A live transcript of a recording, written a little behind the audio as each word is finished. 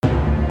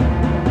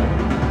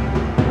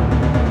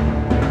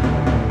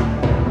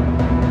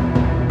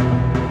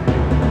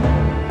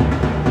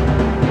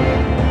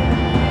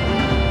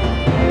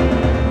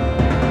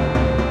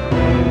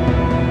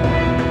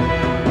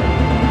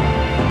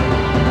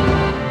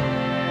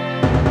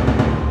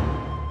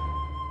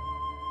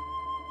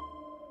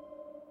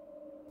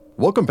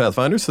Welcome,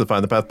 Pathfinders, to the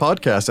Find the Path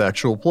podcast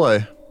actual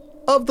play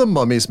of the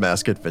Mummy's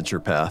Mask Adventure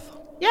Path.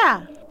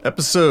 Yeah.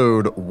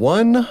 Episode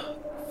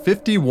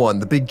 151,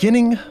 the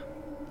beginning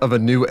of a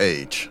new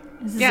age.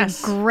 This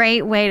is a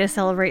great way to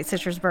celebrate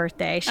Citra's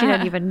birthday. She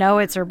doesn't even know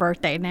it's her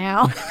birthday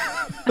now.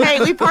 Hey,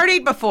 we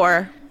partied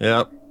before.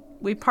 Yep.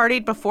 We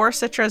partied before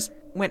Citra's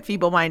went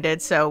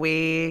feeble-minded, so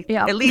we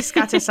Yep. at least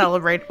got to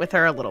celebrate with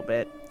her a little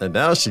bit. And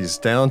now she's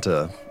down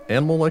to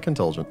animal-like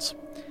intelligence.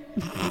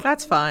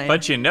 That's fine.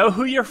 But you know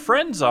who your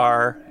friends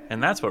are,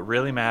 and that's what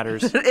really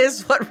matters. it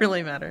is what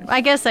really matters.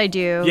 I guess I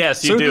do.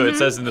 Yes, you So do. do- It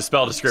says in the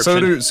spell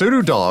description. So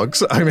do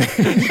dogs. I mean,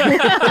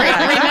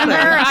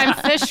 Remember, I'm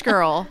Fish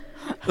Girl.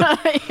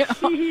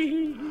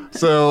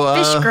 so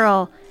Fish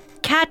girl,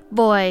 cat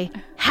boy,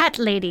 hat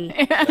lady.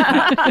 Boy.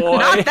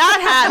 Not that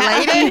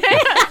hat, lady.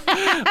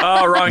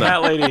 Oh, wrong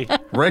hat lady.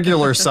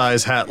 regular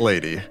size hat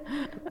lady,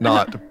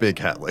 not big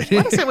hat lady.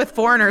 What is it with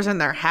foreigners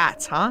and their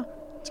hats, huh?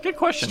 It's a good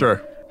question.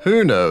 Sure.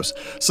 Who knows?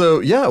 So,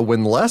 yeah,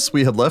 when last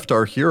we had left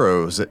our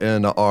heroes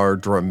in our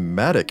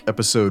dramatic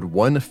episode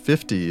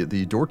 150,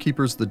 the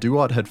doorkeepers, the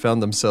Duat, had found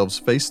themselves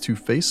face to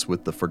face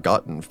with the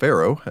Forgotten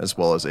Pharaoh, as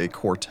well as a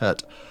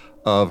quartet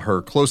of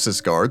her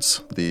closest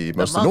guards, the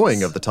most monks.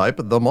 annoying of the type,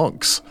 the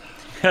monks.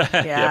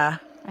 Yeah.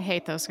 I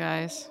hate those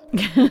guys.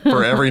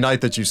 For every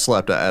night that you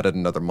slept, I added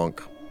another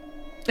monk.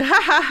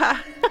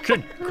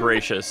 Good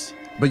gracious.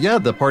 But yeah,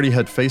 the party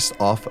had faced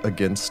off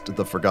against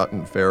the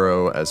Forgotten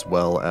Pharaoh as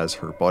well as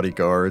her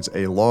bodyguards.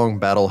 A long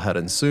battle had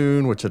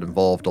ensued, which had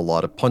involved a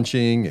lot of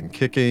punching and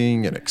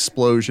kicking and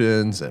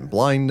explosions and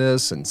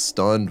blindness and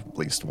stunned at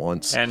least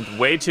once. And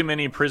way too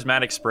many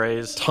prismatic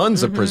sprays.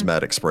 Tons of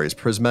prismatic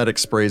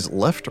sprays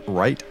left,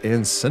 right,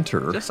 and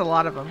center Just a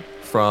lot of them.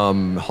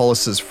 from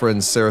Hollis's friend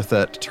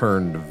Sarathet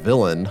turned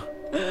villain,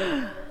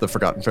 the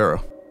Forgotten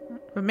Pharaoh.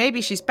 But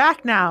maybe she's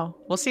back now.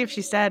 We'll see if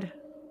she's dead.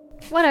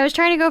 What? I was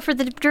trying to go for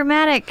the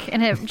dramatic,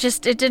 and it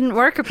didn't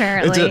work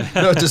apparently.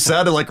 It just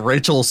sounded like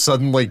Rachel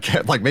suddenly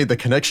made the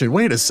connection.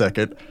 Wait a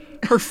second.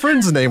 Her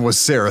friend's name was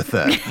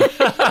Sarathet.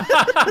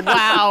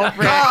 Wow,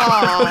 Rick.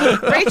 Oh,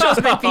 Rachel's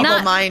been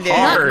feeble-minded.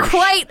 Hard. Not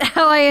quite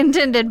how I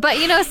intended, but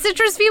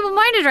Citra's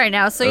feeble-minded right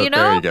now, so you know.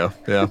 There you go.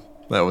 Yeah,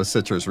 that was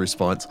Citra's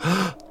response.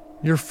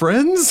 Your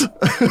friends?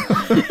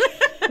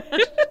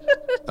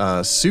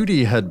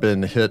 Sudi had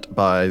been hit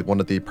by one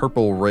of the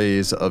purple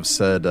rays of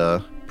said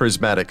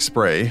prismatic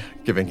spray,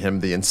 giving him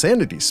the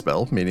insanity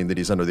spell, meaning that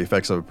he's under the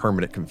effects of a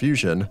permanent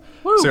confusion.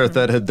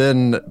 Sarathet had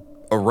then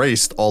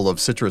erased all of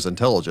Citra's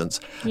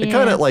intelligence. It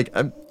kind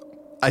of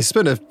I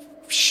spent a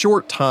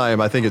short time,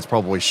 I think it's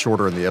probably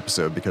shorter in the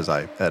episode because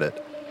I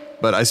edit,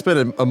 but I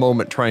spent a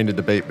moment trying to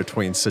debate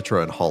between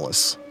Citra and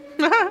Hollis.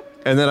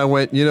 And then I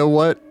went, you know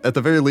what? At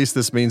the very least,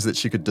 this means that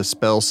she could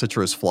dispel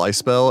Citra's fly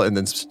spell, and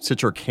then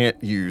Citra can't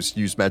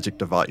use magic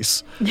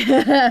device.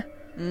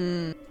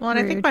 Well, and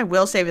I think my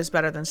will save is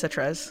better than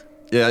Citra's.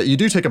 Yeah, you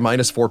do take a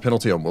 -4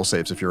 penalty on will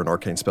saves if you're an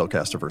arcane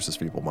spellcaster versus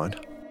feeble mind.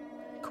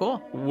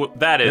 Cool.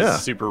 That is Yeah.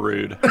 super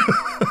rude.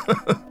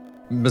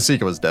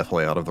 Masika was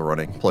definitely out of the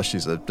running. Plus,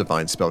 she's a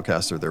divine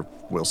spellcaster. Their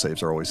will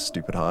saves are always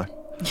stupid high.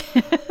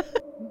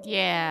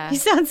 Yeah. You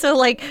sound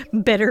so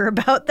bitter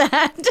about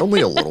that.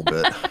 Only a little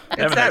bit.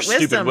 Having that their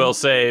stupid wisdom. will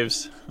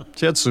saves.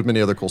 She had so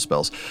many other cool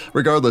spells.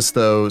 Regardless,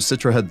 though,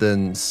 Citra had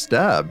then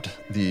stabbed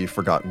the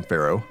Forgotten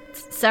Pharaoh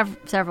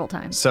Several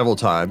times. several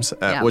times,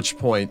 at Yeah. which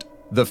point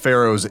the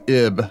Pharaoh's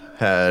Ib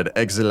had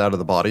exited out of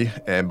the body,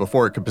 and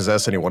before it could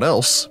possess anyone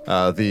else,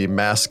 the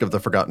mask of the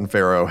Forgotten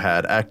Pharaoh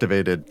had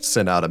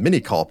sent out a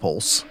mini call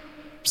pulse,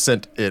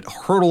 sent it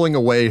hurtling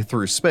away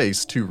through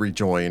space to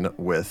rejoin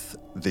with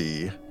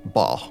the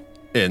Ba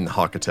in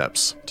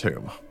Hakatep's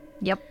tomb.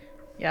 Yep.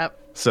 Yep.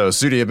 So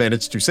Sudi had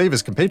managed to save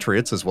his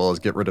compatriots as well as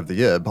get rid of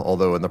the Ib,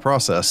 although in the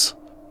process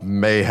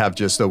may have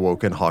just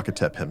awoken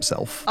Hakatep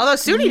himself. Although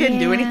Sudi didn't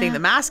do Yeah. anything. The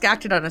mask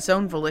acted on its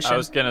own volition. I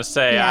was going to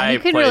say, Yeah, I you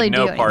could played really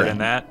no do part anything. in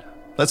that.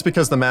 That's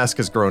because the mask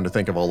has grown to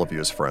think of all of you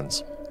as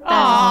friends. That is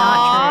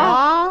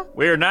not Aww.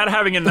 We are not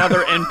having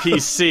another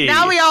NPC.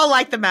 Now we all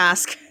like the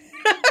mask.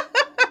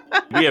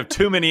 We have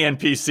too many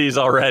NPCs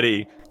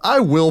already. I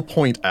will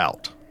point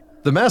out,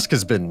 the mask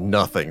has been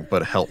nothing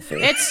but helpful.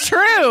 It's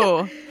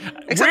true.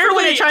 Except for when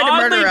Weirdly, they tried to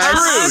oddly murder us.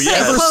 true,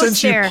 yes. Ever Close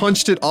since you there.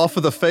 punched it off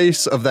of the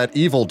face of that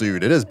evil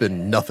dude, it has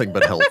been nothing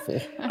but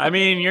helpful. I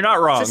mean, you're not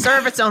wrong. To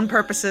serve its own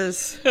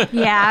purposes. true.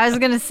 Yeah, I was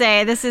gonna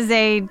say this is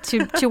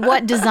to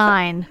what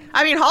design?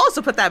 I mean, Hollis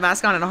will put that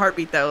mask on in a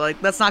heartbeat, though.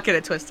 Let's not get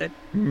it twisted.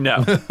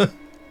 No.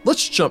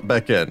 Let's jump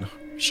back in,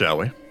 shall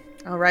we?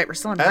 All right, we're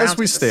still in As rounds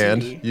we with the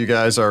stand, Sudi. you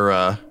guys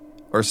are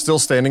still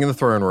standing in the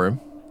throne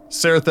room.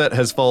 Sarathet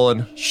has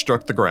fallen,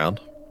 struck the ground.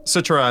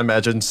 Citra, I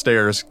imagine,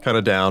 stares kind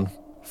of down,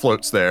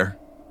 floats there.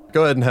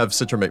 Go ahead and have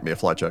Citra make me a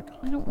fly check,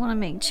 I don't want to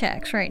make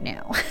checks right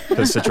now.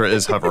 because Citra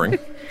is hovering.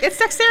 It's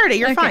dexterity.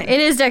 You're fine. It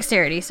is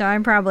dexterity, so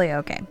I'm probably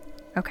okay.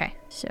 Okay,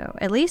 so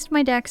at least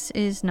my dex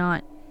is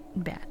not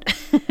bad.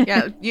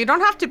 Yeah, you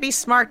don't have to be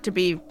smart to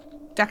be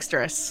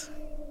dexterous.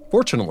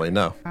 Fortunately,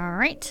 no. All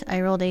right,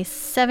 I rolled a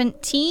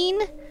 17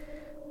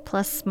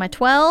 plus my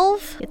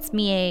 12. It's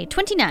me a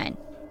 29.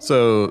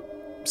 So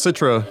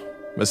Citra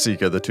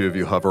Masika, the two of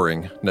you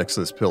hovering next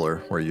to this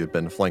pillar where you'd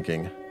been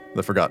flanking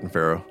the Forgotten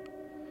Pharaoh.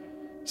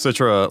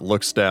 Citra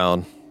looks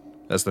down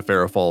as the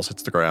Pharaoh falls,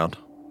 hits the ground,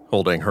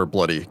 holding her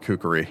bloody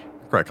kukri,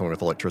 crackling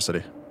with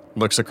electricity.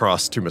 Looks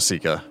across to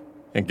Masika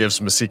and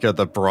gives Masika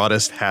the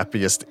broadest,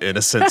 happiest,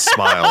 innocent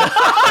smile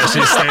as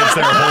she stands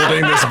there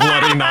holding this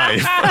bloody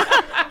knife.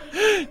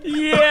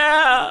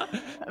 Yeah.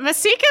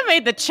 Masika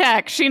made the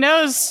check. She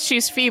knows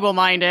she's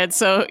feeble-minded,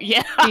 so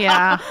yeah.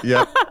 Yeah.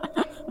 Yep.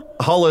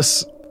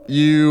 Hollis,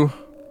 you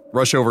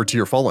rush over to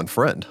your fallen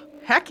friend.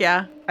 Heck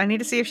yeah. I need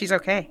to see if she's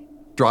okay.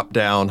 Drop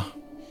down,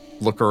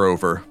 look her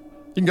over.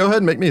 You can go ahead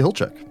and make me a heal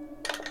check.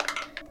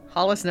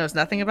 Hollis knows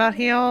nothing about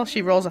heal.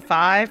 She rolls a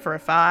 5 for a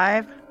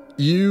 5.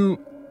 You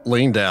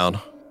lean down,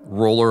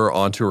 roll her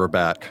onto her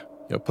back,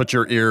 put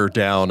your ear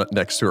down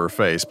next to her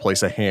face,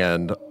 place a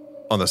hand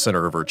on the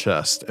center of her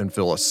chest, and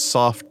feel a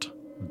soft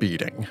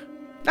beating.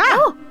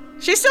 Ah!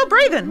 She's still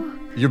breathing.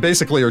 You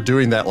basically are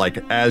doing that like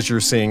as you're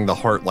seeing the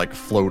heart like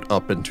float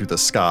up into the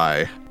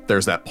sky.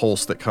 There's that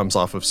pulse that comes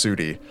off of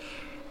Sudi.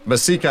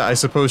 Masika, I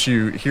suppose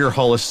you hear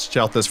Hollis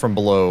shout this from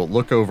below,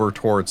 look over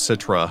towards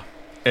Citra,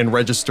 and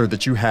register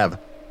that you have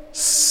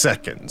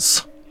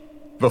seconds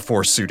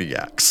before Sudi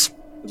acts.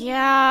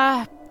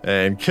 Yeah.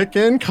 And kick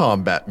in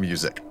combat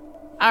music.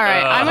 All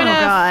right, I'm Oh,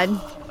 gonna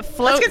God.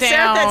 float Let's get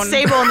down. Sarah that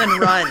sable and then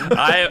run.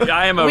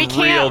 I am a We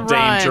real can't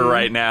danger run.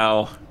 right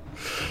now.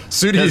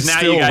 Sudi Because is now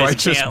still you guys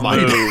righteous can't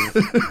mighty. move.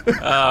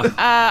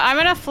 I'm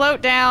gonna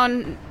float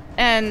down,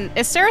 and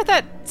is Sarah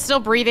that still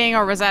breathing,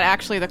 or was that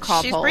actually the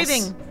call She's pulse?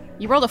 breathing.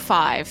 You rolled a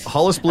 5.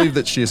 Hollis believed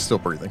that she is still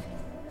breathing.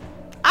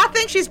 I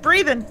think she's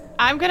breathing.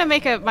 I'm gonna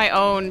make my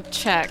own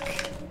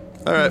check.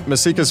 All right,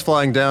 Masika's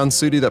flying down.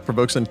 Sudi, that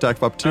provokes an attack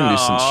of opportunity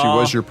since she Aw.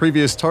 was your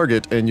previous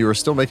target, and you are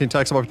still making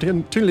attacks of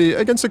opportunity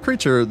against a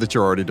creature that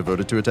you're already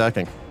devoted to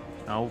attacking.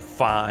 Oh,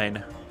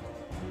 fine.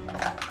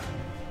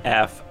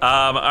 F.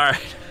 All right.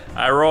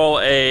 I roll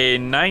a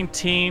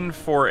 19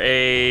 for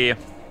a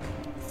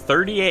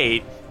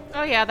 38.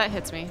 Oh yeah, that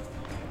hits me.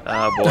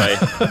 Oh, boy.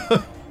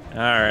 All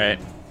right.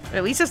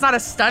 At least it's not a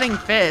stunning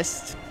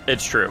fist.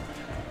 It's true.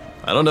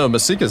 I don't know,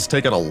 Masika's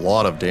taken a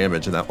lot of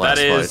damage in that last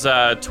That is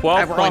fight.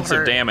 12 we're all points of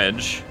hurt.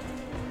 damage.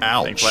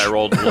 Ouch. Thankfully, I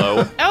rolled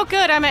low. Oh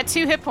good, I'm at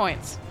 2 hit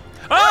points.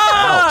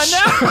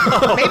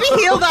 Oh, no! Maybe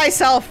heal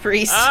thyself,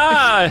 priest.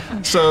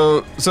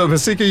 So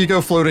Masika, you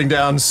go floating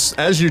down.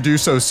 As you do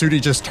so, Sudi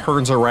just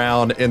turns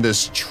around and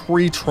this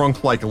tree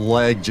trunk-like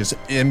leg just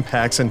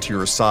impacts into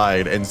your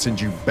side and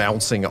sends you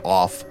bouncing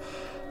off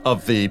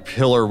of the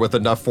pillar with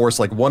enough force,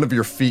 like one of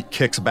your feet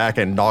kicks back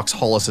and knocks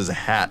Hollis's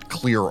hat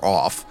clear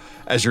off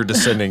as you're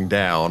descending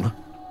down.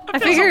 I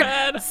figured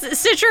bad.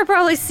 Citra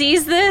probably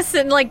sees this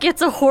and like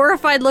gets a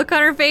horrified look on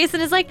her face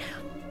and is like,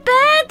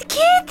 "Bad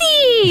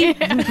kitty!"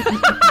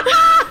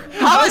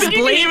 Hollis You can't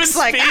even blinks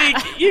like,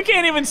 speak. You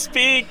can't even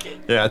speak.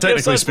 Yeah,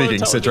 technically social speaking,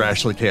 Citra intelligence.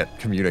 actually can't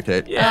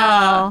communicate.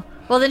 Oh,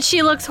 well then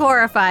she looks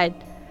horrified.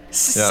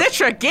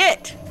 Citra,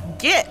 get.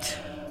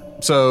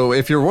 So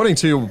if you're wanting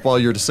to, while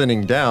you're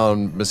descending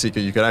down, Masika,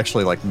 you could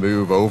actually like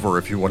move over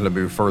if you wanted to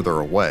move further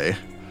away.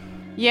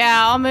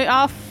 Yeah,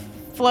 I'll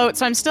float.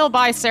 So I'm still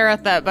by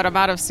Sarathet, but I'm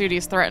out of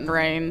Sudi's threatened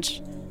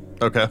range.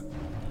 Okay.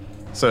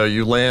 So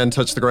you land,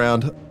 touch the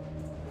ground.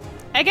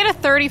 I get a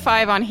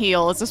 35 on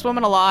heal. Is this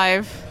woman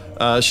alive?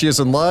 She is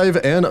alive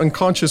and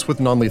unconscious with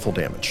non-lethal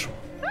damage.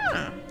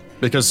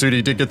 Because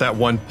Sudi did get that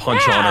one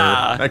punch on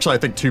Yeah. her. Actually, I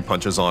think 2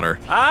 punches on her.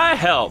 I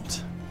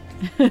helped.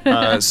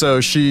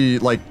 So she,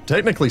 like,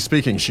 technically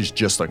speaking, she's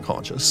just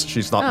unconscious.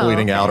 She's not Oh,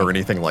 bleeding out okay. or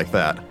anything like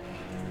that.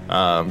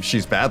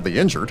 She's badly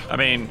injured. I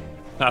mean,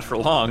 not for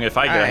long if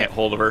I get Alright. a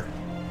hold of her.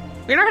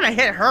 You're not gonna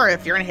hit her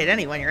if you're gonna hit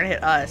anyone. You're gonna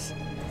hit us.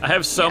 I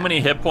have so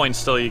many hit points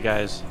still, you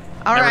guys.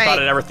 All Never right. thought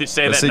I'd ever say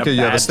that in Masika, a you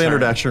have a bad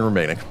standard turn. action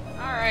remaining.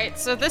 All right,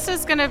 so this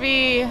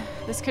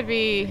could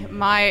be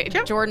my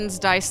Jordan's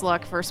dice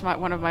luck versus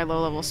one of my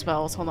low-level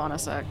spells. Hold on a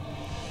sec.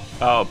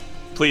 Oh,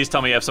 please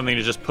tell me you have something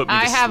to just put me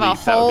I to have sleep.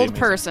 a That would be hold amazing.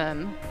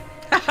 person.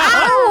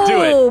 Oh,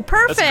 Do it.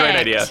 perfect. That's a great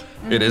idea.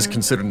 It is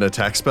considered an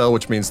attack spell,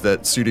 which means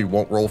that Sudi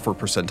won't roll for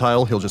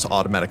percentile. He'll just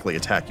automatically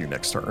attack you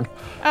next turn.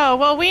 Oh,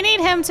 well, we need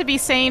him to be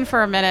sane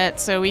for a minute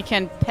so we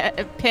can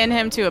pin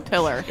him to a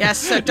pillar. Yes,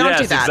 so don't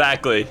yes, do that.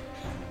 exactly.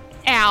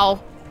 Ow.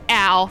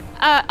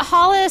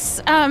 Hollis,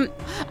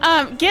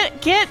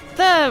 get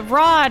the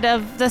rod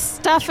of the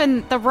stuff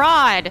in the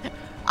rod.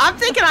 I'm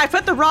thinking I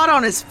put the rod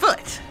on his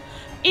foot.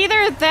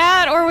 Either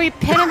that or we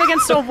pin him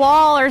against a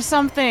wall or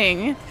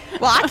something.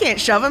 Well, I can't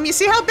shove him. You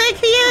see how big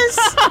he is?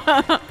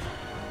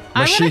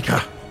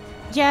 Masika,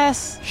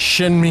 Yes.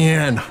 shin me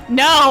in.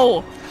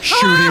 No.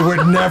 Sudi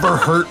would never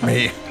hurt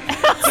me.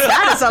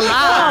 That is a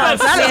lie.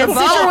 That is a Citra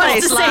wants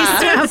bold-faced to say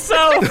lie. It's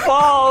so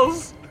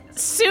false.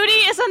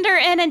 Sudi is under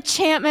an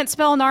enchantment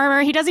spell and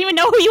armor. He doesn't even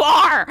know who you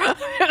are.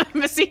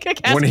 Masika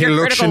cast When he your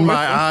looks critical in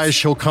my wounds.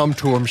 eyes, he'll come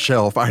to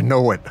himself. I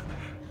know it.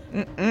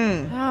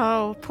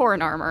 Oh, poor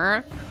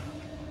Narmer.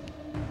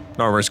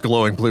 Narmer's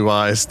glowing blue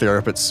eyes stare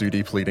up at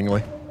Sudi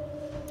pleadingly.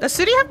 Does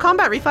Sudi have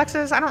combat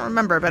reflexes? I don't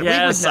remember, but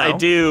Yes, we would know. I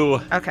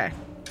do. Okay.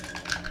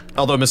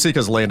 Although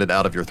Masika's landed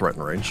out of your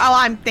threatened range. Oh,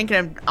 I'm thinking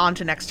of on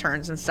to next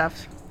turns and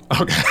stuff.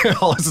 Okay,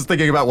 Hollis is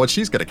thinking about what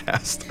she's going to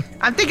cast.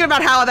 I'm thinking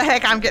about how the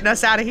heck I'm getting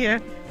us out of here.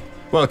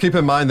 Well, keep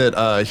in mind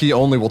that he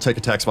only will take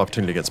attacks of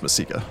opportunity against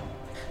Masika.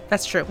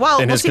 That's true. Well,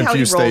 In we'll his see how he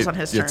confused rolls state, on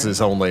his it's turn.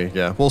 his only,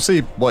 yeah. We'll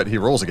see what he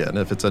rolls again.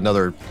 If it's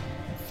another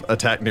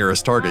attack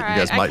nearest target, All you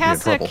right, guys might be in I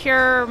cast trouble. a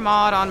Cure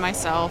Mod on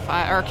myself,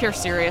 or Cure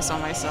Serious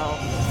on myself.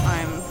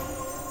 I'm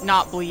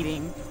not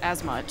bleeding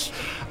as much.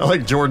 I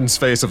like Jordan's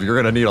face of, you're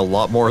going to need a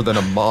lot more than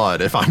a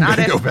mod if I'm Not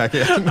going to if- go back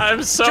in.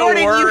 I'm so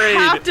Jordan, worried. you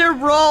have to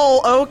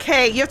roll.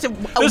 Okay, you have to.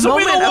 This will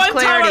be the moment of one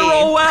clarity. time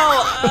I roll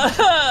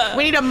well.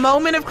 We need a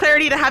moment of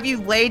clarity to have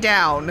you lay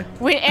down.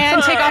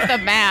 And take off the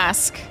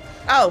mask.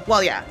 Oh,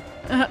 well, yeah.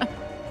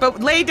 But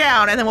lay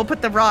down, and then we'll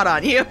put the rod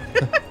on you.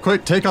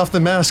 Quick, take off the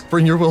mask.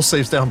 Bring your will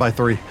saves down by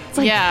 3. It's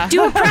like, Yeah.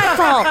 do a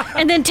pratfall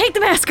and then take the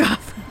mask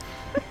off.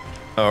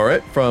 All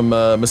right, from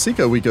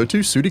Masika, we go to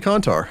Sudi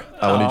Kantar.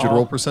 I will need you to Oh.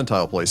 roll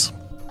percentile, please.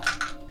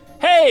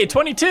 Hey,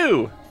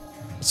 22.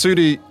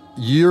 Sudi,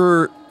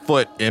 your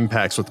foot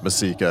impacts with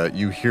Masika.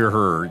 You hear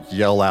her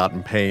yell out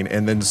in pain,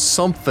 and then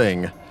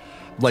something,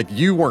 like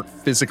you weren't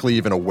physically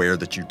even aware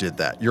that you did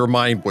that. Your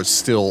mind was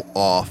still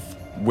off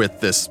with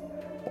this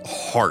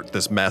heart,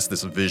 this mass,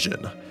 this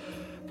vision.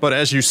 But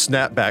as you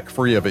snap back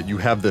free of it, you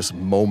have this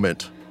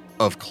moment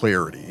of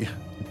clarity.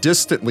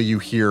 Distantly, you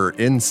hear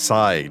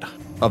inside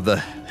of the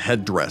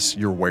headdress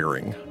you're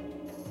wearing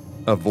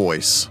a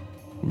voice.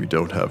 We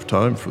don't have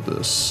time for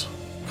this.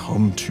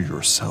 Come to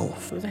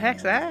yourself. Who the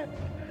heck's that?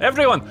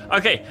 Everyone.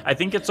 Okay, I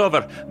think it's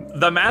over.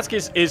 The mask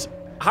is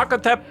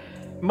Hakotep,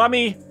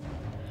 Mummy.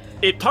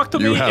 It talked to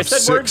You me. have It said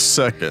 6 words.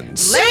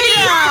 seconds. Lay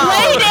down!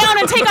 Lay down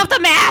and take off the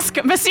mask!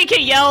 Masika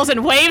yells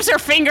and waves her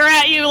finger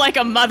at you like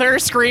a mother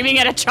screaming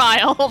at a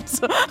child.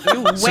 So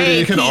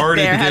you can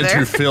already begin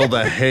to feel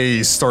the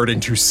haze starting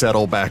to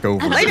settle back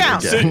over Lay you down.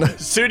 again.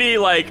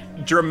 Sudi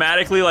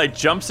dramatically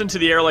jumps into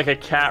the air like a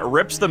cat,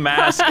 rips the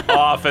mask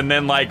off, and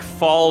then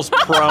falls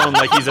prone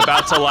like he's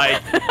about to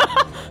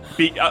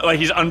be like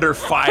he's under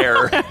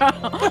fire.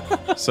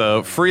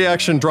 So free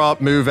action,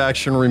 drop, move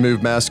action,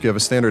 remove mask. You have a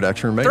standard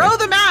action remaining. Throw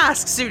the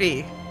mask,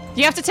 Sudi.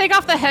 You have to take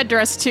off the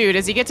headdress too.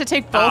 Does he get to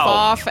take both Oh.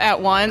 off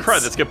at once?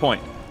 Crud, that's a good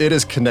point. It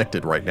is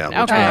connected right now, which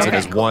Okay, means okay,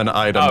 it is one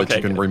item that Okay,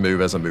 you can good.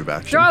 remove as a move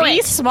action. Throw Be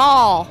it.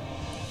 small.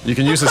 You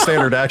can use a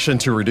standard action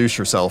to reduce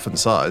yourself in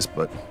size,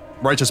 but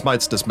Righteous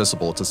Might's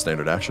dismissible. It's a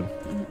standard action.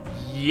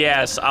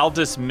 Yes, I'll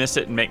dismiss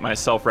it and make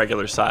myself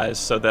regular size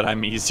so that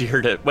I'm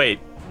easier to wait.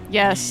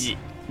 Yes.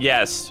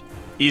 Yes,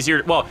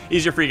 easier. Well,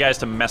 easier for you guys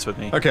to mess with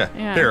me. Okay,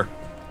 Yeah. here.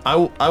 I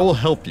will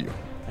help you.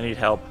 I need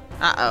help.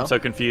 Uh-oh. I'm so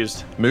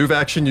confused. Move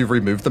action, you've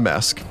removed the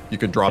mask. You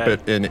can drop Okay.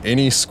 it in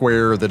any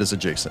square that is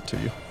adjacent to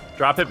you.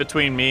 Drop it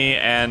between me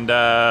and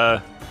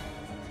I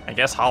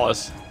guess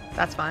Hollis.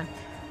 That's fine.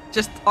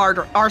 Just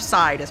our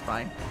side is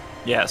fine.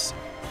 Yes.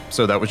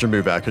 So that was your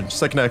move action.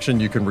 Second action,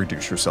 you can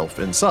reduce yourself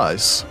in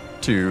size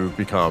to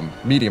become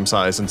medium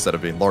size instead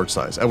of being large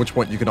size, at which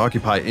point you can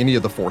occupy any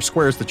of the 4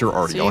 squares that you're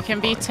already So you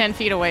can be occupying. 10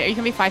 feet away. You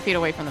can be 5 feet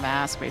away from the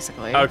mask,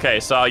 basically. Okay,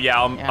 so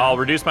yeah, Yeah. I'll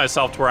reduce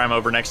myself to where I'm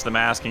over next to the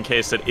mask in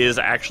case it is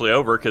actually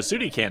over, because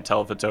Sudi can't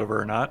tell if it's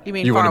over or not. You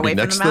mean Do you far want to away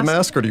be next from to the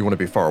mask, or do you want to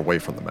be far away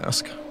from the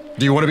mask?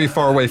 Do you want to be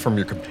far away from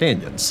your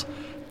companions?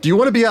 Do you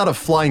want to be out of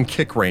flying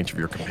kick range of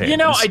your companions? You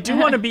know, I do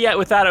want to be out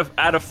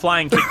of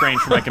flying kick range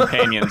for my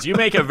companions. You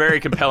make a very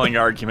compelling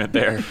argument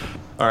there.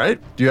 All right.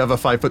 Do you have a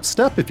 5-foot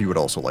step if you would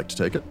also like to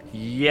take it?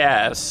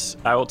 Yes,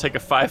 I will take a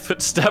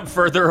 5-foot step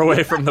further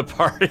away from the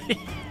party.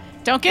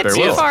 Don't get Very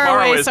too well. far Far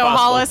away away as so possible.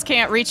 Hollis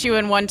can't reach you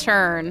in one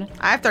turn.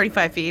 I have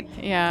 35 feet.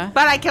 Yeah.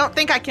 But I don't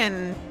think I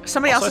can.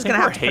 Somebody Also, else is I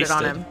going to think have to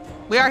put it on we're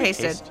him. We are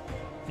hasted.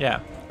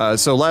 Yeah,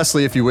 So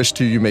lastly, if you wish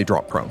to, you may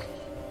drop prone.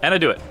 and I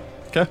do it.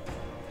 Okay.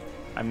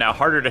 I'm now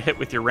harder to hit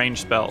with your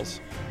ranged spells.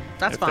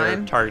 That's if they're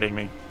fine. targeting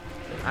me.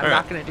 I'm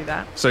not going to do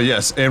that. So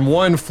yes, in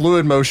one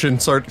fluid motion,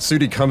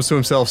 Sudi comes to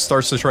himself,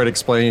 starts to try to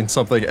explain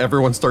something.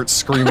 Everyone starts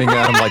screaming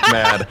at him like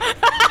mad.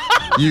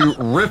 You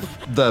rip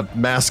the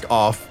mask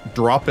off,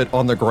 drop it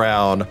on the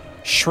ground,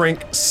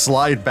 shrink,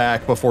 slide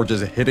back before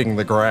just hitting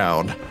the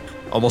ground.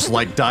 Almost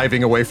like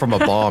diving away from a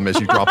bomb as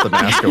you drop the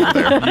mask over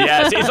there.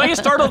 Yes, it's like a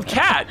startled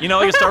cat. You know,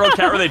 like a startled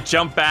cat where they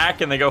jump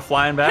back and they go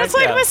flying back. It's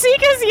like Yeah.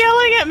 Masika's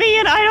yelling at me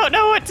and I don't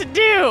know what to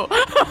do.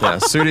 Yeah,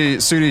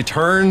 Sudi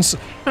turns,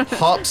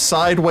 hops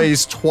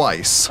sideways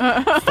twice,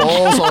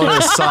 falls on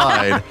his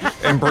side,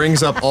 and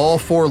brings up all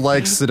 4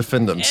 legs to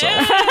defend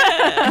himself.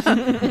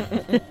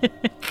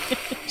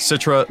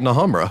 Citra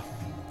Nahamra.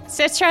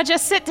 Citra,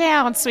 just sit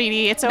down,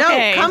 sweetie. It's No,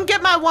 okay. come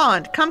get my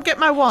wand. Come get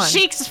my wand.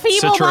 She's Citra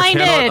cannot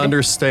feeble-minded.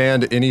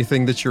 understand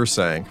anything that you're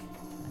saying.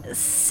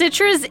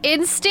 Citra's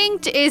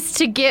instinct is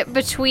to get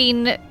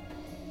between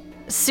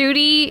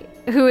Sudi,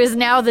 who is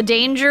now the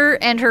danger,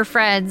 and her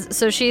friends.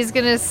 So she's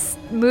gonna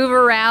move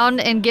around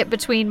and get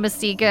between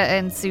Masika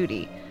and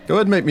Sudi. Go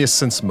ahead and make me a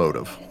sense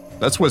motive.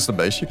 That's wisdom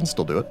based. You can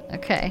still do it.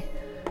 Okay.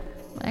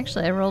 Well,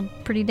 actually, I rolled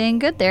pretty dang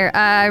good there.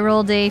 I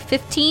rolled a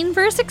 15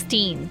 for a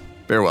 16.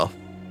 Very well.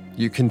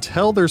 You can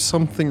tell there's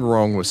something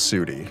wrong with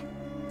Sudi,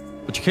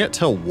 but you can't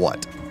tell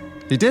what.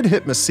 He did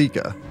hit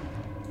Masika,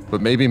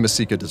 but maybe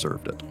Masika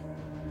deserved it.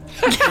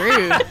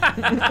 Rude.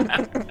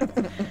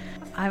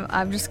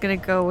 I'm just gonna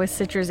go with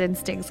Citra's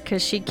instincts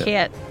because she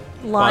can't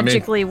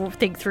logically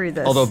think through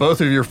this. Although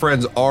both of your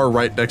friends are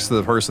right next to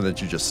the person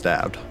that you just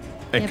stabbed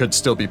and could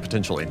still be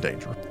potentially in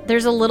danger.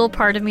 There's a little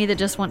part of me that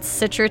just wants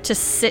Citra to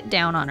sit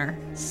down on her.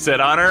 Sit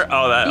on her?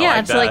 Oh, that. I Yeah,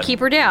 like to that. like keep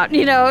her down.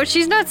 You know,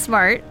 she's not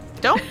smart.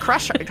 Don't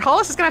crush her.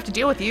 Hollis is gonna have to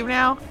deal with you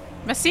now.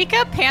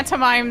 Masika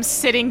pantomimes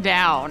sitting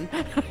down.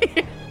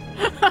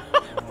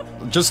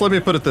 Just let me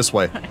put it this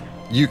way.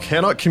 You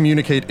cannot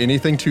communicate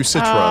anything to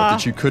Citra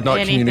that you could not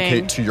anything.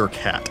 communicate to your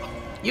cat.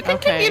 You can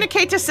Okay.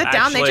 communicate to sit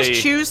down. They Actually,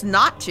 just choose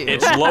not to.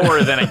 It's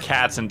lower than a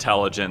cat's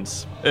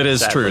intelligence. It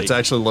is true. sadly. It's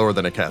actually lower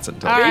than a cat's All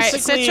intelligence. right,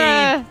 Basically-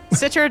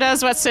 Citra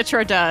does what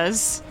Citra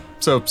does.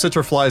 So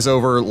Citra flies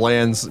over,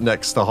 lands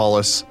next to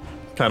Hollis,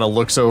 kind of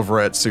looks over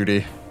at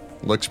Sudi,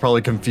 looks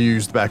probably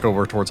confused back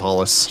over towards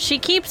Hollis. She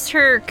keeps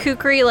her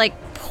kukri like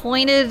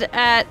pointed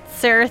at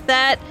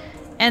Sarathat,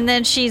 and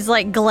then she's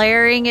like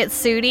glaring at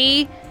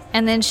Sudi,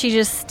 and then she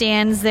just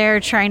stands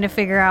there trying to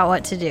figure out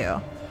what to do.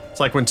 It's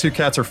like when two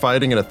cats are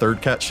fighting and a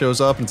third cat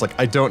shows up, and it's like,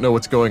 I don't know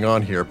what's going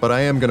on here, but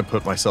I am going to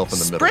put myself in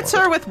the middle Spritz of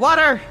her it. with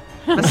water.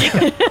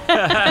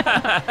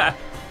 Masika.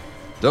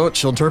 Don't,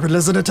 she'll interpret it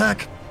as an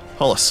attack.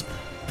 Hollis.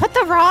 Put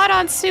the rod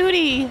on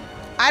Sudi.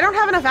 I don't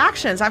have enough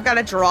actions. I've got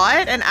to draw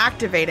it and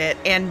activate it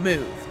and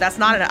move. That's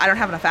not. I don't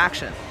have enough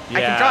action. I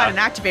can draw Yeah. it and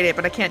activate it,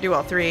 but I can't do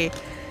all three.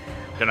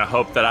 Gonna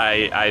hope that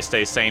I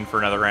stay sane for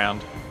another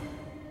round.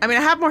 I mean,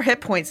 I have more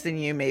hit points than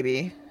you,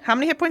 maybe. How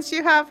many hit points do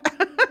you have?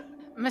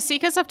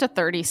 Masika's up to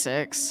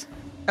 36.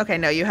 Okay,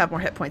 no, you have more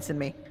hit points than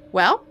me.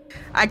 Well,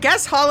 I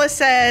guess Hollis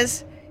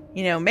says,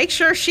 make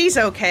sure she's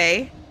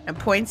okay, and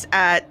points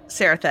at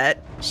Sarathat.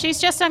 She's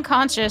just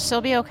unconscious.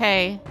 She'll be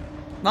okay.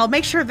 I'll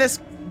make sure this.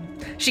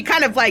 She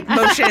kind of like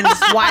motions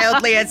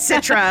wildly at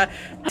Citra,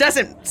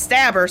 doesn't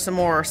stab her some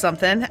more or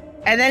something,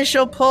 and then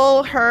she'll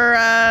pull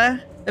her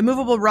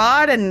immovable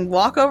rod and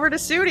walk over to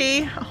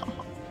Sudi.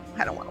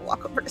 I don't want to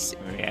walk over to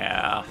Sudi.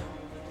 Yeah.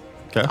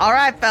 Okay. All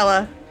right,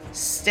 fella,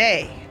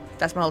 stay.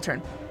 That's my whole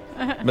turn.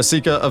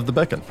 Masika of the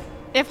Beacon.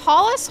 If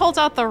Hollis holds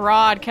out the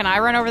rod, can I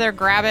run over there,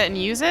 grab it, and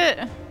use it?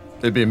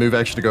 It'd be a move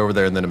action to go over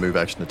there and then a move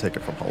action to take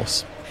it from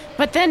Hollis.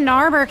 But then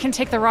Narmer can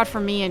take the rod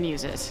from me and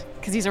use it,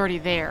 because he's already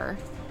there.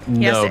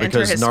 He has No, to enter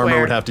because his Narmer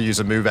square. would have to use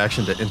a move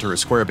action to enter a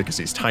square because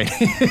he's tiny.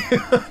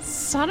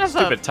 Son of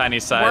Stupid tiny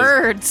size.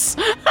 words.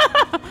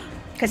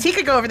 Because he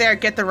could go over there,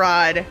 get the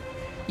rod.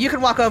 You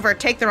could walk over,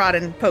 take the rod,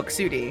 and poke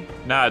Sudi.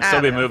 No, it'd I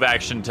still be don't know. move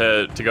action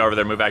to go over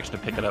there, move action to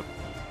pick it up.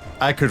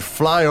 I could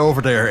fly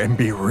over there and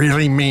be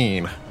really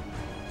mean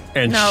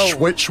and No.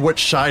 switch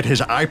which side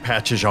his eye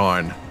patch is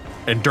on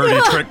and dirty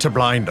trick to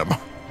blind him.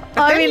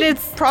 I then mean, you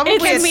it's probably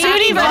it's a Can mean,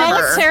 Sudi Sudi but-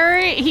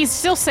 voluntary? He's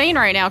still sane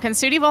right now. Can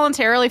Sudi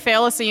voluntarily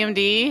fail a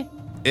CMD?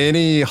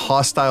 Any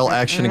hostile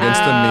action against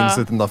him means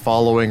that in the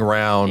following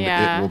round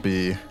Yeah. it will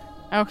be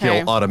Okay.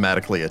 he'll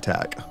automatically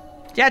attack.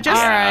 Yeah,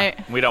 just All right.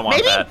 We don't want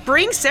maybe that.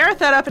 bring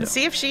Sarathat up and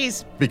see if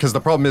she's. Because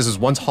the problem is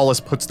once Hollis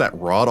puts that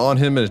rod on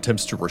him and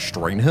attempts to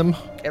restrain him,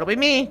 It'll be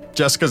me.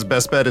 Jessica's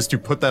best bet is to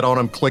put that on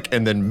him, click,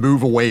 and then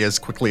move away as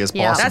quickly as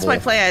Yeah. possible. That's my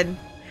plan.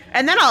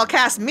 And then I'll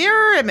cast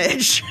Mirror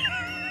Image.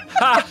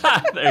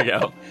 There you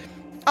go.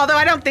 Although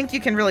I don't think you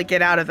can really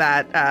get out of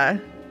that.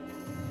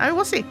 I mean,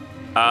 we'll see.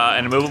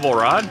 An immovable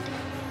rod?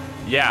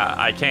 Yeah,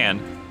 I can.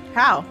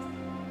 How?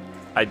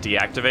 I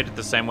deactivate it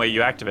the same way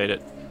you activate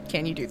it.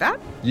 Can you do that?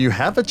 You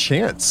have a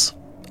chance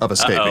of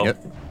escaping Uh-oh. it,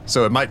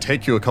 so it might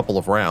take you a couple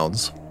of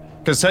rounds.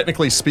 Because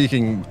technically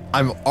speaking,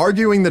 I'm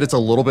arguing that it's a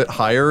little bit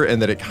higher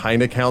and that it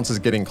kind of counts as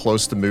getting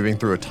close to moving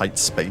through a tight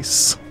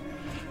space.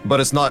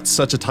 But it's not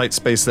such a tight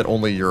space that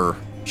only your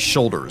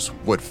shoulders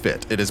would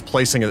fit. It is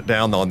placing it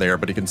down on there,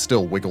 but he can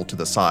still wiggle to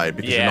the side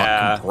because you're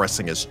Yeah. not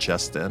compressing his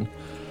chest in.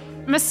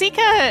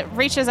 Masika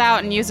reaches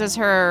out and uses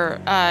her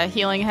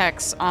healing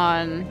hex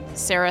on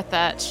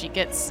Sarathat. She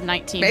gets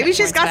 19 Maybe hit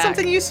she's points got back.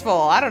 something useful.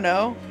 I don't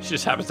know. She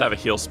just happens to have a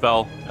heal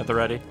spell at the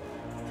ready.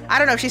 I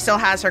don't know if she still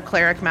has her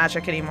cleric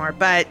magic anymore,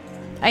 but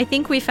I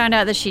think we found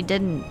out that she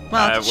didn't.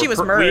 well, she We're was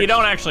We merged.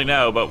 don't actually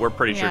know, but we're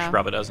pretty sure Yeah. she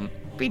probably doesn't.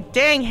 Be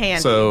dang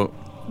handy. So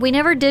We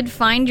never did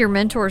find your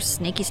mentor,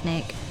 Snaky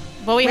Snake.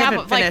 Well, we We have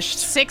haven't like finished.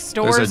 6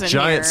 doors there's a in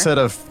giant here. set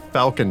of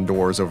falcon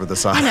doors over the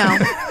side.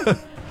 I know.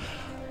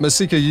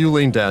 Masika, you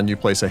lean down, you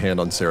place a hand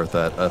on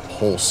Sarathat, a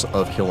pulse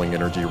of healing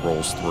energy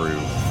rolls through.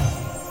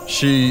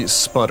 She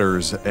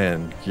sputters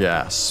and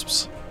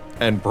gasps,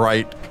 and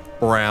bright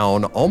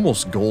brown,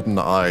 almost golden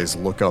eyes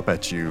look up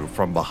at you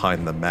from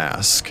behind the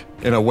mask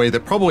in a way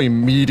that probably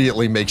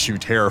immediately makes you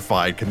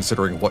terrified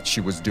considering what she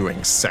was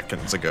doing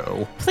seconds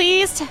ago.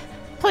 Please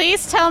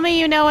tell me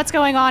you know what's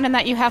going on and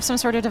that you have some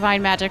sort of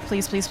divine magic.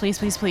 Please, please, please,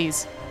 please,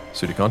 please.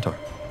 Sudi Kantar.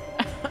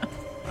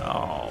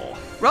 Oh.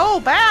 Roll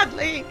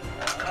badly.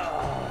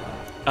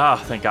 Oh,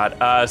 thank God.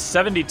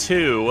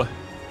 72,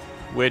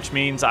 which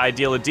means I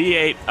deal a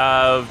D8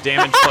 of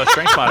damage plus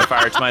strength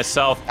modifier to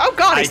myself. Oh,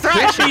 God, he's I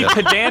could thrashing. be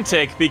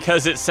pedantic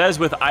because it says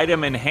with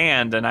item in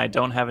hand, and I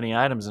don't have any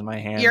items in my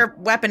hand. Your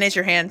weapon is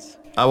your hands.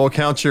 I will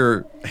count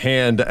your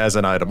hand as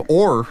an item,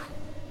 or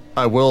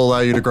I will allow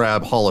you to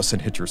grab Hollis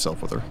and hit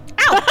yourself with her.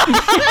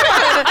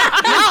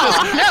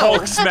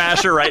 Hulk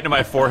smash her right into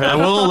my forehead. I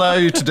will allow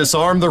you to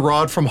disarm the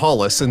rod from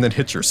Hollis and then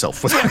hit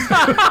yourself with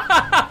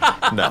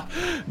it.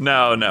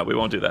 No. No, we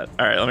won't do that.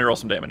 All right, let me roll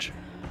some damage.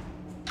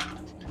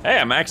 Hey,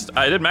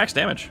 I did max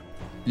damage.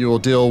 You will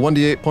deal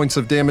 1d8 points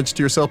of damage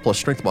to yourself plus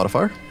strength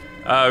modifier.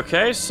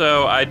 Okay,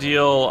 so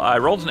I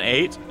rolled an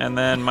 8, and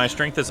then my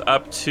strength is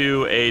up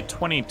to a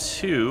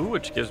 22,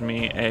 which gives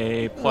me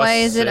a plus Why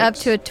is it 6. up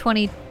to a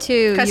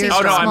 22? 'Cause You're he's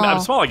Oh, no, small. I'm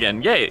small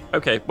again. Yay.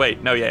 Okay,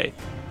 wait, no yay.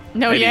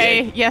 No, Maybe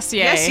yay. yay. Yes, yay.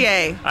 Yes,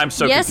 yay. I'm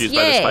so Yes, confused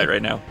by this yay. fight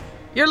right now.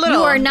 You're little.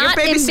 You are You're not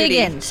baby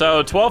embiggen. Sudi.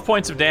 So 12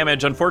 points of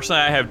damage.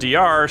 Unfortunately, I have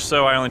DR,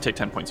 so I only take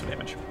 10 points of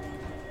damage.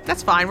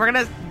 That's fine. We're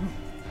gonna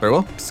Very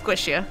well.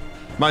 squish you.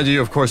 Mind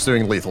you, of course,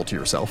 doing lethal to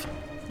yourself.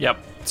 Yep.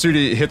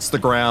 Sudi hits the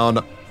ground.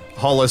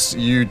 Hollis,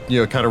 you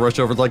kind of rush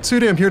over like,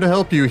 Sudi, I'm here to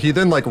help you. He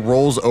then like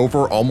rolls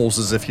over almost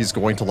as if he's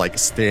going to like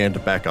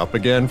stand back up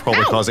again,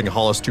 probably causing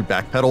Hollis to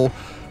backpedal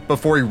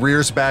before he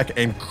rears back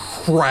and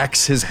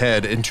cracks his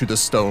head into the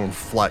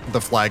the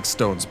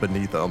flagstones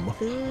beneath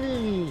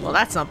him. Well,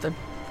 that's something.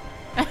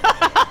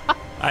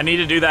 I need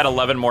to do that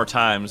 11 more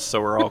times, so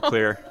we're all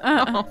clear.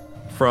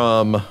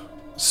 From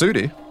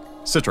Sudi,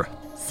 Citra.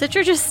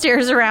 Citra just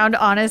stares around,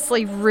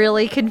 honestly,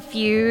 really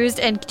confused,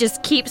 and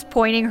just keeps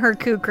pointing her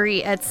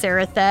kukri at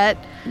Sarathet.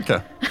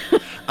 Okay.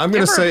 I'm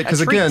going to Give her say, a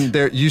because treat.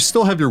 again, you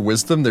still have your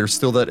wisdom. There's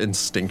still that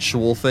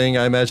instinctual thing,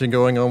 I imagine,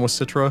 going on with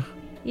Citra.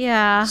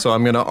 Yeah. So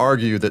I'm going to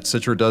argue that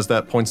Citra does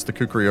that, points the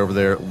kukri over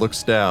there,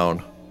 looks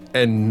down,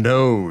 and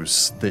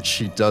knows that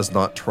she does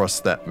not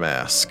trust that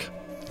mask.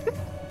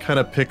 Kind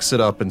of picks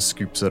it up and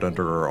scoops it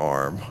under her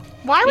arm.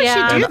 Why would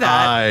Yeah. she do And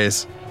that?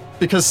 eyes.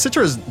 Because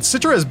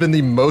Citra has been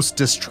the most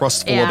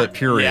distrustful of Yeah. it,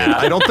 period. Yeah.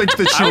 I don't think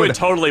that she I would would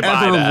totally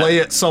buy ever that. lay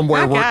it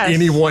somewhere I where guess.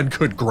 anyone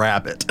could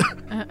grab it.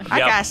 I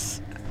Yep.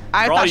 guess.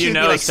 I For all thought you she'd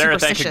know, be like Sarah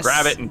could superstitious.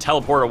 grab it and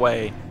teleport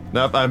away.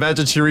 Nope, I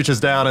imagine she reaches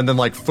down and then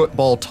like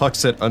football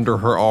tucks it under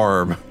her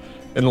arm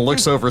and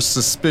looks over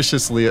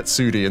suspiciously at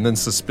Sudi and then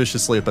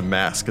suspiciously at the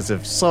mask as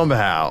if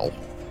somehow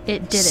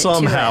It did it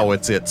somehow to it.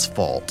 it's its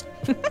fault.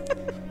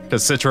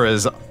 Because Citra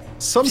is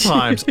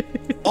sometimes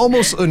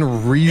almost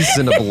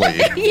unreasonably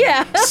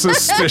Yeah.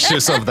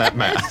 suspicious of that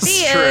mask.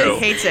 She is. True.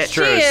 Hates it.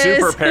 True. She is.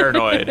 Super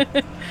paranoid.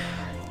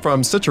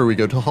 From Citra, we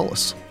go to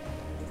Hollis.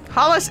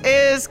 Hollis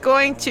is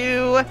going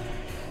to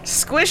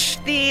squish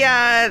the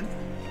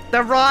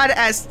rod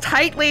as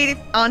tightly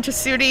onto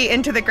Sudi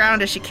into the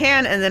ground as she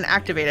can, and then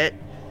activate it.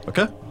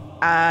 Okay.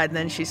 And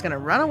then she's gonna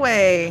run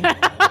away.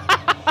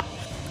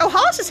 Oh,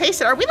 Hollis is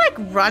hasted. Are we like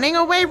running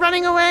away?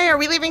 Are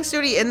we leaving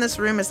Sudi in this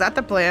room? Is that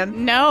the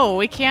plan? No,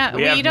 we can't.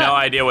 We have don't. no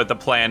idea what the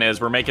plan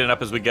is. We're making it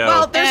up as we go.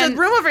 Well, there's And- a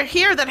room over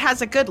here that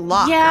has a good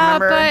lock. Yeah,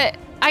 remember? but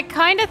I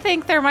kind of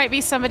think there might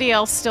be somebody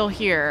else still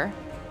here.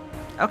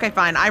 Okay,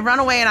 fine. I run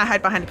away and I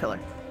hide behind a pillar.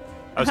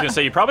 I was going to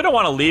say, you probably don't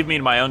want to leave me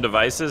to my own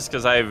devices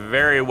because I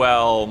very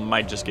well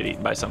might just get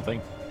eaten by something.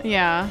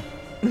 Yeah.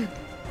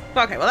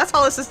 Okay, well, that's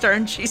Hollis'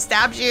 turn. She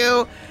stabs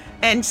you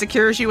and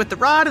secures you with the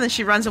rod, and then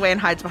she runs away and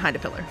hides behind a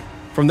pillar.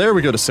 From there,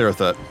 we go to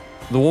Sarathet.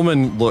 The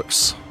woman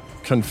looks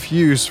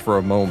confused for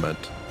a moment.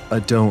 I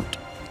don't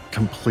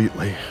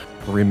completely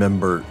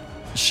remember.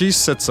 She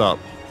sits up,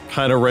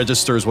 kind of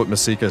registers what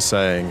Masika's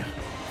saying.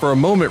 For a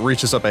moment,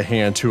 reaches up a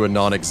hand to a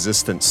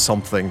non-existent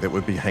something that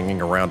would be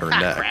hanging around her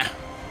neck. crap.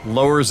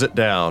 Lowers it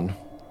down.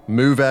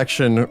 Move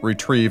action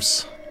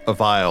retrieves a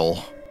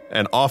vial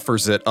and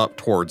offers it up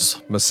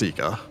towards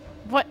Masika.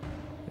 What?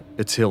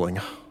 It's healing.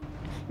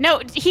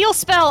 No, heal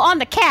spell on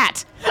the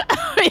cat.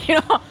 You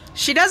know.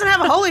 She doesn't have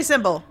a holy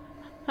symbol.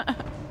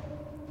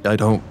 I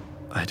don't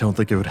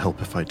think it would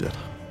help if I did.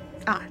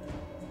 Ah,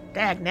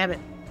 dag nabbit.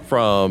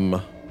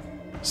 From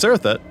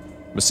Sarathet,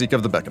 Masika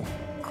of the Beacon.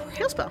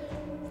 Heal spell.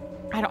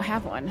 I don't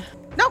have one.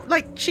 No,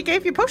 like, she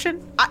gave you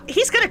potion.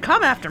 He's gonna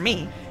come after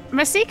me.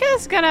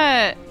 Masika's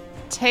gonna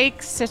take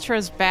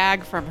Citra's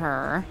bag from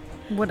her.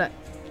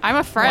 I'm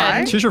a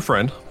friend. She's your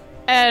friend.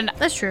 And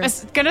That's true.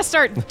 is gonna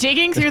start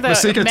digging through the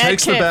Masika med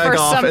takes the kit bag for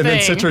off, something. and then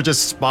Citra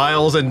just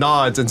smiles and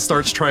nods and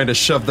starts trying to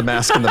shove the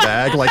mask in the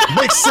bag. Like,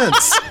 makes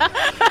sense.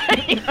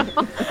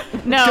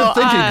 No,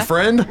 Good thinking,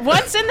 friend.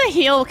 What's in the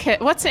heal kit?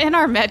 What's in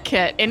our med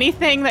kit?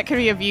 Anything that could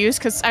be of use?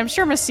 Because I'm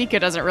sure Masika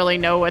doesn't really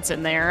know what's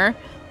in there.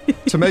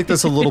 To make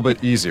this a little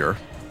bit easier,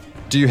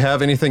 do you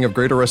have anything of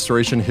Greater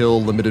Restoration,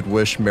 Heal, Limited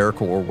Wish,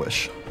 Miracle, or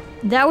Wish?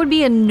 That would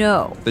be a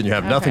no. Then you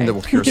have nothing Okay. that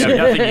will cure You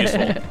have sickness.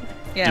 nothing useful.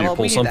 Yeah, Do you well,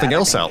 pull we need something that, I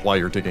else think. out while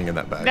you're digging in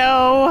that bag?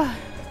 No.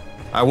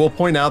 I will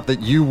point out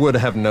that you would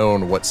have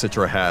known what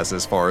Citra has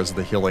as far as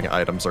the healing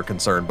items are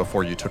concerned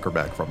before you took her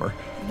back from her.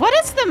 What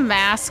does the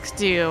mask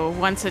do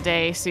once a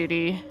day,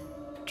 Sudi?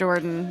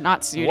 Jordan,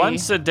 not Sudi.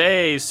 Once a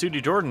day,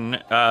 Sudi Jordan.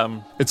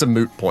 It's a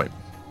moot point.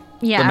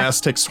 Yeah. The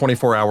mask takes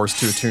 24 hours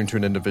to attune to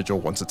an individual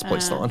once it's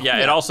placed on.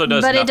 Yeah, it also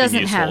does But it nothing doesn't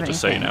useful, have just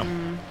so you know.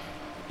 anything.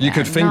 You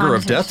could Finger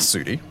of non-intentional. Death,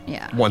 Sudi.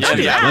 Yeah. Once Yeah,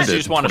 you yeah, ended you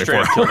just want to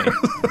straight 24 up kill me.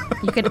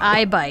 You could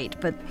eye bite,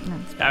 but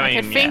that's I mean,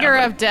 Like a finger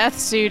yeah, of death,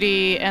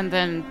 Sudi, and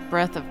then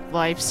breath of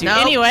life, Sudi. No.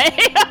 Anyway.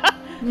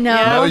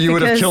 No, No, you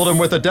would have because- killed him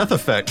with a death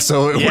effect,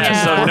 so it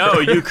Yeah, so no,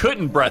 you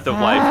couldn't Breath of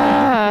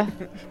Life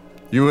him.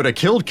 you would have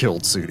killed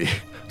Sudi.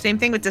 Same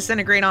thing with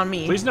disintegrate on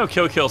me. Please no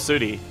kill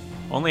Sudi.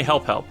 Only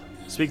help.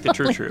 Speak the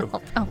true.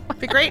 It'd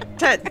be great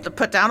to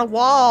put down a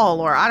wall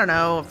or I don't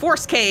know, a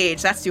force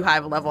cage. That's too high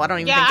of a level. I don't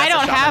even Yeah, think I that's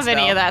don't a shaman have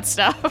any spell. of that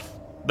stuff.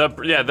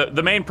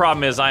 The main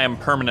problem is I am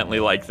permanently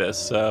like this,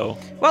 so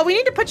Well, we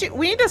need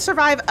to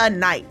survive a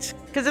night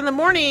because in the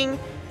morning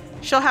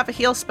she'll have a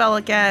heal spell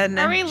again.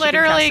 Are and we she can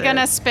literally cast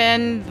gonna it.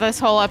 spend this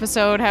whole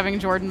episode having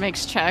Jordan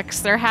makes checks?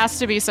 There has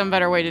to be some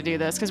better way to do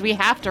this because we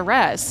have to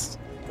rest.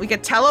 We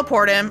could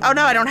teleport him. Oh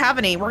no, I don't have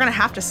any. We're gonna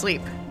have to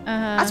sleep.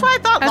 That's why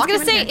I thought. I was lock gonna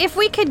him say, in here. if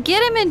we could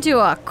get him into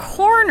a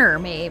corner,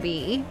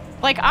 maybe.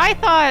 Like, I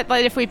thought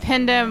that if we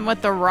pinned him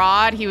with the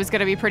rod, he was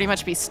going to be pretty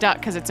much be stuck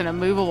because it's an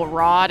immovable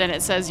rod and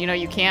it says,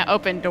 you can't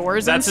open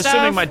doors that's and stuff.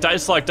 assuming my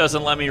dice luck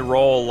doesn't let me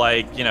roll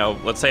like,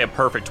 let's say a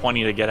perfect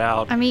 20 to get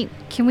out. I mean,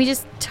 can we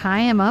just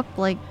tie him up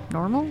like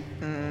normal?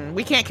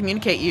 We can't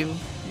communicate you.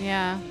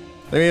 Yeah.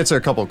 Let me answer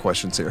a couple of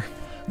questions here.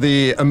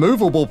 The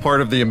immovable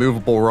part of the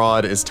immovable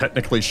rod is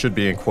technically should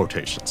be in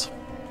quotations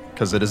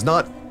because it is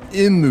not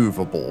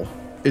immovable.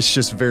 It's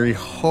just very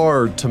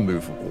hard to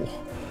movable.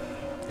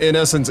 In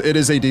essence, it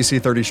is a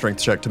DC 30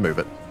 strength check to move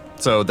it.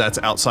 So that's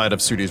outside of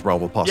Sudi's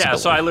realm of possibility. Yeah,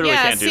 so I literally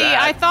Yeah, can't do see,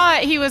 that. I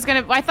thought he was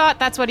going to, I thought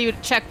that's what he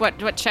would check,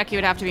 what check he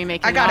would have to be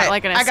making, I got not it.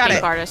 like an I got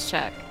escape it. artist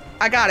check.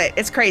 I got it.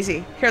 It's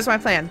crazy. Here's my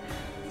plan.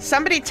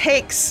 Somebody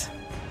takes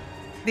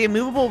the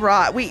immovable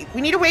rod. We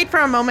need to wait for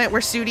a moment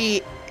where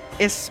Sudi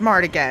is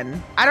smart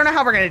again. I don't know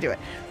how we're gonna do it,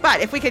 but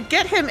if we could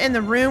get him in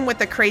the room with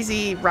the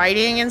crazy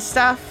writing and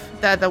stuff,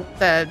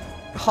 the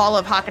Hall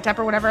of Hakatep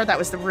or whatever, that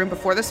was the room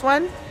before this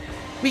one,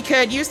 we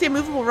could use the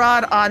immovable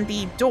rod on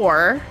the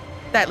door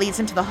that leads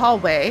into the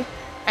hallway,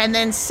 and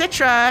then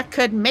Citra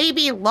could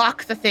maybe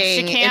lock the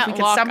thing. She can't if we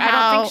could lock, somehow.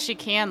 I don't think she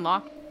can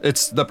lock.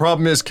 The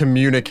problem is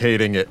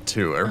communicating it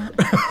to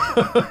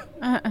her.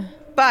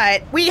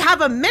 But we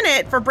have a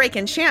minute for break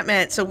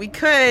enchantment, so we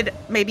could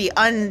maybe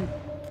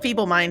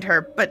unfeeble mind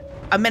her, but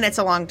a minute's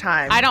a long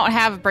time. I don't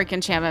have break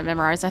enchantment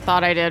memorized. I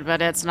thought I did,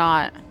 but it's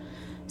not.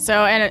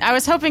 So, and I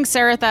was hoping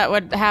Sarathat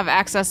would have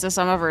access to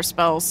some of her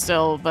spells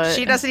still, but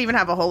She doesn't even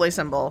have a holy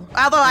symbol.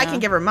 Although I can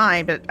give her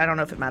mine, but I don't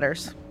know if it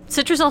matters.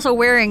 Citra's also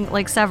wearing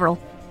like several.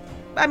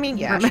 I mean,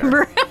 yeah,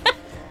 Remember? sure.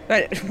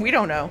 But we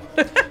don't know.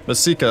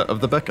 Masika of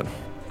the Beacon.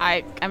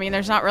 I mean,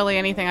 there's not really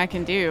anything I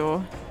can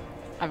do.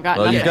 I've got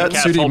Well, nothing. you've got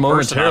Cast Sudi hold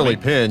person on momentarily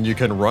me. pinned. You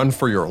can run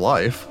for your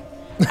life.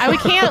 We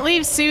can't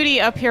leave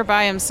Sudi up here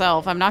by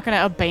himself. I'm not going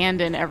to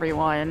abandon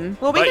everyone.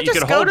 Well, we but could you just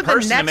could go hold to the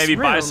person next and maybe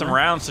room. buy some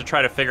rounds to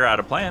try to figure out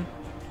a plan.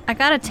 I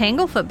got a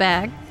Tanglefoot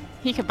bag.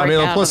 He could I break mean,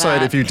 on out the plus of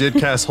side, that. if you did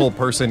cast Whole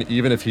Person,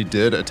 even if he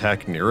did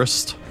attack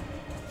nearest,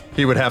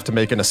 he would have to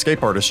make an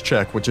escape artist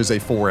check, which is a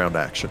 4-round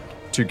action,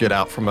 to get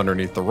out from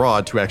underneath the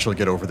rod to actually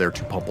get over there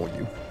to pummel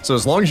you. So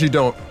as long as you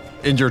don't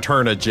end your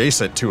turn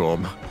adjacent to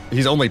him,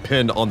 he's only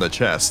pinned on the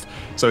chest,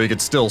 so he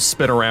could still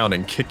spin around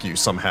and kick you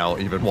somehow,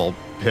 even while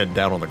pinned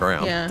down on the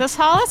ground. Yeah. Does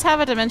Hollis have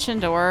a dimension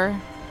door?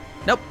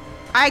 Nope.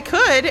 I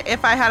could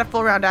if I had a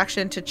full round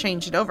action to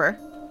change it over.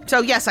 So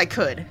yes, I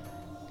could.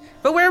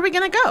 But where are we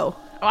gonna go?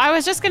 Well, I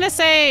was just gonna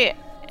say,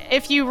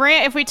 if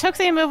we took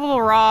the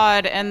immovable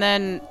rod and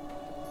then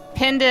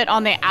pinned it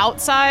on the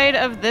outside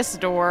of this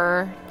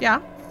door,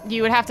 Yeah.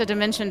 you would have to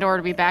dimension door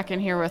to be back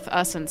in here with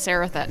us and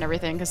Sarathat and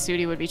everything, because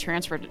Sudi would be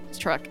transferred to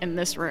truck in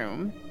this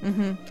room.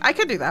 I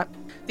could do that.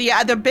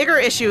 The bigger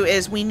issue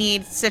is we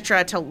need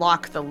Citra to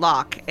lock the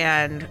lock,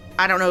 and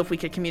I don't know if we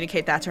could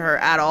communicate that to her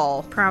at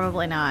all.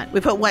 Probably not. We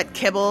put what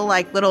kibble,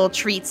 like little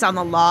treats on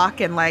the lock,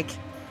 and like,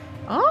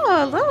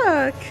 oh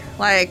look,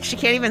 like she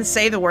can't even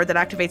say the word that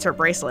activates her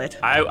bracelet.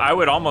 I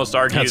would almost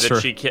argue That's that true.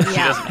 she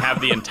doesn't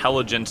have the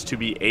intelligence to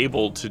be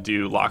able to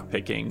do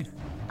lockpicking.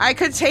 I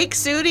could take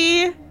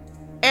Sudi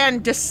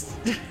and just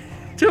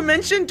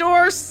dimension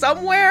door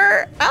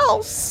somewhere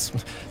else.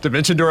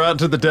 Dimension door out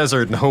into the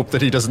desert and hope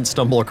that he doesn't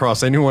stumble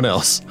across anyone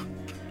else.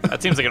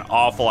 That seems like an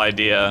awful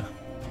idea.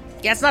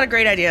 Yeah, it's not a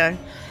great idea.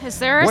 Is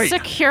there a Wait.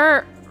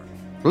 secure...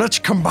 Let's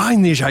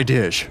combine these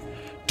ideas.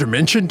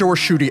 Dimension door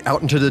Shooty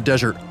out into the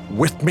desert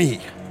with me.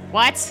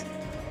 What?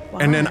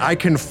 And then I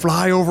can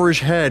fly over his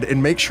head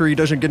and make sure he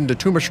doesn't get into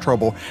too much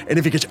trouble. And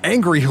if he gets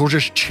angry, he'll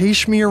just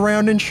chase me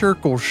around in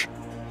circles.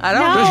 I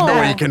don't No. There's no know.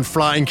 way he can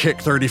fly and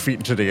kick 30 feet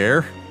into the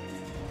air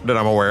that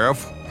I'm aware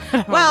of.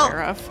 Well,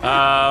 Aware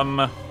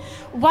of.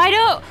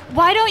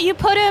 Why don't you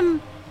put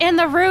him in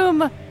the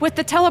room with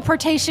the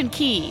teleportation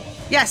key?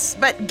 yes,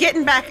 but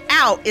getting back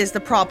out is the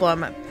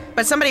problem.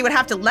 But somebody would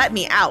have to let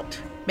me out.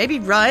 Maybe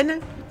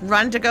run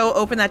to go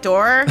open that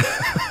door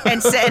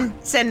and send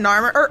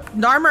Narmer. Or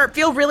Narmer,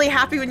 feel really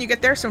happy when you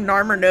get there so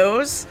Narmer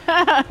knows.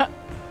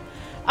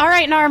 All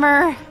right,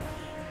 Narmer.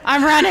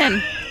 I'm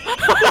running.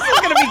 This is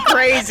going to be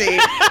crazy.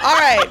 All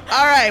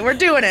right, we're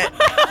doing it.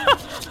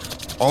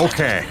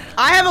 Okay.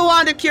 I have a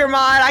wand of cure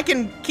mod. I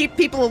can keep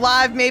people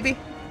alive, maybe.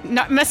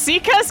 No,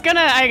 Masika's gonna,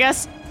 I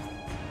guess,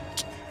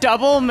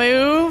 double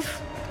move.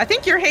 I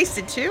think you're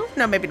hasted too.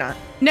 No, maybe not.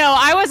 No,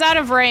 I was out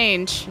of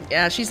range.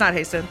 Yeah, she's not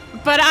hasted.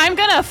 But I'm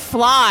gonna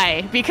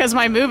fly because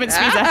my movement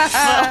speed's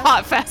a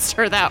lot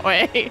faster that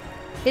way.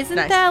 Isn't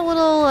Nice. that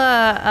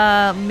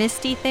little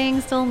misty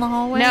thing still in the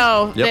hallway?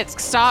 No, Yep. it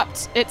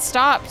stopped. It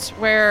stopped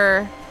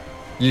where.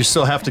 You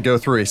still have to go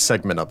through a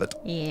segment of it.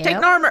 Yep. Take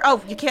Narmer.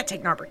 Oh, you can't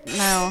take Narmer.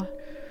 No.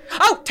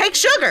 Oh, take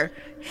Sugar.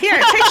 Here,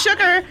 take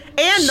Sugar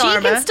and She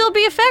Narmer. can still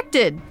be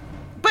affected.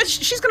 But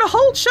she's gonna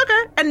hold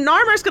Sugar, and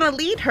Narmer's gonna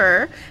lead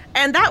her,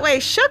 and that way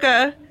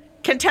Sugar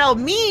can tell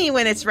me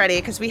when it's ready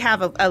because we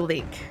have a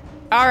link.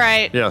 All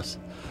right. Yes.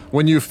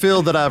 When you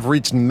feel that I've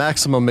reached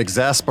maximum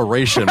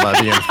exasperation by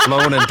being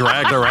flown and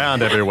dragged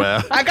around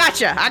everywhere, I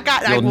gotcha.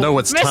 you'll know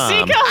it's time.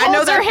 Masika I know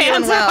holds they're her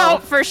hands feeling well.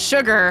 out for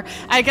Sugar.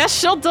 I guess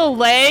she'll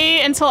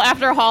delay until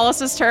after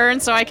Hollis's turn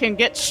so I can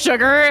get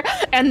Sugar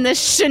and the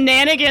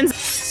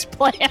shenanigans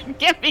plan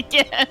can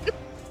begin.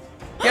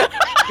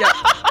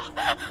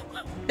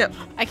 Yep.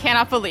 I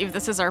cannot believe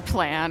this is our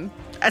plan.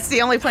 That's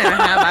the only plan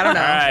I have. I don't know.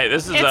 All right,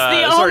 this is It's the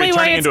this is already only way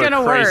turning it's into a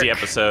gonna crazy work.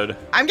 episode.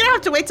 I'm gonna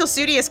have to wait till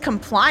Sudi is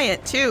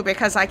compliant too,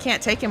 because I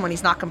can't take him when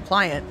he's not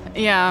compliant.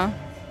 Yeah.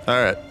 All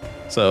right.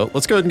 So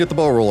let's go ahead and get the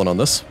ball rolling on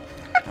this.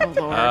 Oh,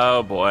 Lord.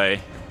 Oh boy.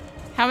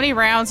 How many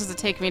rounds does it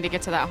take me to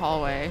get to that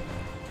hallway?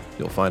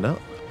 You'll find out.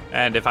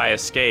 And if I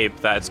escape,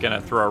 that's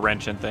gonna throw a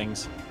wrench in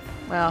things.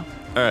 Well,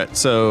 All right.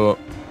 So,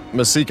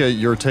 Masika,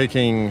 you're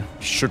taking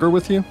Sugar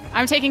with you?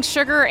 I'm taking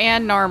Sugar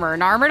and Narmer.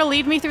 Narmer to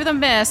lead me through the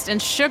mist,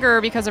 and Sugar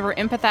because of her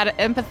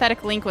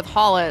empathetic link with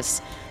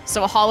Hollis.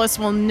 So Hollis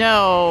will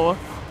know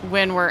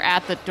when we're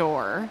at the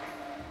door.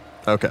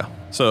 Okay.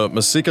 So,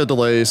 Masika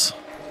delays.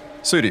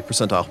 Sudi,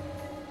 percentile.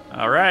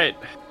 All right.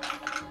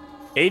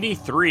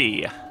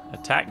 83.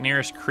 Attack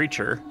nearest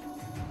creature.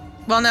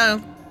 well,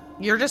 no,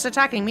 you're just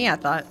attacking me. I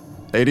thought.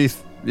 80.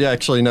 Yeah,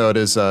 actually, no, it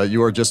is.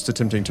 You are just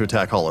attempting to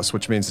attack Hollis,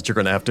 which means that you're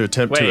going to have to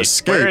attempt to Wait,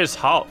 escape.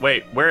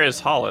 where is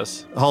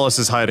Hollis? Hollis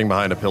is hiding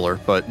behind a pillar,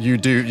 but you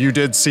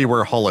did see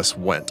where Hollis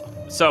went.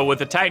 So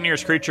with attack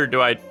nearest creature,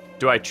 do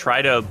I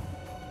try to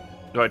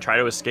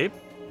escape?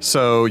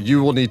 So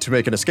you will need to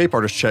make an escape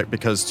artist check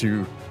because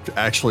to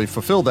actually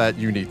fulfill that,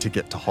 you need to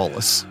get to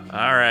Hollis.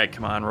 All right,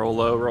 come on, roll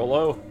low, roll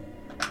low.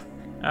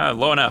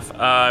 Low enough.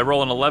 I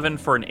roll an 11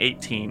 for an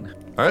 18.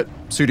 All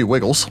right, Sudi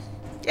wiggles.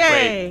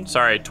 Yay! Wait,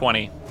 sorry,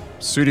 20.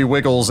 Sudi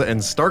wiggles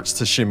and starts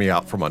to shimmy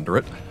out from under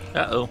it.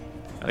 Uh-oh.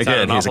 That's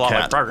Again, an he's a awful lot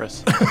like cat.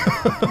 progress.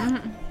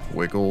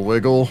 Wiggle,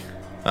 wiggle.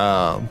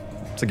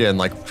 It's again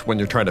like when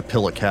you're trying to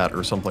pill a cat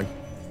or something.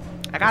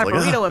 I got a Like,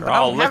 burrito in, but I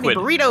all don't have any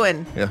liquid. burrito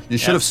in. Yeah, you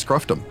should have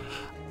scruffed him.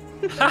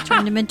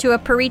 Turned him into a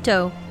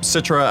burrito.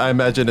 Citra, I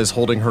imagine, is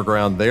holding her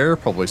ground there,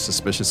 probably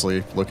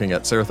suspiciously looking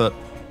at Sarathat.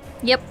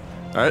 Yep.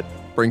 All right,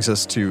 brings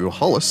us to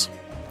Hollis.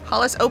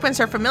 Hollis opens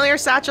her familiar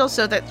satchel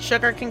so that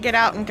Sugar can get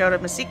out and go to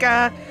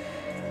Masika,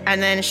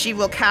 and then she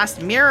will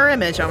cast Mirror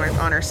Image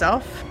on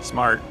herself.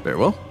 Smart. Very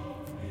well.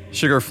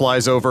 Sugar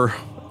flies over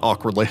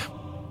awkwardly.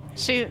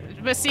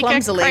 Masika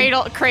Clumsily.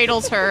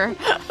 cradles her.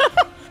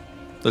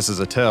 This is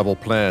a terrible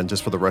plan,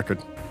 just for the record.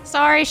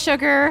 Sorry,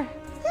 Sugar.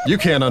 You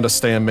can't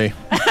understand me.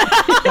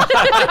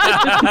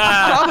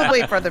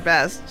 Probably for the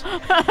best.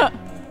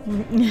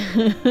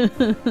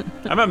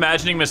 I'm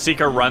imagining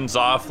Masika runs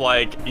off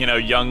like,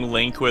 young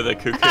Link with a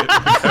cuckoo.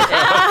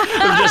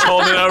 Just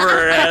holding it over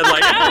her head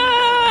like,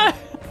 ah!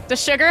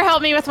 Does Sugar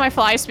help me with my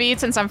fly speed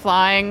since I'm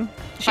flying?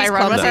 If I She's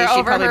run with clumsy. her She'd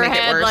over probably her make it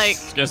head, worse. like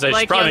I was gonna say, she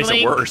like probably young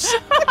makes it Link. worse.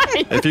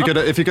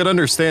 If you could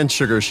understand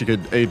Sugar, she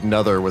could aid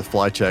another with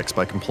fly checks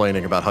by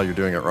complaining about how you're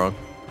doing it wrong.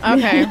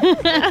 Okay.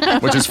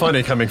 Which is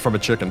funny coming from a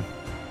chicken.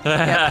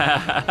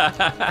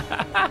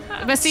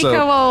 Masika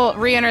So- will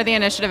re-enter the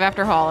initiative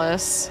after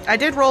Hollis. I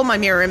did roll my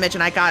Mirror Image,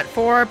 and I got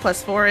 4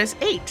 plus 4 is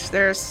 8.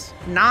 There's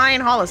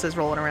 9 Hollises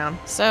rolling around.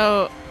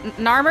 So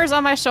Narmer's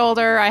on my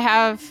shoulder. I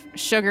have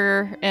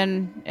Sugar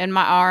in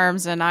my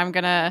arms, and I'm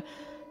gonna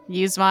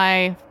use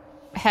my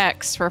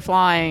hex for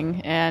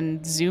flying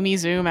and zoomy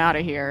zoom out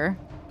of here.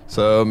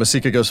 So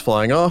Masika goes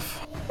flying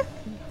off.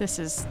 This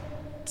is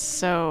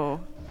so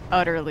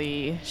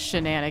utterly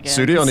shenanigans.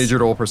 Sudi, I'll need you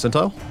to roll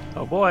percentile.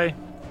 Oh boy.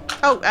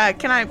 Oh,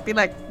 can I be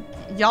like,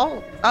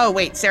 y'all? Oh,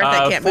 wait,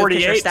 Sarathat can't move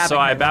because you're 48, stabbing so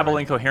I her. babble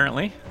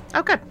incoherently.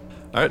 Oh, good.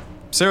 All right.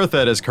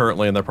 Sarathat is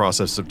currently in the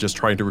process of just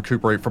trying to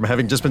recuperate from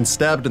having just been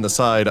stabbed in the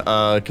side.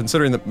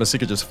 Considering that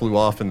Masika just flew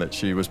off and that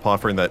she was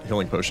offering that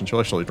healing potion, she'll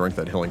actually drink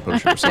that healing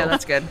potion Yeah, herself.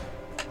 that's good.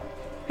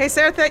 Hey,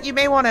 Sarathat, you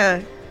may want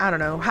to, I don't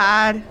know,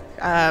 hide.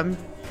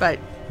 But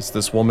Is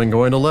this woman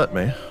going to let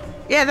me?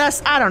 yeah,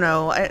 I don't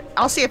know.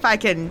 I'll see if I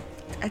can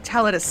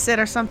tell her to sit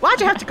or something. Why'd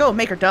you have to go and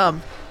make her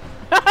dumb?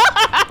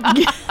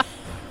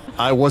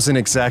 I wasn't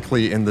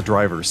exactly in the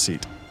driver's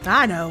seat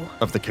I know.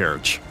 of the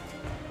carriage.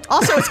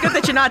 Also, it's good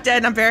that you're not dead,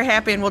 and I'm very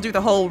happy, and we'll do the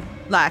whole,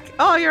 like,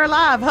 oh, you're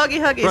alive,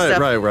 huggy stuff.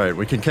 Right.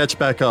 We can catch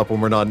back up when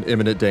we're not in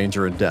imminent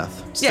danger and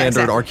death. Standard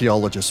exactly.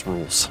 archaeologist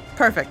rules.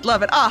 Perfect.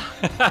 Love it.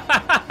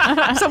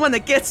 Ah. Someone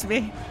that gets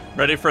me.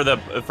 Ready for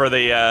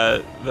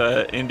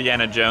the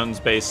Indiana Jones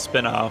based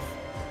spin-off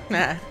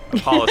Nah. of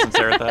Hollis and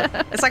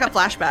Sarathat. It's like a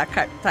flashback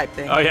type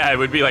thing. Oh yeah, it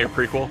would be like a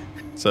prequel.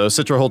 So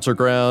Citra holds her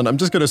ground. I'm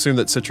just going to assume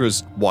that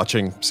Citra's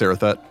watching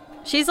Sarathat.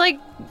 She's like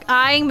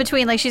eyeing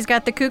between, like she's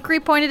got the kukri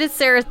pointed at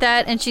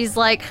Sarathat, and she's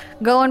like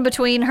going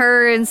between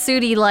her and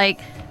Sudi, like,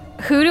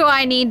 who do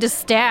I need to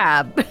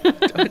stab?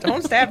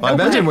 Don't stab I nobody.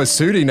 imagine with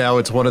Sudi now,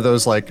 it's one of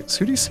those like,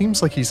 Sudi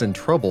seems like he's in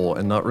trouble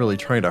and not really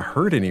trying to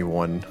hurt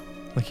anyone.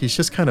 Like he's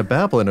just kind of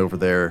babbling over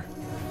there.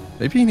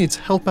 Maybe he needs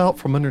help out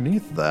from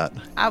underneath that.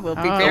 I will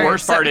be The very The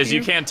worst upset part with is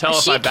you can't tell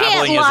if She my can't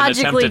babbling is an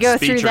logically attempt go at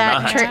through speech or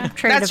that not.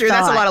 train That's of true.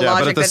 That's a lot thought. of Yeah,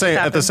 logic but at the that same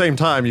just at the happened. same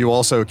time, you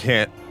also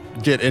can't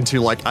get into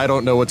like, I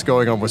don't know what's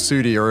going on with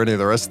Sudi or any of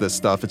the rest of this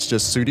stuff. It's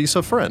just Sudi's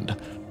a friend.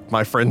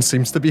 My friend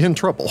seems to be in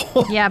trouble.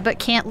 Yeah, but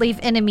can't leave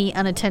enemy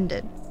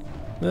unattended.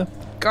 Yeah.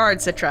 Guard,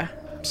 Citra.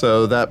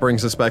 So that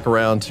brings us back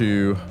around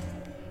to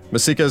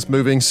Masika's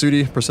moving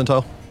Sudi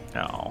percentile.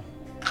 No.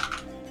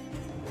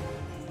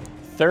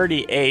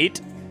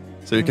 38.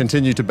 So you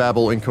continue to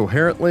babble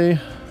incoherently.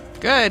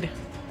 Good.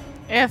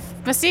 If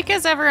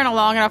Masika's ever in a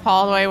long enough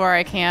hallway where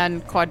I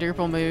can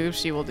quadruple move,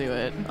 she will do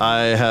it.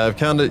 I have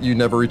counted you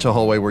never reach a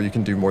hallway where you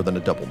can do more than a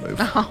double move.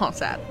 Oh,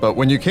 sad. But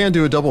when you can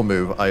do a double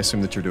move, I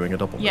assume that you're doing a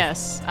double move.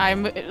 Yes,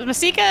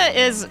 Masika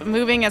is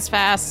moving as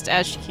fast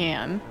as she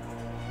can.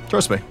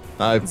 Trust me.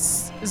 I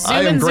Zoom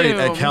am and great zoom.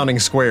 at counting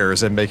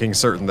squares and making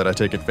certain that I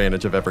take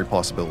advantage of every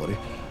possibility.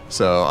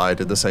 So I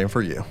did the same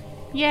for you.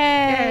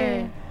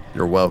 Yay!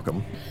 You're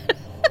welcome.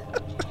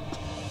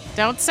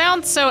 Don't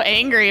sound so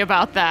angry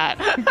about that.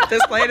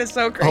 This plan is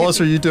so crazy.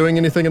 Hollis, are you doing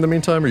anything in the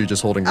meantime, or are you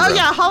just holding your Oh ground?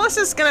 yeah, Hollis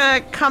is gonna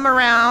come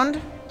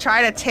around,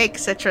 try to take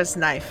Citra's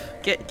knife.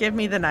 Give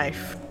me the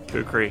knife.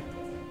 Kukri.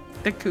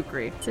 The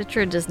kukri.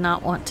 Citra does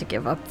not want to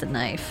give up the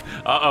knife.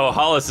 Uh-oh,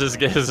 Hollis is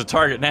a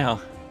target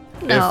now.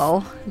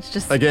 No, it's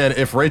just Again,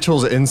 if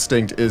Rachel's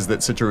instinct is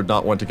that Citra would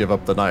not want to give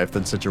up the knife,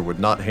 then Citra would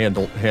not hand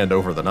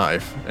over the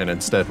knife, and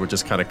instead would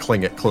just kind of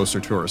cling it closer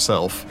to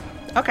herself.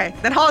 Okay,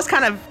 then Hollis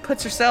kind of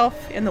puts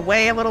herself in the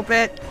way a little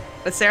bit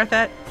with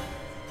Sarathat.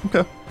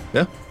 Okay.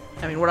 Yeah.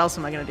 I mean, what else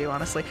am I gonna do,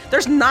 honestly?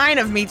 There's 9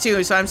 of me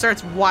too, so I'm sure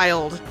it's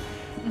wild.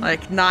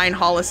 Like 9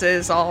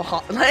 Hollises,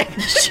 like.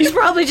 she's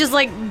probably just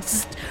like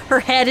her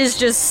head is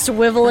just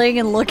swiveling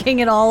and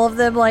looking at all of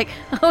them like,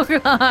 oh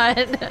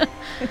god.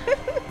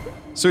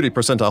 Sudi,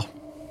 percentile.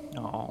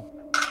 Oh.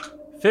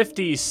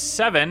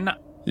 57.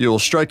 You'll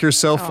strike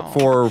yourself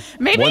for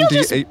Maybe you'll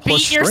just 1d8 plus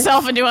beat strength.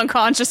 yourself into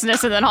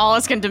unconsciousness and then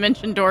Hollis can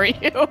dimension door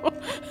you.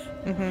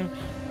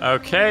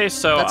 Okay,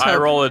 so Let's I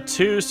hope. roll a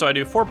 2, so I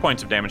do 4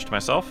 points of damage to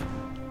myself.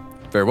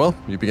 Very well.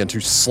 You begin to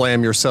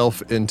slam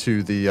yourself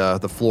into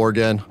the floor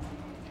again,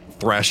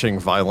 thrashing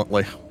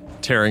violently,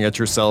 tearing at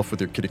yourself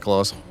with your kitty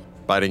claws,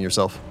 biting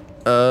yourself.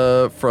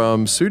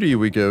 From Sudi,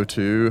 we go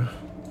to.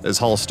 Is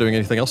Hollis doing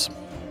anything else?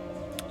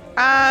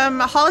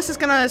 Hollis is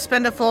gonna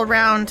spend a full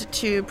round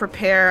to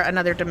prepare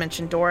another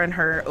dimension door in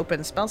her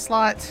open spell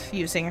slot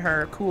using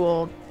her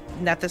cool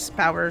Nethys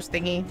powers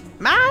thingy.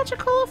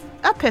 Magical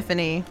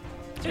Epiphany.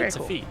 It's very It's a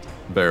cool. feat.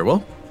 Very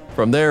well.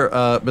 From there,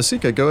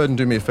 Masika, go ahead and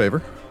do me a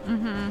favor.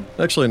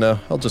 Mm-hmm. Actually, no.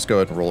 I'll just go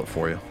ahead and roll it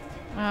for you.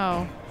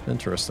 Oh.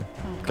 Interesting.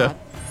 God.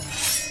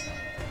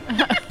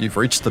 Okay. You've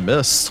reached the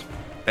mist,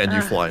 and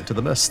you fly into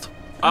the mist.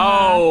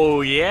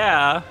 Oh,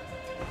 yeah.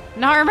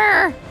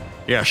 Narmer!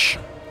 Yes.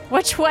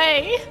 Which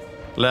way?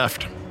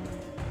 Left.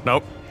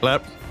 Nope.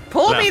 Left.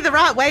 Pull Left. me the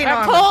right way,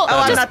 Norm. Pull! Oh,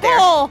 I'm just not there.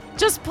 pull!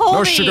 Just pull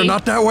No me! sugar,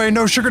 not that way.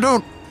 No sugar,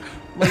 don't.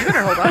 Well, you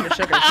better hold on to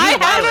sugar. I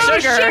have So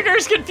sugar!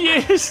 Sugar's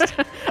confused.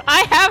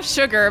 I have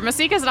sugar.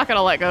 Masika's not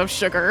gonna let go of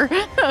sugar.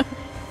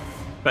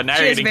 But now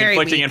She you're is getting very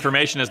conflicting weak.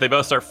 information as they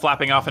both start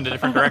flapping off into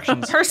different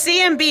directions. Her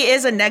CMB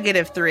is a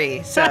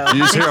 -3, so.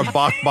 You just hear a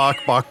bok, bok,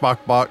 bok,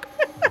 bok, bok.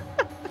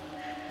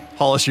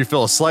 Hollis, you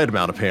feel a slight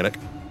amount of panic.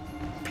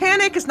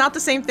 Panic is not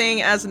the same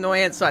thing as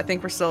annoyance, so I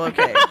think we're still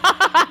okay.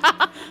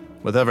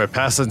 With every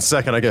passing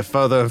second, I get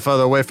further and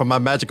further away from my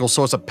magical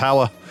source of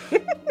power.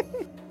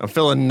 I'm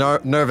feeling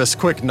nervous.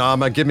 Quick,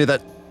 Nama, give me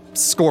that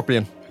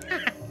scorpion.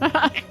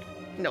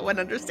 No one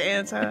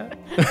understands, huh?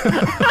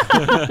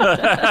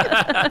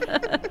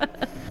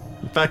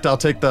 In fact, I'll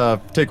take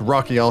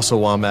Rocky also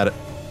while I'm at it.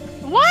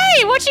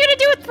 Why? What you gonna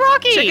do with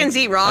Rocky? Chickens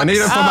eat rocks. I need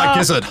it for my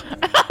gizzard.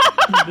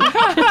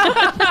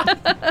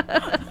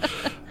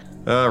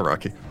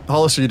 Rocky.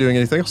 Hollis, are you doing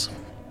anything else?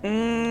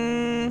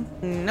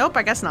 Nope,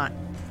 I guess not.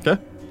 Okay.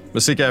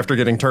 Masika, after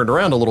getting turned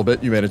around a little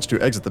bit, you managed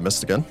to exit the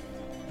mist again.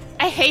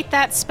 I hate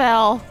that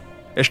spell.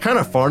 It's kind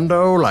of fun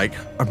though. Like,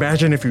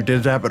 imagine if you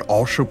did that, but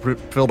also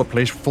filled a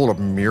place full of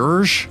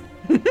mirrors.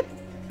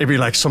 It'd be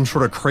like some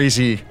sort of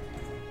crazy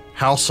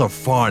house of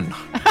fun.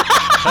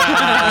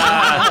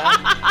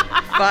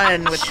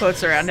 Fun with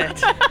quotes around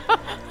it.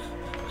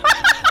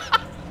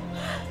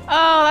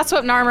 Oh, that's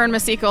what Narmer and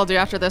Masika will do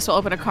after this. We'll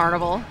open a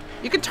carnival.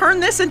 You could turn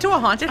this into a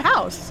haunted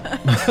house.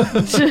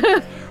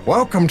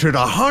 Welcome to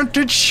the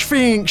Haunted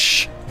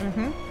Sphinx.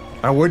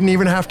 I wouldn't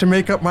even have to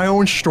make up my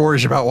own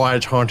stories about why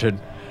it's haunted.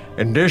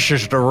 And this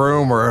is the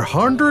room where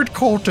 100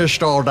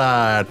 cultists all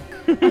died.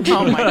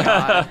 Oh my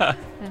god.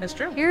 That's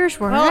true. Here's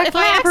where Well, if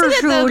I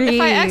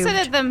lived.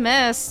 exited the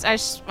mist,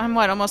 I'm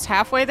what, almost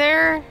halfway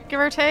there, give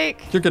or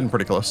take. You're getting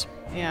pretty close.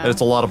 Yeah. And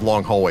it's a lot of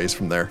long hallways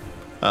from there.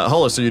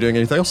 Hollis, are you doing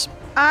anything else?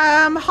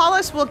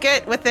 Hollis will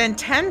get within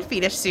 10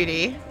 feet of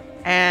Sudi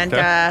and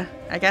Okay.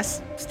 I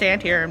guess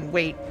stand here and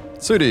wait.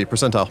 Sudi,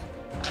 percentile.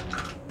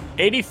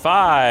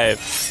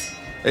 85.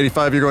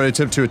 85, you're going to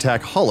attempt to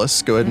attack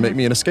Hollis. Go ahead and make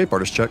me an escape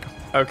artist check.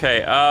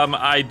 Okay,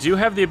 I do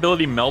have the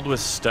ability meld with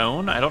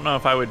stone. I don't know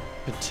if I would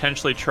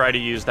potentially try to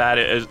use that.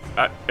 Is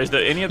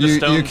there any of the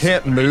stones? You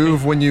can't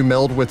move when you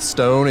meld with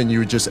stone, and you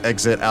would just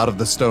exit out of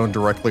the stone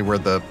directly where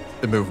the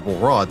immovable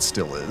rod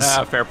still is.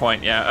 Fair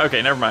point. Yeah.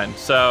 Okay, never mind.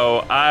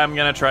 So I'm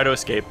gonna try to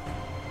escape.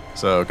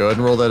 So go ahead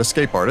and roll that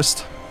escape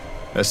artist.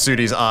 As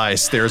Sudi's eye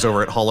stares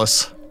over at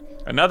Hollis,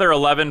 Another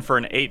 11 for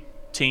an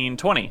 18,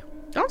 20.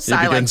 Don't he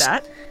sigh like begins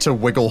that. to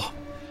wiggle.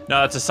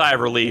 No, that's a sigh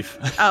of relief.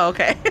 Oh,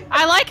 okay.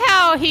 I like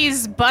how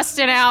he's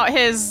busting out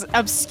his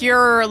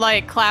obscure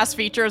like class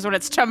features when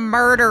it's to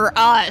murder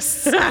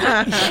us.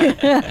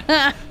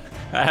 I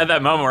had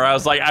that moment where I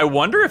was like, I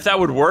wonder if that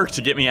would work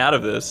to get me out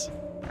of this.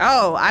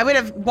 Oh, I would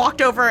have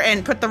walked over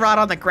and put the rod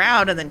on the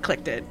ground and then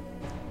clicked it.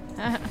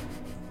 And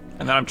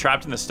then I'm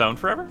trapped in the stone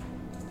forever?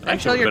 That actually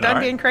Until would've you're been done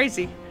alright. being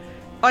crazy.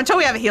 Oh, until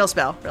we have a heal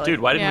spell, really. Dude,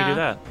 why didn't we Yeah. do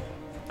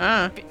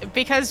that?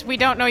 Because we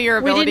don't know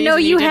your We didn't abilities. know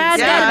and you didn't had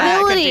say that I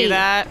could ability. do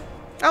that.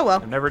 Oh,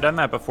 well. I've never done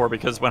that before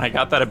because when I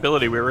got that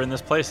ability, we were in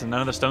this place and none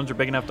of the stones are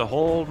big enough to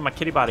hold my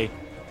kitty body.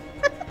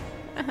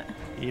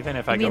 Even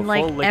if I You go mean,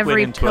 like, full liquid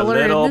every into a pillar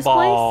in little this place?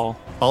 ball.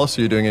 Hollis,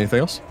 are you doing anything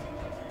else?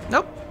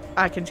 Nope.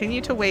 I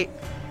continue to wait.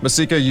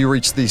 Masika, you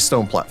reach the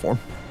stone platform.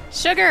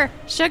 Sugar,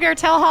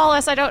 tell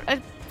Hollis I don't.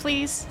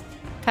 Please,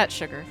 pet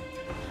Sugar.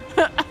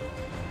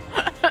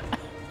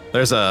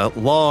 There's a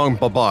long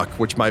babak,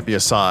 which might be a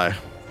sigh.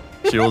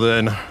 She'll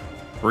then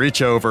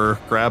reach over,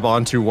 grab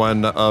onto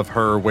one of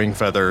her wing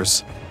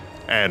feathers,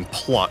 and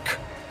pluck.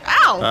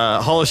 Ow!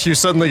 Hollis, you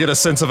suddenly get a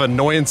sense of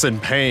annoyance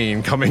and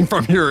pain coming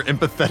from your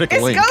empathetic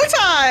It's link. go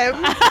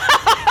time!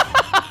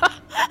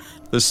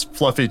 This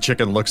fluffy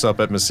chicken looks up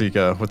at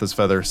Masika with his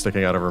feather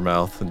sticking out of her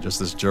mouth and just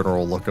this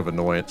general look of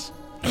annoyance.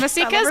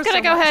 Masika's her gonna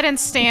so go much. ahead and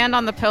stand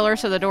on the pillar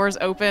so the door's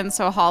open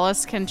so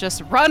Hollis can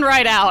just run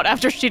right out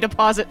after she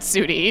deposits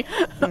Sudi.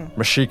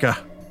 Masika,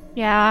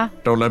 Yeah.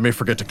 don't let me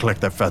forget to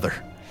collect that feather.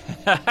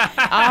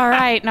 All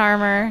right,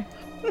 Narmer.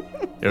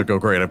 It'll go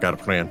great. I've got a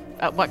plan.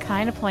 What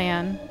kind of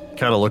plan?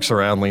 Kind of looks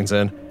around, leans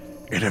in.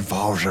 It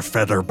involves a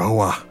feather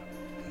boa.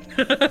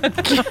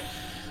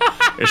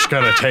 It's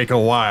gonna take a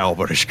while,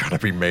 but it's gonna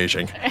be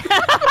amazing.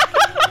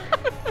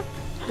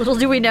 Little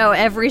do we know,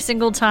 every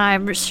single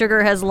time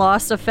Sugar has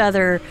lost a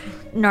feather,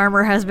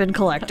 Narmer has been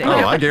collecting.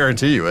 Oh, I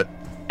guarantee you it.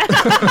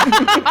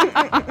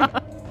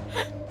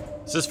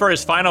 This is for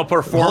his final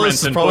Hollis performance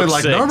is in probably book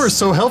like, 6. Narmer's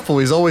so helpful.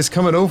 He's always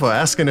coming over,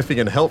 asking if he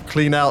can help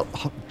clean out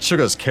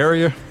Sugar's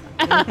carrier.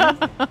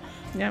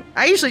 Yep.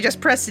 I usually just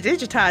press to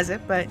digitize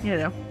it, but, you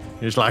know.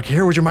 He's like,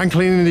 here, would you mind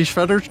cleaning these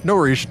feathers? No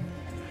reason.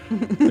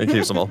 And he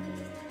keeps them all.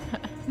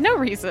 No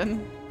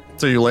reason.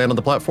 So you land on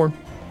the platform?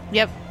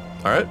 Yep.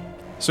 All right.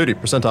 Sudi,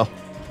 percentile.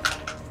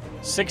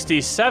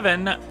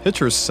 67 Hit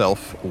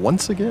yourself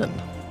once again.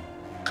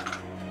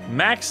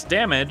 max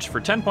damage for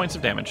 10 points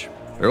of damage.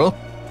 Very well.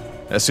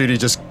 As Sudi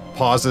just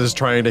pauses,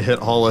 trying to hit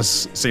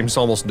Hollis, seems to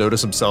almost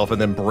notice himself,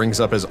 and then brings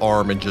up his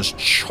arm and just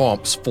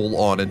chomps full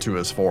on into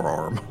his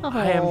forearm.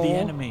 I am the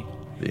enemy.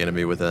 The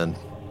enemy within.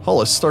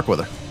 Hollis,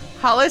 Starkweather.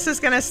 Hollis is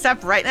going to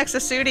step right next to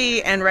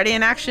Sudi and ready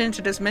in action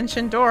to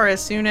dimension door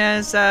as soon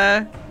as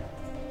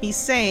he's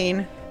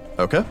sane.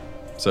 Okay.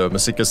 So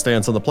Masika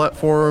stands on the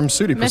platform.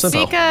 Sudi,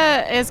 percentile.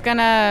 Masika is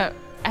gonna.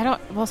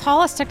 Well,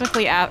 Hollis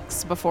technically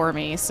acts before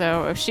me,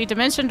 so if she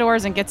dimension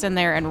doors and gets in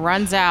there and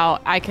runs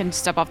out, I can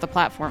step off the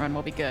platform and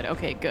we'll be good.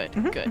 Okay, good.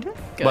 Good.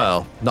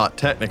 Well, not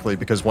technically,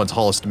 because once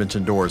Hollis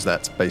dimension doors,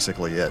 that's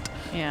basically it.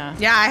 Yeah.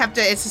 Yeah, I have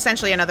to. It's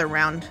essentially another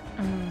round.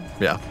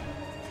 Yeah.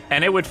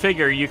 And it would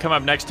figure you come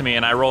up next to me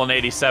and I roll an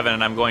 87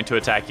 and I'm going to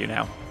attack you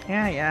now.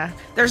 Yeah.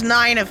 There's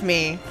 9 of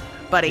me,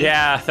 buddy.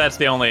 Yeah, that's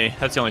the only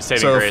saving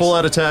So grace. full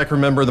out attack,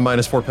 remember the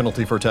 -4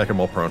 penalty for attacking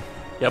while prone.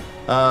 Yep.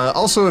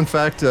 Also, in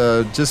fact,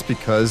 just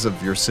because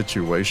of your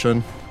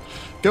situation,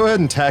 go ahead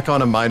and tack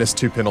on a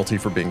 -2 penalty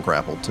for being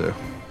grappled too.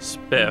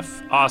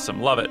 Spiff.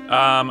 Awesome. Love it.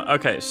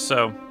 Okay,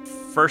 so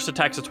first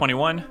attack's a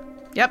 21.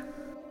 Yep.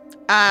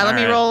 Let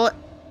me right. roll.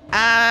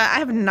 I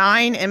have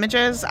 9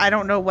 images. I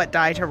don't know what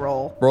die to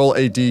roll. Roll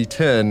a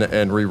d10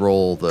 and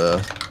re-roll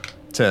the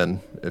 10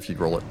 if you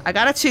roll it. I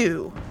got a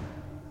 2.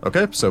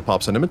 Okay, so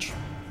pops an image.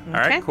 All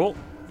right, Okay. cool.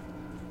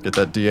 Get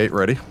that d8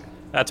 ready.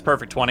 That's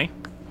perfect 20.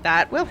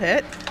 That will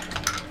hit.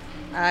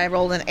 I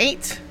rolled an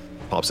 8.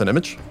 Pops an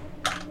image.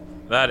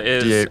 That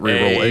is D8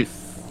 reroll a 8.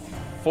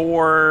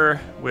 4,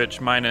 which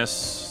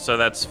so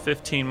that's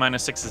 15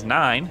 minus 6 is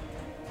 9.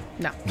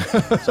 No. So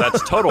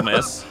that's total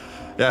miss.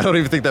 Yeah, I don't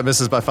even think that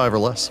misses by 5 or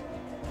less.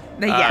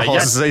 Yeah.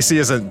 Hollis's AC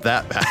isn't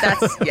that bad. That's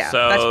that's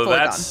So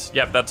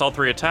fully that's all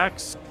 3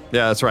 attacks.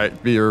 Yeah, that's right.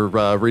 You're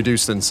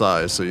reduced in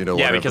size, so you know.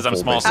 Yeah, because I'm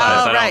small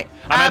size. Oh, right.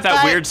 I'm at that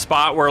but- weird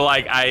spot where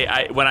like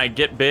I when I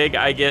get big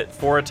I get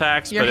 4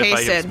 attacks, You're but if I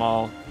hasted. get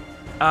small,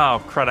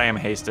 oh crud, I am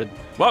hasted.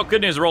 Well,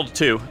 good news, I rolled a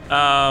 2.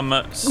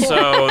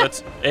 So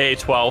that's a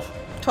 12.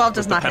 12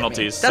 does with the not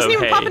penalties, hit me. Doesn't so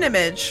even pop hey. an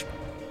image.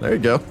 There you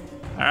go.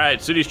 All right,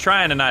 Sudi's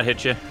trying to not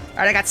hit you. All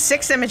right, I got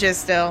 6 images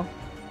still. All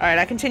right,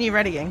 I continue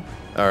readying.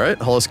 All right,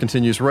 Hollis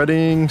continues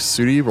readying.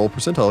 Sudi, roll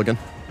percentile again.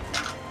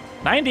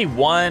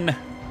 91.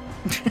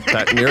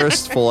 That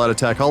nearest, full out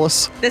attack,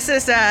 Hollis. This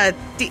is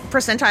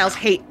percentiles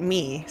hate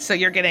me, so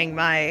you're getting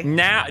my.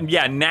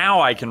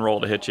 Now I can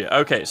roll to hit you.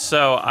 Okay,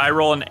 so I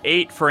roll an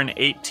 8 for an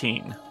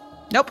 18.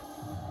 Nope.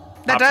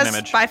 That Option does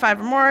image. 5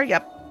 or more.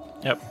 Yep.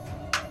 Yep.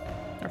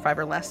 Or 5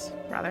 or less,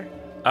 rather.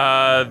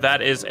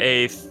 That is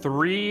a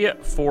 3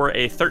 for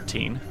a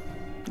 13.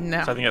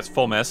 No. So I think that's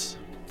full miss.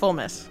 Full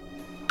miss.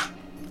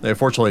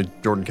 Unfortunately,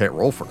 Jordan can't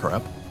roll for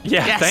crap.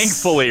 Yeah, Yes.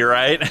 thankfully,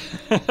 right?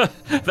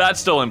 That's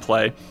still in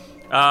play.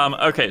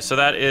 Okay, so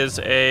that is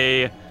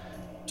a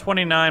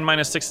 29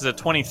 minus 6 is a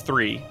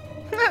 23.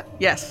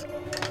 Yes.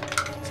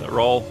 So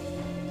roll.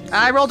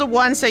 I rolled a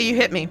 1, so you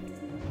hit me.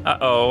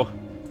 Uh-oh.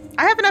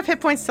 I have enough hit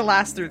points to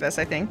last through this,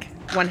 I think.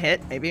 1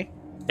 hit, maybe.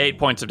 8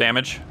 points of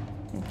damage.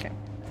 Okay.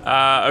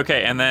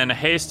 Okay, and then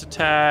haste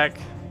attack.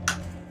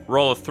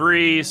 Roll a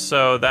 3,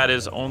 so that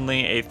is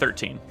only a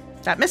 13.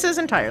 That misses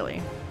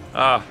entirely.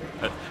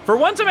 For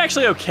once, I'm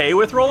actually okay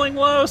with rolling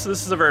low, so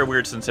this is a very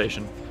weird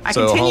sensation. I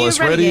So continue Hollis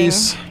readying.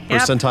 readies.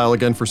 Yep. Percentile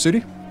again for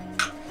Sudi.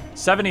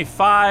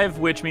 75,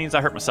 which means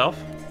I hurt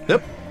myself.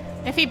 Yep.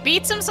 If he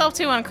beats himself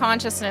to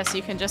unconsciousness,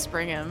 you can just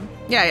bring him.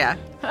 Yeah.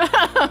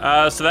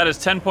 So that is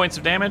 10 points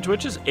of damage,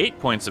 which is 8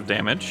 points of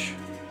damage.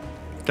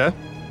 Okay.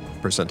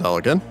 Percentile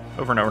again.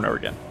 Over and over and over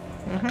again.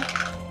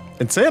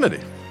 Insanity.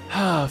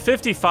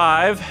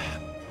 55.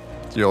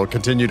 You'll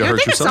continue to You would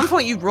hurt think at some yourself.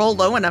 point you'd roll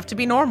low enough to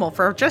be normal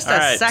for just All a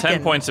right, second.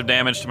 10 points of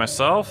damage to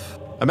myself.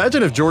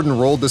 Imagine if Jordan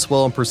rolled this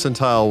well on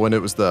percentile when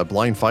it was the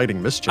blind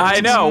fighting mischance.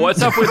 I know.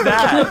 What's up with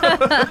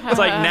that? It's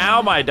like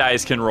now my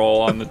dice can roll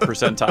on the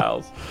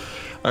percentiles.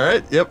 All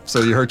right. Yep.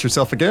 So you hurt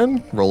yourself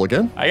again. Roll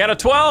again. I got a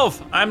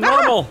 12. I'm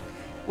normal.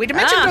 We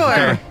dimension door.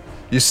 Okay.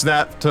 You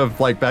snap to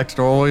back to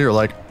normal. You're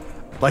like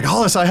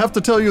Hollis, I have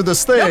to tell you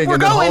this thing, Nope, we're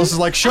and then going. Hollis is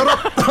like, shut up.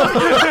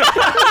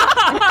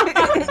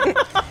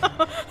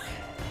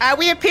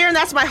 We appear, and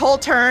that's my whole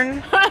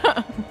turn.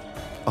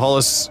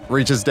 Hollis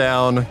reaches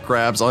down,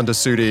 grabs onto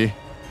Sudi,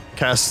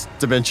 casts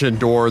Dimension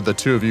Door. The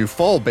two of you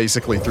fall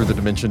basically through the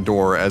Dimension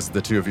Door as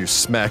the two of you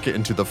smack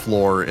into the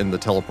floor in the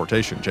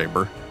teleportation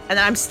chamber. And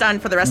then I'm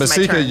stunned for the rest of my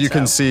Masika, turn. you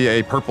can so. see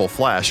a purple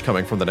flash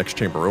coming from the next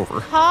chamber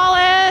over.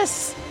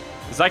 Hollis!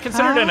 Is that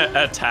considered an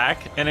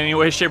attack in any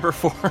way, shape, or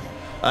form?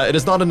 It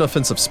is not an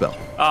offensive spell.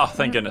 Oh,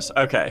 thank goodness.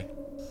 Okay.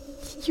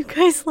 You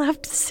guys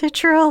left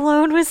Citra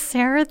alone with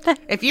Sarah then?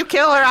 If you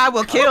kill her, I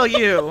will kill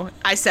you.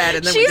 I said,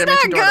 and then we She's not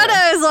dimension doored gonna,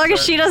 away. as long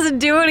as she doesn't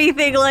do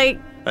anything like...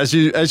 As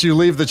you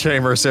leave the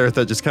chamber,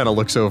 Saratha just kind of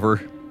looks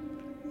over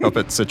up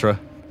at Citra.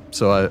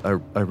 So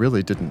I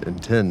really didn't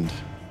intend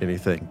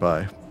anything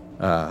by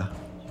Oh,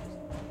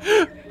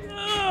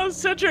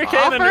 Citra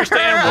can't Offer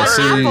understand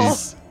her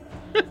words.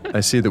 a-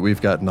 I see that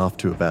we've gotten off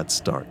to a bad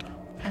start.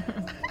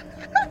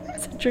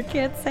 Citra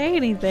can't say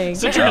anything.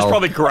 Citra just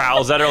probably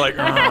growls at her like,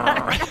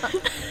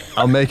 "Grr."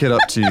 I'll make it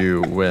up to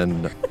you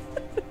when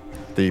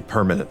the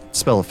permanent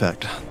spell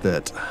effect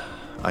that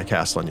I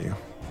cast on you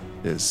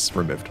is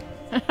removed.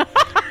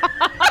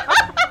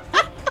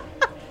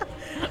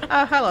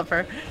 I love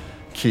her.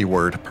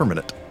 Keyword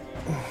permanent.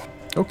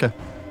 Okay.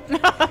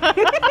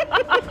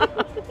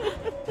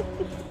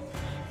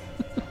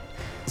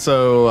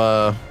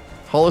 So,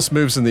 Hollis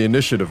moves in the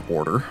initiative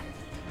order,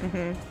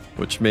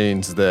 which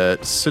means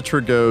that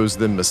Citra goes,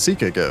 then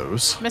Masika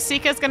goes,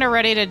 Masika's gonna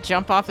ready to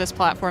jump off this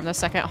platform the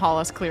second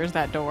Hollis clears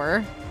that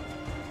door.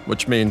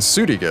 which means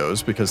Sudi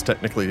goes, because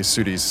technically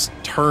Sudi's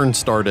turn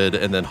started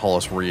and then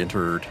Hollis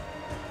re-entered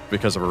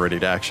because of a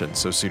readied action.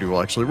 So Sudi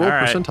will actually roll All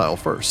right. percentile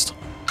first.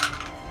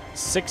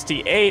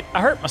 68.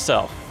 I hurt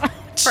myself.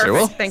 Very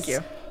well. Perfect. Thank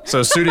you.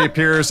 So Sudi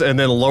appears and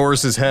then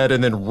lowers his head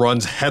and then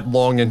runs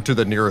headlong into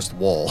the nearest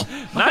wall.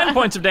 9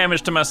 points of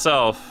damage to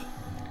myself.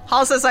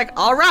 Hollis is like,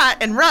 all right,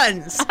 and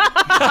runs.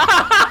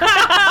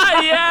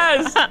 Ah,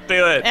 yes!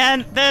 Do it.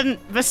 And then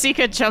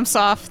Masika jumps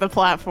off the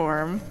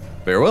platform.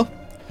 Very well.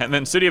 And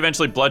then Sudi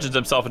eventually bludgeons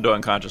himself into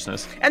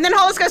unconsciousness. And then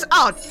Hollis goes,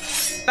 oh,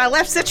 I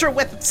left Citra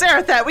with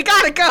Saratha. We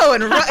gotta go,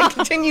 and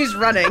continues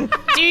running.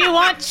 Do you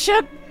want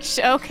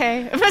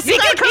okay. You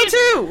gotta go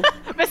too.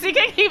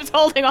 Masika keeps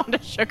holding on to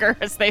Sugar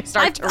as they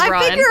start to I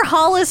run. figure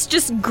Hollis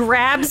just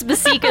grabs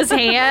Masika's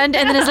hand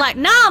and then is like,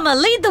 Nama,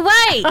 lead the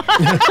way.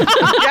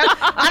 Yeah,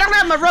 I don't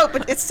have my rope,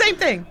 but it's the same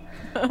thing.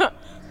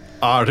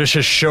 Oh, this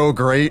is so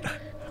great.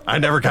 I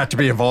never got to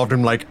be involved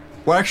in well,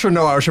 actually,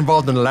 no, I was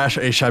involved in the last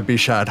A-Shad,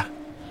 B-Shad.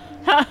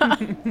 But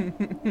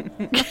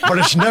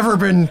it's never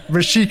been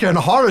Masika and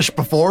Hollis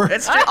before.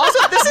 It's true.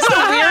 Also, this is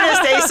the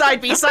weirdest A-side,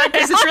 B-side,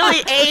 because it's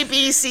really A,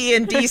 B, C,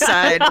 and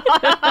D-side.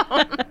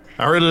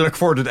 I really look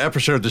forward to the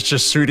episode that's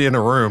just Sudi in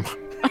a room.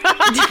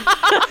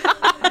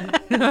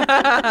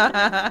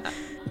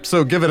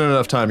 So given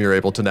enough time, you're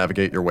able to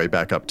navigate your way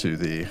back up to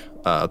the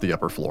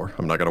upper floor.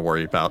 I'm not going to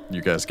worry about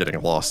you guys getting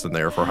lost in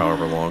there for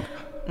however long.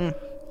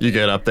 You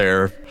get up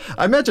there.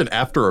 I imagine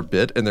after a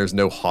bit and there's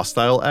no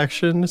hostile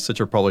action,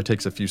 Citra probably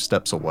takes a few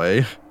steps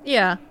away.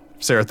 Yeah.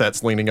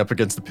 Sarathat's leaning up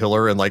against the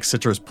pillar, and like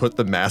Citra's put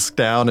the mask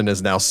down and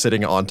is now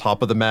sitting on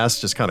top of the mask,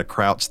 just kind of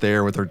crouched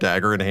there with her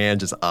dagger in hand,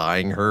 just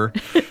eyeing her.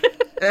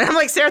 And I'm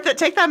like, Sarathat,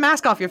 take that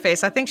mask off your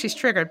face. I think she's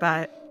triggered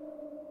by it.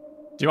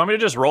 Do you want me to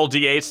just roll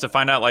d8s to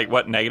find out like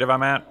what negative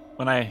I'm at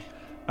when I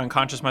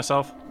unconscious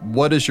myself?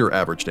 What is your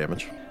average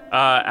damage?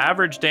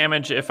 Average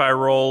damage, if I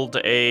rolled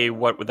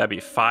what would that be,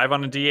 5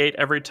 on a d8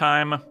 every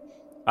time,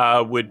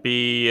 would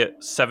be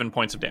 7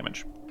 points of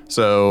damage.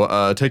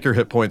 So take your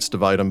hit points,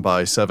 divide them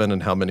by 7,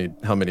 and how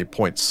many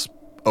points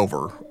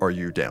over are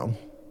you down?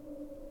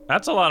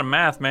 That's a lot of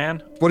math,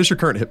 man. What is your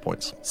current hit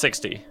points?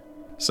 60.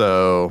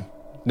 So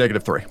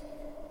 -3.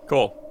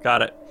 Cool,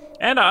 got it.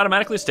 And I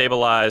automatically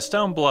stabilized.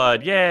 Stone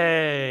blood,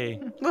 yay!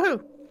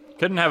 Woohoo.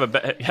 Couldn't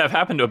have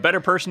happened to a better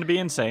person to be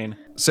insane.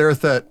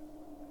 Sarathat,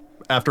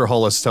 after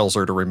Hollis tells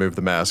her to remove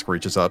the mask,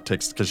 reaches up,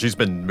 because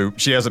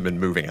she hasn't been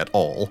moving at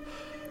all,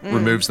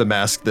 removes the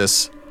mask.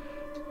 This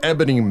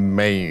ebony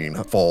mane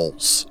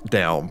falls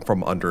down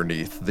from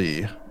underneath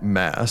the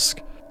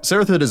mask.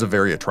 Sarathat is a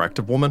very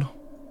attractive woman.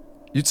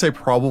 You'd say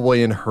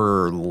probably in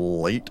her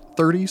late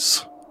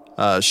 30s.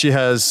 She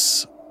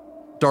has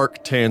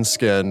dark tan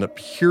skin,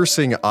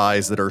 piercing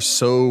eyes that are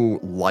so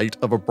light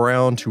of a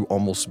brown to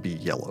almost be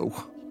yellow.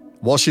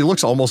 While she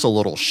looks almost a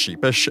little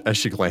sheepish as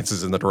she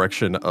glances in the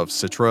direction of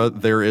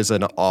Citra, there is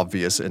an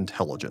obvious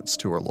intelligence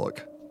to her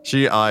look.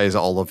 She eyes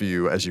all of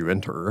you as you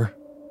enter.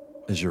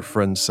 Is your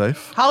friend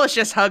safe? Hollis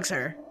just hugs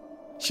her.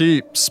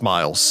 She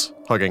smiles,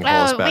 hugging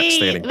Hollis back,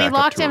 standing back we up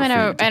locked to him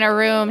her feet. in a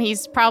room.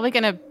 He's probably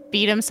gonna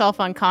beat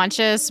himself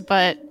unconscious,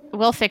 but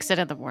we'll fix it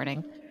in the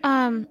morning.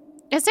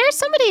 Is there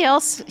somebody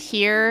else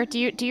here? Do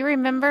you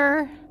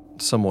remember?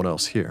 Someone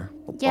else here?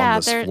 Yeah,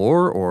 on this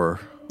floor,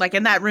 or? Like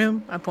in that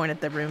room? I point at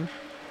the room.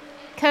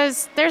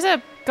 Because there's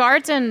a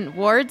guards and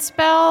ward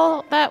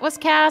spell that was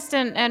cast,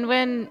 and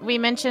when we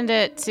mentioned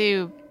it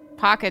to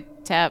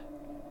Pakatep,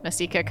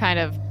 Masika kind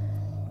of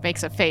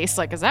makes a face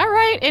like, is that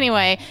right?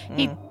 Anyway,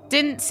 he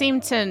didn't seem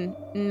to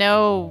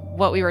know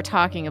what we were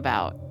talking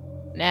about.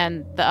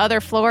 And the other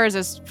floors,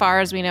 as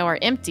far as we know, are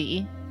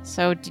empty.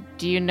 So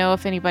do you know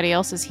if anybody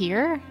else is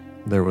here?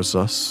 There was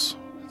us,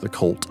 the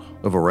cult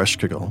of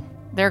Ereshkigal,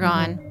 They're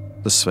gone.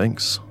 the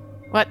Sphinx.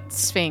 What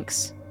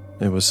Sphinx?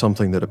 It was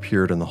something that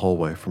appeared in the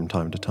hallway from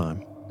time to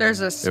time.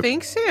 There's a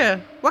sphinx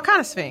here. What kind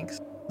of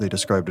sphinx? They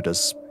described it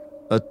as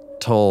a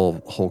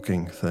tall,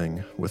 hulking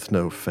thing with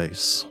no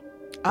face.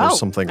 There's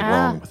something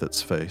wrong with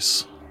its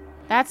face.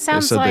 That They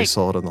sounds said they like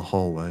saw it in the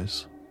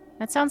hallways.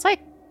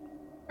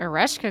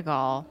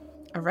 Ereshkigal.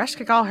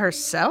 Ereshkigal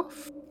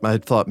herself? I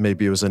had thought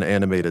maybe it was an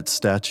animated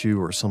statue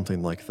or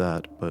something like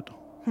that, but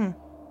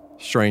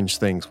strange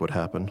things would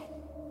happen.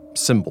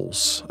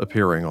 Symbols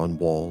appearing on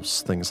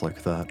walls, things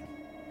like that.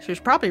 She was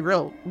probably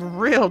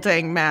real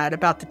dang mad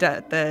about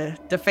the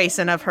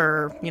defacing of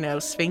her,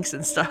 sphinx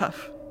and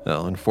stuff.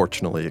 Well,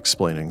 unfortunately,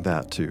 explaining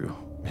that to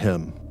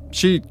him.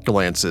 She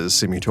glances,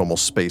 seeming to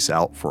almost space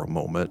out for a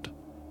moment,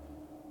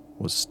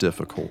 was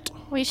difficult.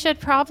 We should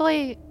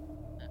probably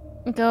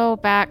go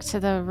back to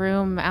the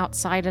room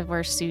outside of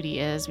where Sudi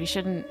is. We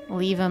shouldn't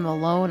leave him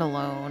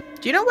alone.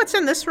 Do you know what's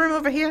in this room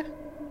over here?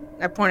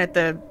 I point at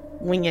the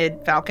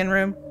winged falcon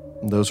room.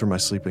 Those are my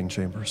sleeping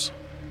chambers.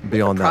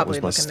 Beyond that probably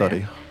was my look in study.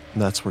 there.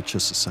 That's for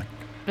just a second.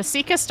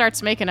 Masika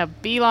starts making a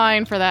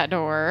beeline for that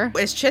door.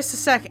 Is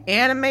Chisisek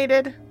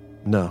animated?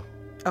 No.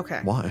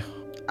 Okay. Why?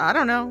 I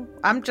don't know.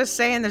 I'm just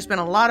saying there's been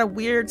a lot of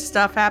weird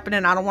stuff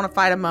happening. I don't want to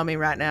fight a mummy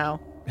right now.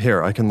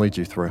 Here, I can lead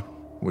you through.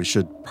 We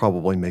should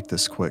probably make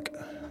this quick.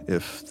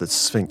 If the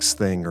Sphinx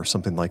thing or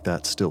something like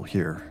that's still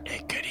here.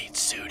 It could eat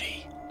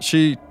Sudi.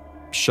 She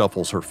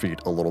shuffles her feet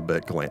a little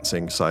bit,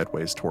 glancing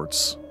sideways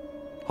towards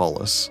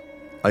Hollis.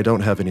 I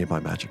don't have any of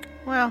my magic.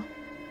 Well,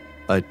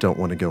 I don't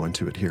want to go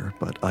into it here,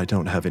 but I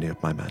don't have any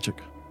of my magic.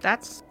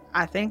 that's,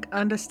 I think,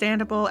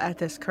 understandable at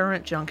this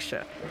current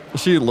juncture.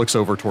 She looks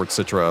over towards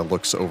Citra,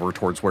 looks over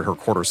towards where her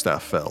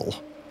quarterstaff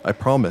fell. I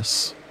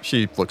promise.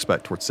 She looks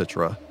back towards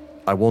Citra.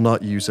 I will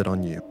not use it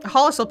on you.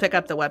 Hollis will pick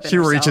up the weapon. She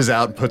reaches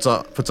herself. out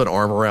and puts an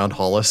arm around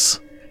Hollis.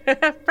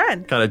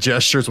 Friend. Kind of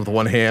gestures with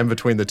one hand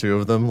between the two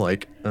of them,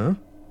 like, huh?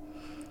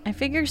 I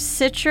figure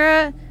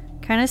Citra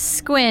kind of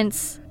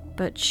squints,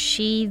 but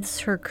sheathes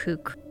her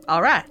kook.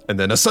 All right. And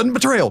then a sudden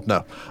betrayal.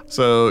 No.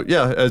 So,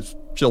 yeah,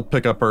 she'll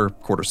pick up her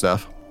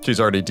quarterstaff. She's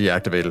already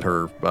deactivated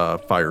her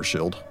fire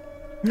shield.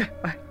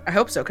 I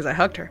hope so, because I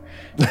hugged her.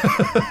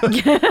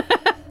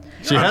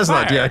 She has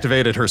not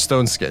deactivated her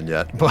stone skin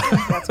yet, but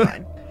That's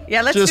fine.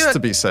 Yeah, let's just do to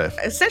be safe.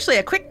 essentially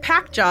a quick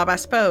pack job, I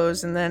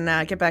suppose, and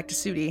then get back to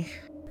Sudi.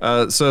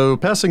 So,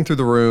 passing through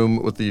the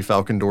room with the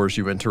falcon doors,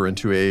 you enter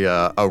into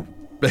a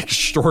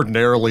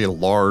extraordinarily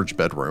large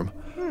bedroom.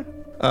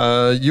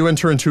 You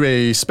enter into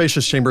a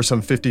spacious chamber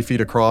some 50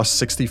 feet across,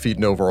 60 feet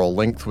in overall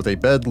length, with a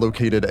bed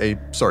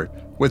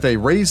with a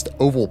raised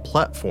oval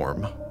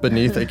platform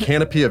beneath a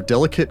canopy of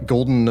delicate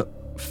golden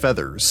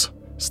feathers.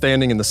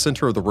 Standing in the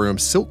center of the room,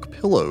 silk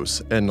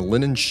pillows and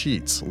linen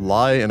sheets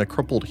lie in a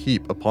crumpled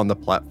heap upon the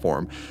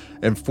platform,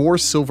 and 4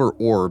 silver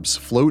orbs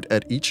float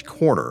at each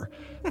corner,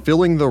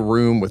 filling the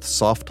room with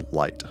soft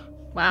light.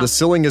 Wow. The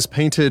ceiling is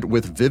painted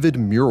with vivid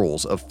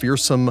murals of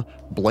fearsome,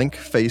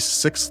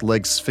 blank-faced,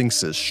 six-legged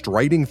sphinxes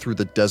striding through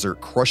the desert,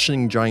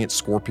 crushing giant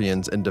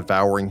scorpions and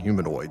devouring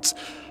humanoids,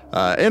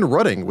 and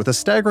running with a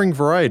staggering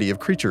variety of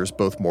creatures,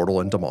 both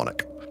mortal and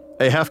demonic.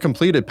 A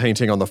half-completed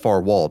painting on the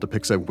far wall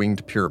depicts a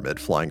winged pyramid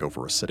flying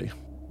over a city.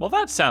 Well,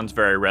 that sounds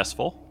very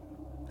restful.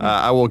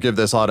 I will give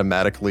this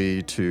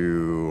automatically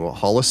to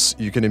Hollis.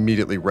 You can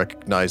immediately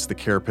recognize the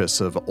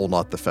carapace of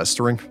Olnath the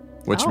Festering,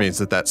 which means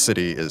that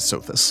city is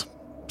Sothis,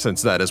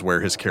 since that is where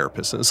his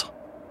carapace is.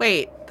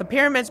 Wait, the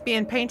pyramid's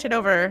being painted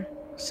over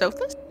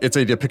Sothis? It's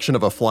a depiction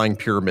of a flying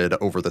pyramid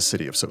over the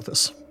city of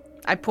Sothis.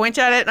 I point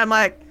at it and I'm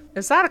like,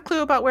 is that a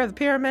clue about where the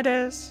pyramid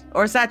is?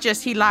 Or is that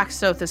just he likes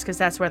Sothis because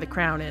that's where the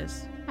crown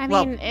is? I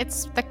Well, mean,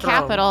 it's the throne,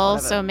 capital,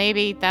 whatever. so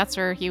maybe that's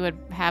where he would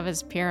have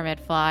his pyramid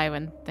fly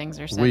when things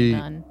are said and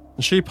done.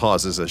 She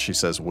pauses as she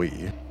says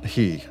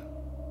he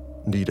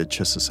needed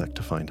Chisisek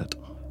to find it.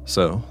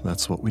 So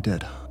that's what we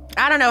did.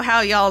 I don't know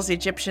how y'all's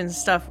Egyptian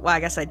stuff. Well, I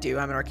guess I do.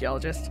 I'm an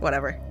archaeologist.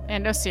 Whatever.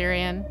 And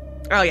Osirian.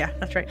 Oh, yeah,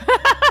 that's right.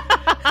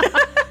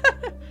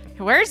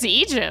 Where's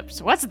Egypt?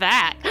 What's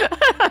that?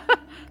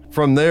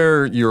 From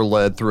there, you're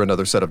led through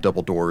another set of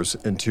double doors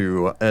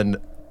into an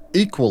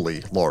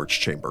equally large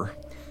chamber.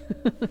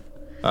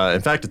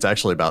 In fact, it's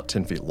actually about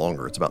 10 feet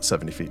longer. It's about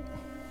 70 feet.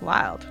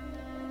 Wild.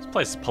 This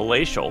place is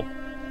palatial.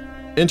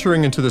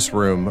 Entering into this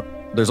room,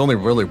 there's only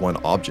really one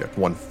object,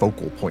 one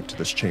focal point to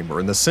this chamber.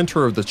 In the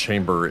center of the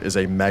chamber is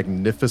a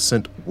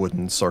magnificent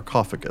wooden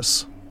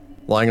sarcophagus.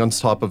 Lying on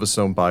top of a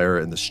stone bier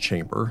in this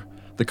chamber,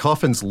 the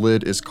coffin's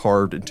lid is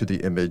carved into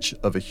the image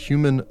of a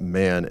human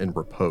man in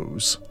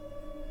repose.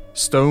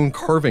 Stone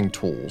carving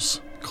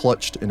tools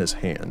clutched in his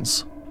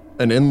hands.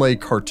 An inlaid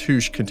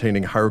cartouche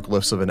containing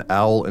hieroglyphs of an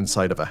owl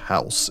inside of a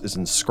house is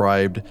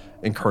inscribed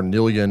in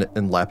carnelian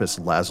and lapis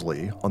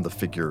lazuli on the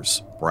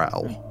figure's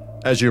brow.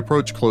 As you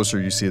approach closer,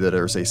 you see that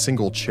there's a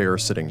single chair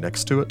sitting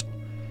next to it,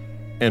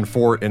 and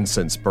 4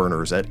 incense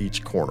burners at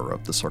each corner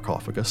of the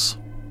sarcophagus,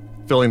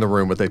 filling the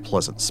room with a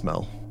pleasant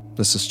smell.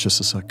 This is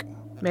Chisisek.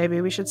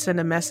 Maybe we should send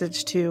a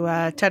message to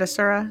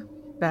Tedasura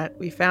that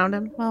we found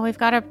him. Well, we've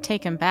got to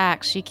take him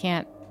back. She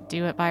can't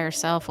do it by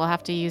herself. We'll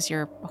have to use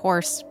your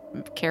horse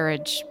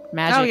carriage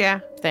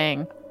magic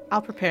thing.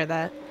 I'll prepare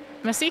that.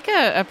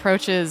 Masika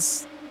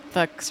approaches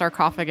the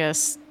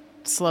sarcophagus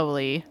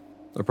slowly.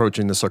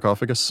 Approaching the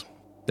sarcophagus?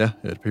 Yeah,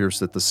 it appears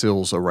that the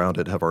seals around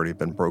it have already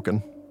been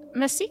broken.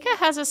 Masika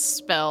has a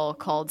spell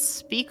called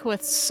Speak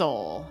with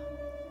Soul.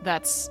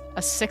 That's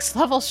a 6th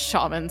level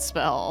shaman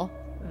spell.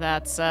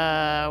 That's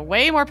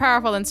way more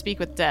powerful than Speak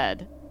with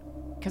Dead.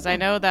 Because I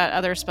know that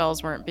other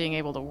spells weren't being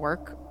able to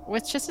work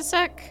with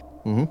Chisisek.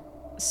 Mm-hmm.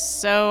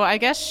 So I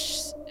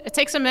guess it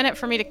takes a minute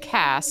for me to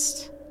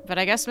cast, but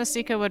I guess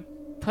Masika would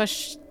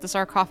push the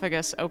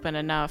sarcophagus open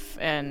enough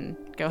and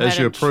go ahead As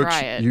you and approach,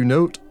 try it. you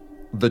note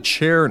the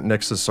chair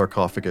next to the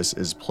sarcophagus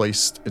is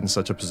placed in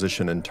such a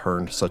position and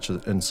turned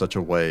in such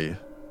a way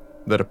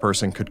that a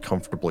person could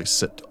comfortably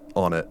sit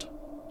on it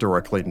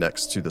directly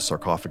next to the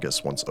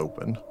sarcophagus once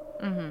opened.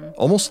 Mm-hmm.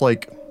 Almost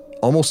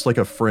like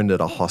a friend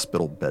at a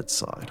hospital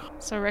bedside.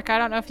 So Rick, I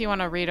don't know if you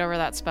want to read over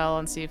that spell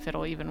and see if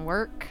it'll even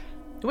work.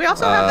 Do we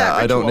also have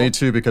that ritual? I don't need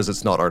to because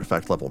it's not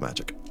artifact level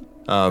magic.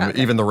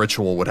 Even the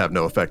ritual would have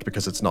no effect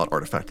because it's not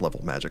artifact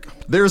level magic.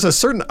 There's a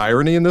certain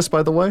irony in this,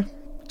 by the way.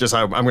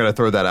 I'm going to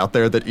throw that out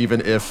there, that even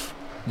if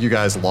you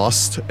guys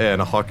lost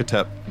and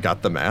Hakatep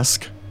got the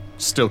mask,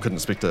 still couldn't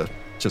speak to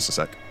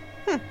Chisisek.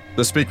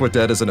 The Speak with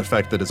Dead is an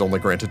effect that is only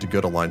granted to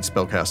good aligned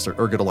spellcaster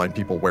or good aligned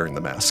people wearing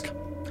the mask.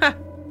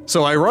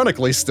 So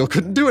ironically, still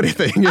couldn't do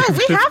anything. Oh,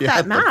 we have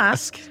that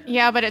mask.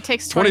 Yeah, but it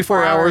takes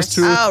 24 hours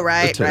to Oh,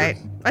 right, attain. right.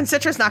 And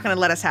Citra's not going to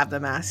let us have the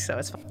mask, so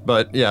it's fine.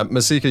 But yeah,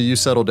 Masika, you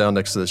settle down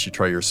next to this, you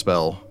try your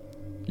spell.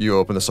 You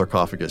open the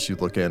sarcophagus, you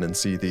look in and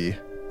see the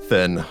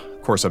thin,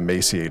 of course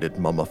emaciated,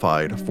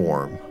 mummified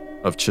form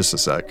of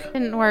Chisisek.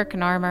 Didn't work,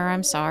 Narmer.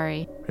 I'm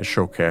sorry. It's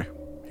okay.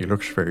 He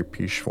looks very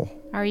peaceful.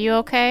 Are you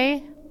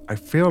okay? I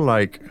feel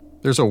like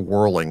there's a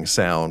whirling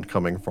sound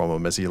coming from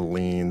him as he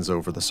leans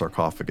over the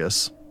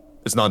sarcophagus.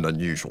 It's not an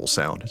unusual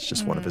sound, it's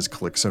just one of his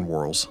clicks and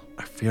whirls.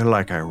 I feel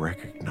like I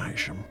recognize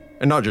him.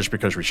 And not just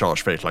because we saw his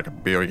face like 1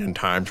 billion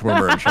times when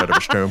we were inside of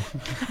his tomb.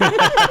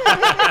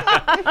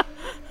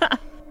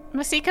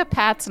 Masika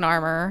pats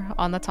Narmer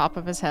on the top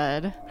of his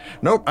head.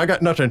 Nope, I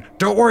got nothing.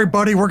 Don't worry,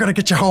 buddy, we're gonna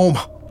get you home.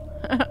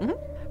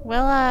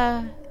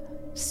 Well,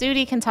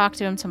 Sudi can talk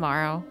to him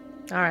tomorrow.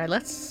 All right,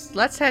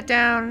 let's head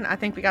down. I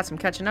think we got some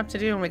catching up to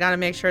do, and we got to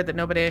make sure that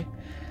nobody...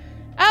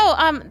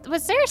 Oh,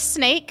 was there a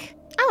snake?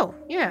 Oh,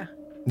 yeah.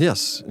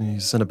 Yes,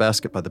 he's in a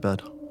basket by the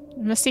bed.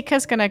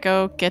 Masika's gonna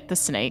go get the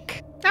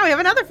snake. Now we have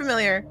another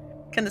familiar.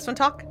 Can this one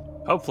talk?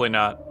 Hopefully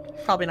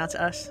not. Probably not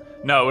to us.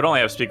 No, it would only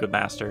have Speak with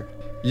Master.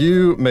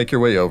 You make your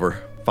way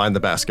over, find the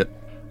basket.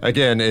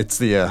 Again, it's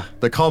the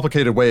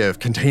complicated way of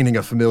containing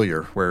a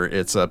familiar, where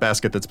it's a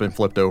basket that's been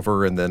flipped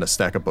over and then a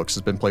stack of books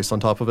has been placed on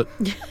top of it.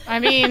 I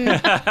mean,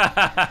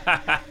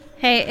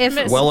 Hey,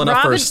 if Well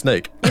enough for a Robin,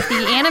 snake. if the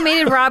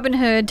animated Robin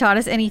Hood taught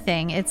us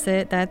anything, it's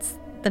that that's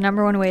The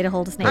number one way to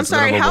hold a snake. I'm That's the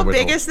sorry, number how one way to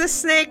big hold. is this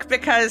snake?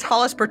 Because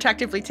Hollis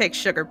protectively takes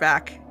Sugar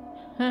back.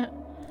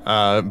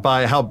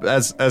 By how,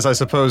 as I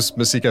suppose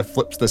Masika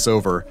flips this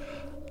over,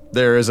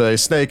 there is a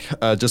snake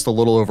just a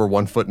little over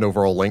 1 foot in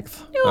overall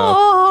length.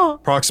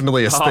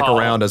 Approximately as thick Oh.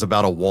 around as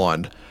about a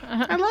wand.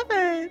 I love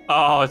it.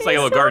 Oh, it's like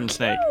a little garden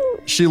snake.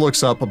 She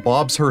looks up,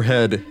 bobs her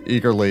head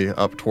eagerly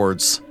up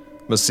towards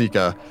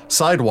Masika,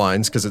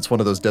 sidewinds, because it's one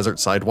of those desert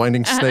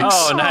sidewinding snakes,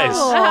 Oh, nice.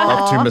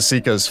 up to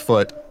Masika's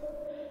foot.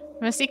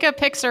 Masika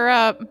picks her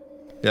up.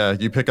 Yeah,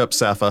 you pick up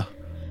Safa.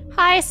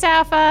 Hi,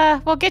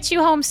 Safa. We'll get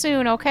you home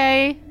soon,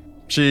 okay?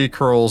 She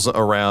curls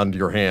around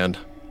your hand,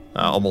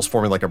 almost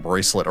forming like a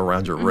bracelet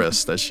around your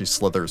wrist as she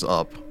slithers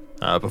up,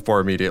 before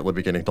immediately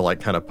beginning to like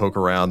kind of poke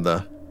around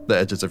the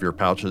edges of your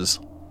pouches.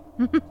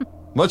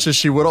 Much as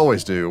she would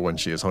always do when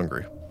she is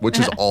hungry, which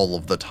is all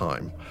of the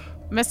time.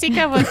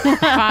 Masika would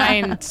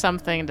find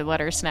something to let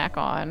her snack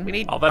on. We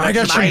need All that I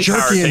got some extra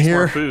power jerky in takes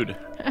more here. food.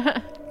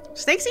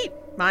 snakes eat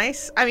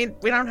mice. I mean,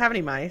 we don't have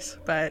any mice,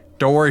 but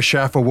Don't worry,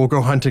 Shafa, we'll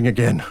go hunting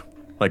again.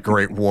 Like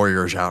great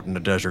warriors out in the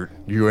desert,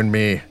 you and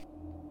me.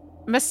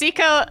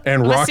 Masika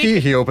And Rocky,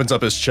 he opens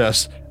up his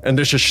chest, and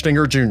this is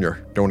Stinger Jr.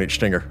 Don't eat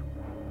Stinger.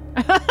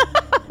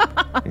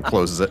 And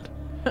closes it.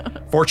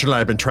 Fortunately,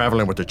 I've been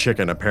traveling with the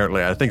chicken.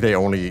 Apparently, I think they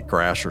only eat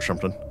grass or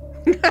something.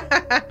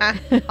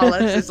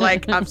 Hollis is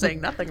like, I'm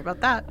saying nothing about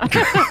that.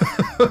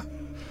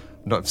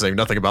 Not saying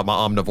nothing about my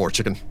omnivore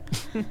chicken.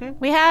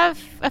 We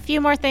have a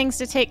few more things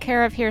to take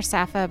care of here,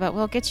 Safa, but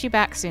we'll get you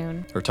back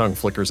soon. Her tongue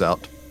flickers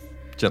out,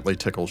 gently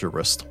tickles your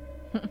wrist.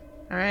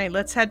 All right,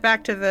 let's head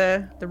back to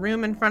the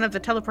room in front of the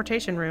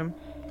teleportation room.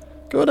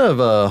 Go ahead and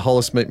have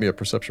Hollis make me a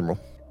perception roll.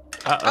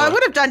 I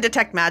would have done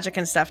detect magic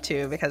and stuff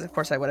too, because of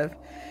course I would have.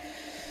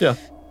 Yeah.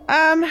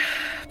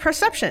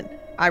 Perception.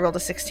 I rolled a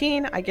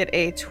 16. I get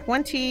a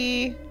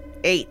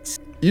 28.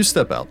 You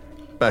step out,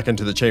 back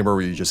into the chamber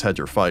where you just had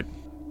your fight.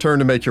 Turn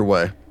to make your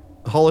way.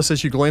 Hollis,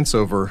 as you glance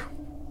over,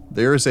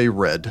 there is a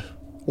red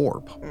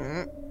orb.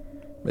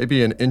 Maybe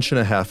 1.5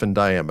 inches in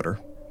diameter,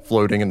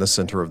 floating in the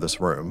center of this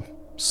room,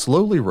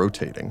 slowly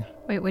rotating.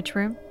 Wait, which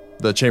room?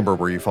 The chamber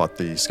where you fought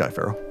the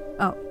Skypharaoh.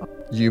 Oh.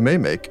 You may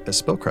make a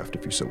spellcraft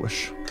if you so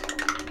wish.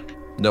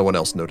 No one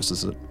else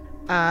notices it.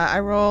 I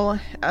roll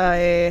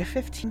a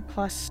 15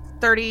 plus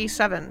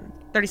 37.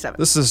 37.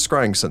 This is a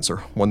scrying sensor,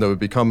 one that would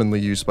be commonly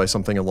used by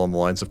something along the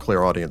lines of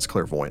clairaudience,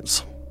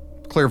 clairvoyance.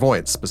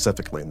 Clairvoyance,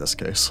 specifically in this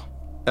case.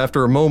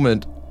 After a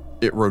moment,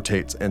 it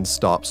rotates and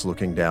stops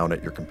looking down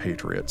at your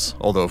compatriots.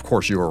 Although, of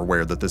course, you are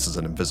aware that this is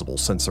an invisible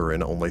sensor,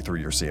 and only through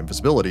your see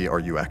invisibility are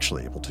you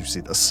actually able to see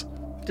this.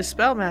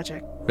 Dispel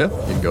magic. Yeah,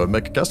 you can go and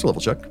make a caster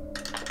level check.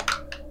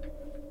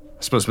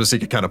 I suppose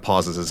Masika kind of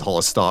pauses as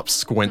Hollis stops,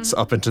 squints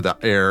up into the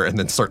air, and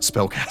then starts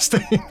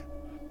spellcasting.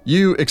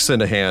 You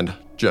extend a hand,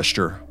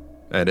 gesture,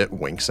 and it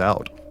winks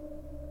out.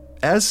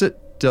 As it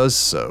does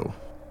so,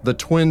 the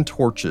twin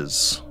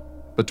torches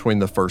between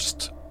the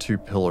first 2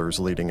 pillars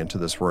leading into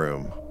this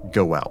room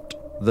go out.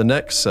 The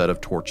next set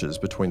of torches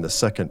between the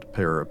second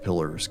pair of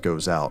pillars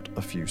goes out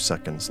a few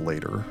seconds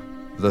later.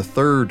 The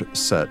third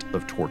set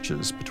of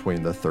torches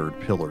between the third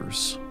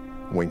pillars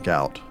wink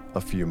out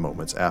a few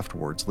moments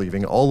afterwards,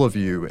 leaving all of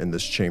you in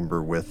this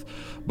chamber with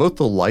both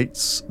the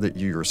lights that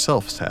you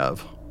yourselves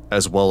have,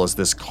 as well as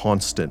this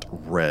constant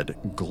red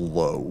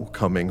glow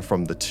coming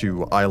from the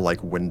 2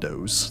 eye-like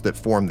windows that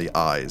form the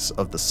eyes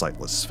of the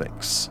sightless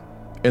Sphinx.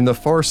 In the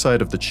far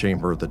side of the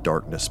chamber, the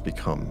darkness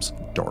becomes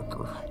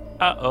darker.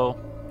 Uh-oh.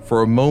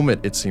 For a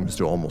moment, it seems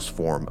to almost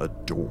form a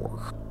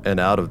door, and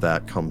out of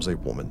that comes a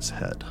woman's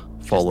head,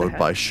 followed head.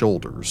 by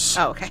shoulders.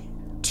 Oh, okay.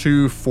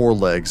 2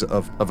 forelegs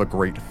of a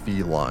great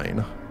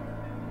feline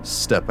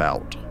step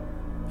out,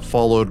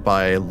 followed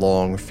by a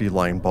long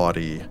feline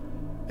body,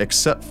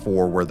 except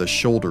for where the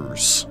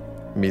shoulders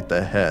meet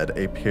the head,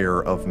 a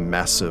pair of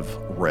massive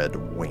red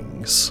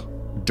wings.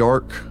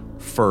 Dark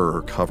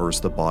fur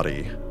covers the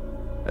body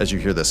as you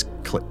hear this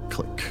click,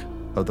 click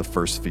of the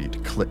first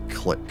feet, click,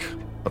 click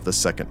of the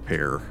second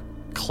pair,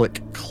 click,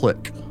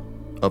 click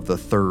of the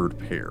third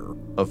pair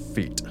of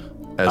feet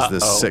as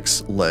this Uh-oh.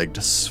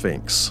 6-legged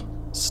Sphinx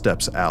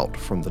steps out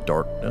from the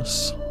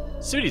darkness.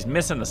 Sudi's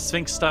missing the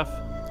Sphinx stuff.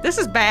 This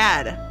is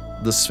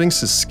bad. The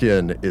Sphinx's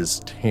skin is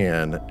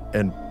tan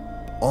and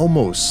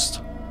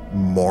almost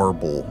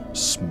marble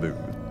smooth.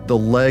 The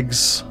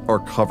legs are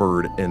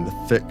covered in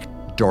thick,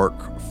 dark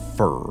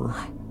fur.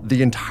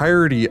 The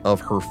entirety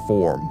of her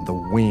form, the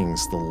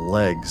wings, the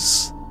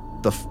legs,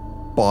 the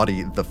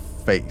body, the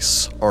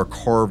face, are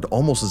carved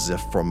almost as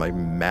if from a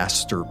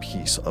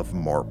masterpiece of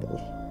marble.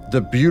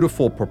 The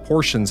beautiful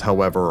proportions,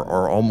 however,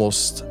 are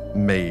almost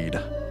made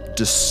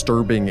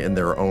disturbing in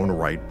their own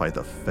right by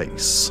the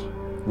face.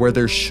 Where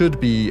there should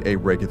be a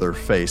regular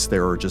face,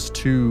 there are just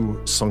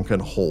 2 sunken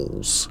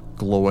holes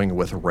glowing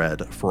with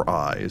red for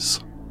eyes.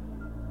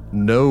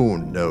 No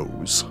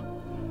nose,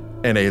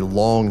 and a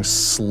long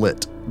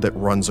slit that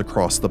runs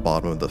across the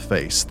bottom of the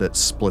face that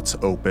splits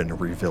open,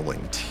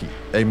 revealing teeth.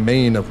 A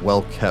mane of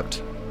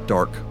well-kept,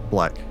 dark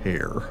black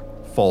hair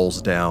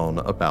falls down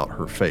about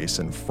her face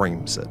and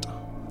frames it.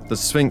 The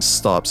Sphinx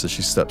stops as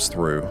she steps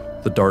through,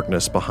 the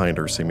darkness behind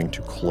her seeming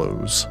to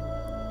close.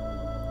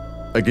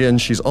 Again,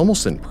 she's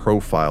almost in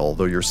profile,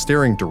 though you're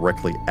staring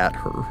directly at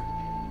her.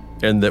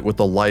 And that with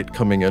the light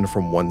coming in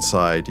from one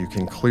side, you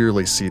can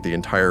clearly see the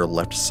entire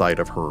left side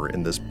of her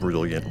in this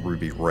brilliant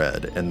ruby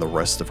red, and the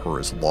rest of her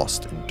is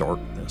lost in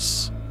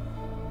darkness.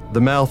 The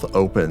mouth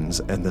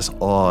opens, and this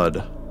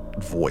odd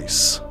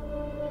voice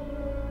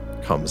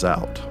comes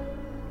out.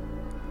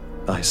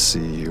 I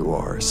see you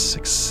are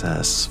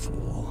successful.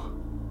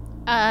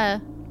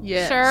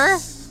 Yes. Sure.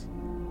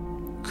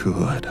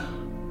 Good.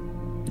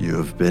 You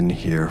have been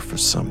here for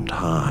some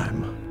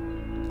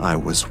time. I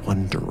was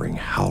wondering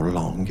how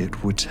long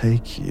it would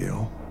take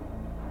you.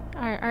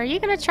 Are you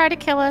gonna try to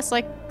kill us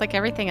like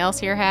everything else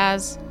here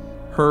has?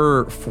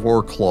 Her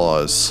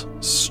foreclaws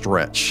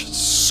stretch,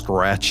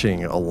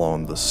 scratching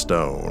along the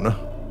stone.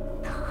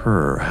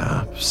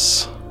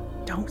 Perhaps.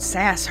 Don't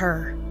sass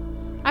her.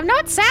 I'm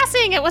not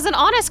sassing. It was an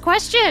honest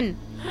question.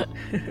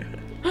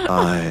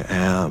 I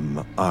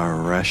am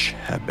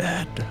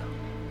Areshhebed.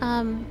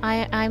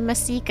 I'm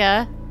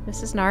Masika.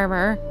 This is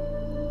Narmer.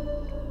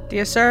 Do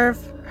you serve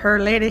her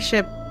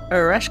ladyship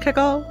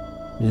Ereshkigal?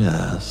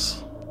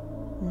 Yes.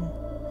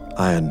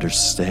 I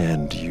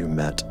understand you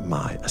met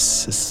my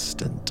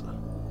assistant,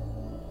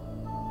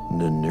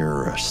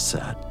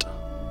 Nanuraset.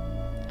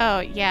 Oh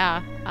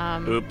yeah.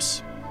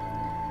 Oops.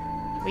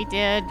 We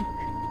did.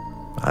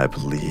 I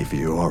believe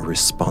you are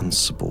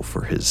responsible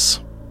for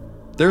his...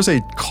 There's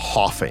a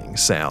coughing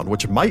sound,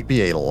 which might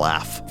be a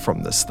laugh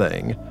from this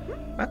thing.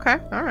 Okay,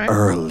 all right.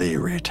 Early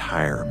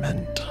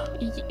retirement.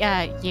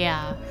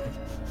 Yeah.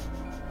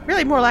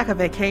 Really more like a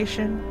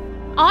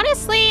vacation.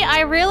 Honestly,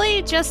 I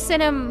really just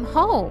sent him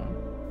home.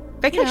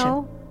 Vacation. You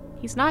know,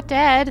 he's not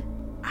dead.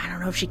 I don't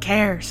know if she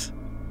cares.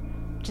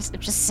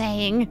 Just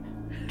saying.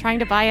 Trying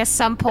to buy us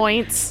some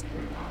points.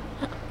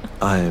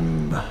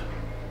 I'm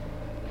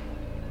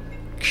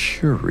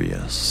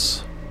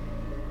curious.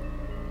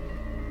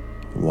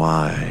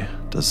 Why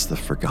does the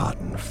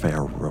Forgotten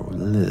Pharaoh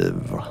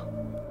live?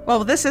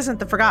 Well, this isn't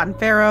the Forgotten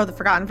Pharaoh. The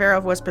Forgotten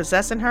Pharaoh was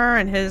possessing her,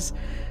 and his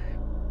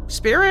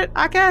spirit,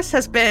 I guess,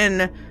 has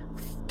been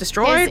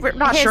destroyed. We're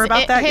not sure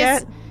about that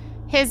yet.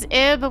 His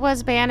Ib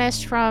was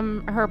banished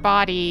from her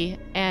body,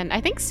 and I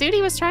think Sudi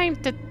was trying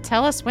to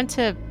tell us when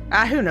to...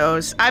 Who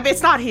knows?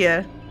 It's not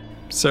here.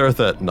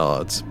 Sarathet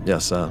nods.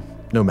 Yes,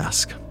 no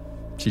mask.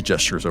 She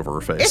gestures over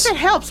her face. If it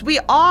helps, we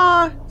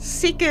are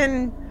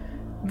seeking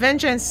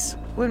vengeance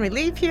when we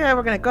leave here.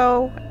 We're going to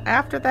go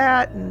after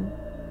that, and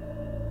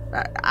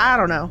I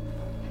don't know.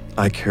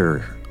 I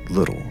care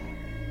little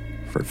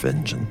for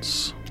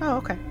vengeance. Oh,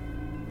 okay.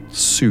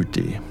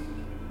 Sudi.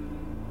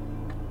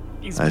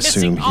 He's I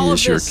missing assume he all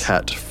is of your this.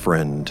 cat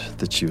friend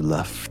that you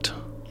left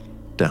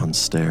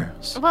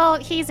downstairs. Well,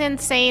 he's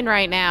insane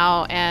right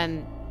now,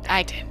 and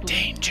I...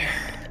 Danger.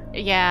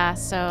 Yeah,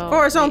 so...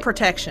 For his own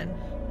protection.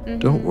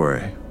 Don't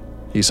worry.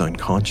 He's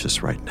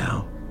unconscious right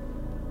now.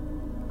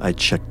 I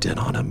checked in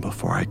on him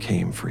before I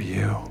came for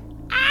you.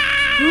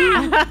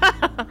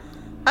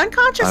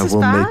 Unconscious I is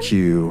will fine. make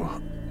you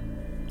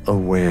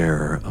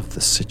aware of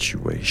the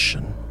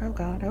situation. Oh,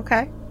 God.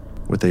 Okay.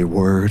 With a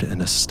word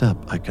and a step,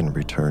 I can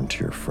return to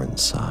your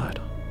friend's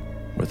side.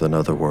 With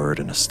another word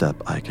and a step,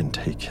 I can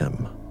take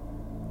him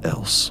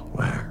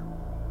elsewhere.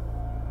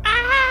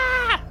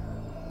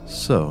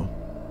 So,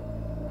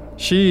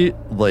 she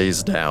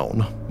lays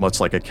down, much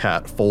like a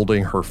cat,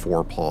 folding her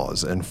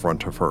forepaws in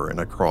front of her in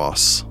a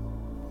cross.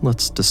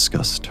 Let's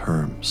discuss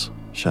terms,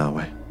 shall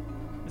we?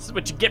 This is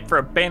what you get for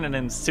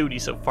abandoning Sudi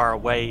so far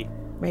away.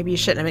 Maybe you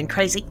shouldn't have been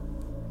crazy.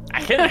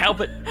 I couldn't help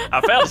it.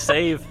 I felt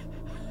safe.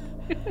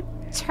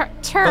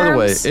 Terms. By the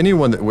way,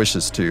 anyone that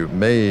wishes to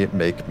may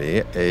make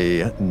me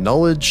a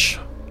Knowledge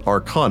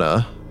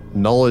Arcana,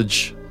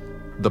 Knowledge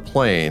the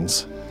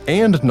Planes,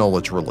 and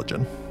Knowledge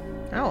Religion.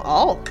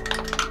 Oh.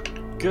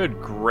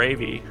 Good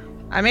gravy.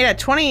 I made a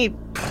 20.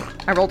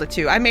 I rolled a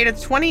 2. I made a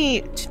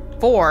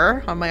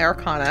 24 on my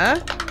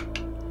Arcana.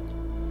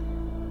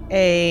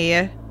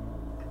 A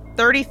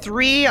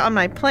 33 on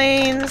my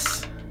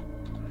Planes.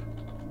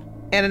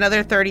 And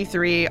another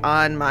 33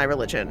 on my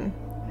Religion.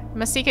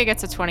 Masika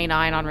gets a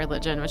 29 on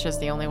religion, which is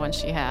the only one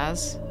she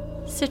has.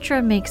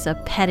 Citra makes a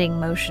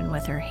petting motion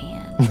with her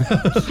hand.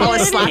 I'll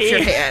slap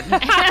your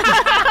hand.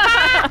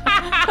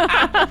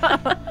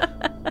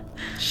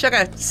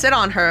 Sugar, sit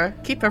on her.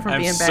 Keep her from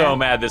I'm being bad. so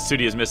mad that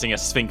Sudi is missing a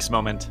Sphinx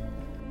moment.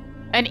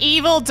 An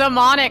evil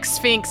demonic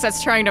sphinx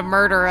that's trying to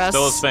murder us.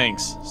 Still a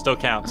Sphinx. Still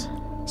counts.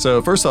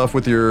 So first off,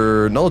 with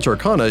your Knowledge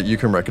Arcana, you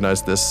can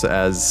recognize this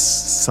as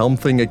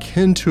something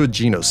akin to a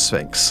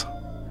Genosphinx.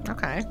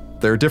 Okay.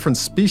 There are different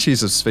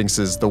species of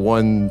sphinxes. The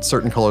one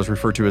certain scholars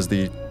refer to as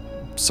the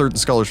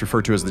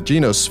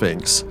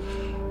Genosphinx,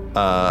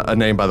 a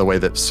name, by the way,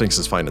 that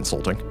sphinxes find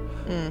insulting,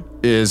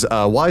 is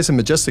a wise and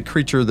majestic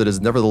creature that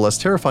is nevertheless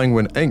terrifying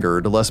when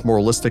angered, less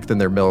moralistic than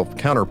their male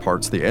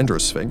counterparts, the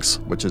Androsphinx,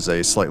 which is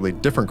a slightly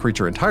different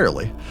creature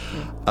entirely.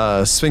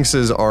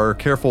 Sphinxes are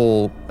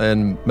careful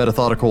and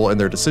methodical in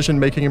their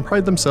decision-making and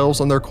pride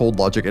themselves on their cold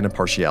logic and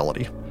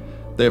impartiality.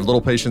 They have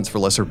little patience for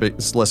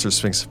lesser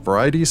Sphinx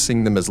varieties,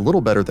 seeing them as little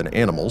better than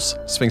animals.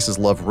 Sphinxes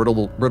love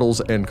riddles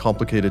and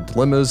complicated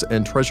dilemmas,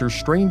 and treasure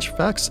strange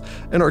facts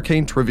and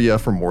arcane trivia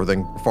for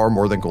far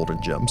more than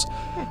golden gems.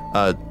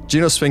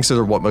 Genosphinxes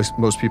are what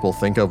most people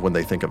think of when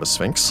they think of a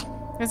sphinx.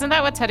 Isn't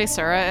that what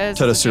Teddisurra is?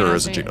 Teddisurra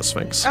is a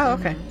Genosphinx. Oh,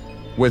 okay.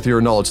 With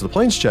your knowledge of the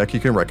planes check, you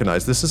can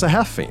recognize this as a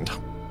half-fiend.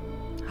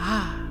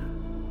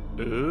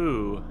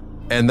 Ooh.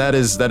 And that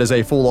is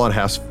a full-on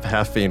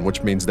half-fiend,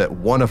 which means that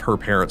one of her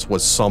parents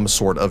was some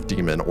sort of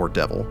demon or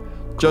devil.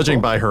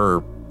 Judging by her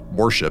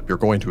worship, you're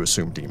going to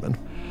assume demon.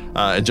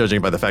 And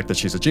judging by the fact that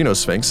she's a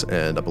Genosphinx,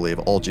 and I believe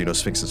all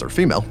Genosphinxes are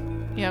female,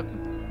 Yep.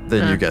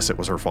 then you guess it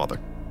was her father.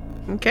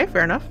 Okay,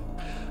 fair enough.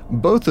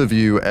 Both of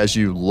you, as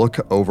you look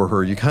over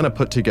her, you kind of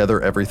put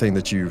together everything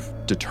that you've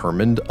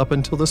determined up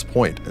until this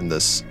point in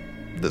this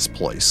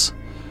place.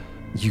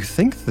 You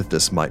think that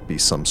this might be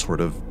some sort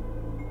of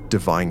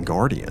divine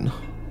guardian.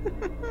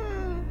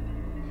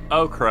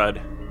 Oh, crud.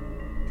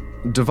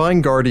 Divine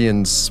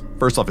guardians,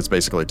 first off, it's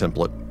basically a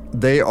template.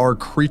 They are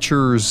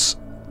creatures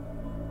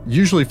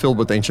usually filled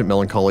with ancient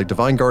melancholy.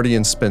 Divine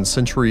guardians spend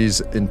centuries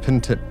in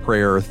penitent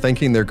prayer,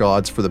 thanking their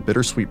gods for the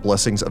bittersweet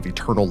blessings of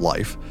eternal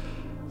life.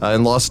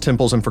 In lost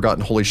temples and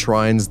forgotten holy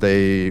shrines,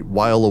 they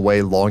while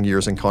away long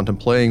years in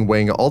contemplating,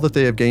 weighing all that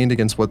they have gained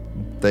against what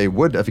they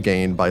would have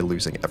gained by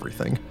losing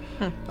everything.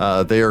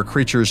 They are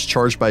creatures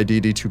charged by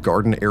deity to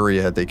guard an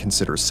area they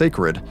consider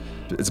sacred.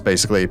 It's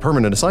basically a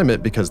permanent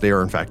assignment because they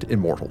are in fact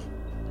immortal.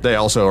 They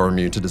also are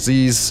immune to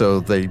disease,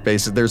 so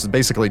there's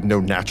basically no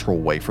natural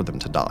way for them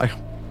to die.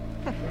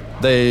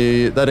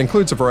 That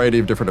includes a variety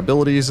of different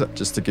abilities.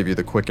 Just to give you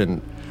the quick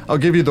and I'll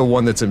give you the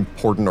one that's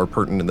important or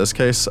pertinent in this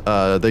case.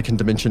 They can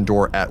dimension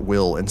door at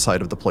will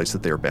inside of the place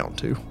that they are bound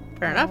to.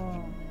 Fair enough.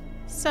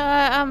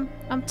 So,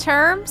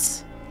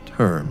 terms?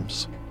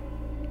 Terms.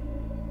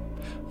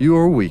 You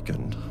are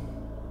weakened.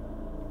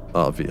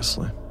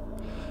 Obviously.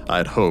 I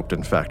had hoped,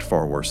 in fact,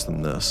 far worse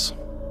than this.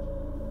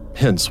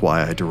 Hence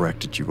why I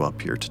directed you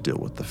up here to deal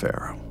with the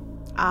Pharaoh.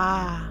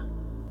 Ah.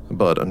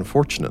 But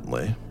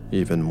unfortunately,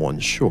 even one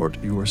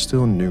short, you are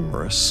still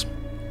numerous.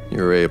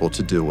 You are able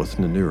to deal with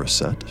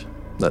Nanureset.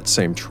 That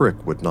same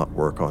trick would not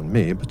work on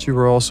me, but you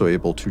were also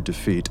able to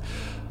defeat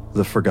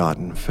the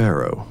Forgotten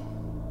Pharaoh,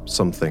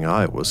 something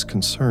I was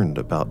concerned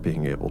about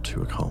being able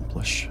to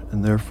accomplish,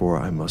 and therefore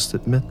I must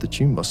admit that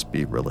you must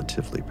be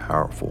relatively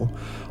powerful,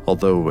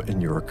 although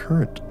in your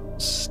current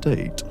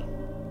state,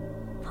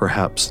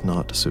 perhaps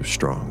not so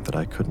strong that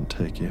I couldn't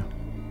take you.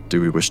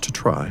 Do we wish to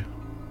try?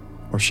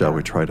 Or shall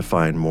we try to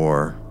find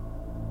more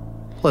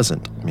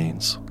pleasant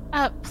means?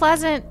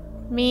 Pleasant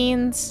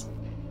means,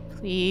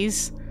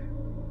 please.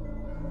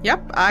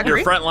 Yep, I agree.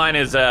 Your front line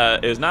is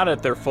not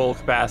at their full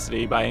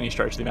capacity by any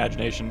stretch of the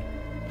imagination.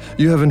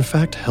 You have in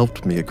fact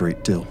helped me a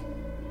great deal.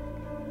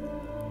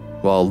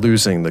 While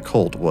losing the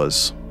cult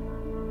was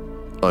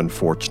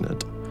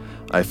unfortunate,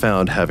 I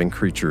found having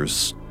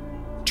creatures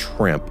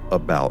tramp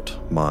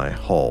about my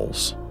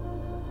halls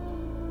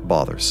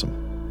bothersome.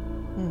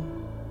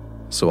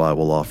 So I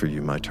will offer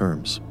you my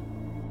terms.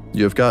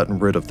 You have gotten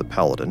rid of the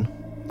paladin.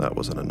 That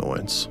was an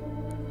annoyance.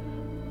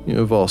 You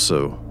have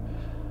also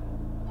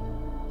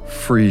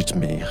freed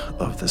me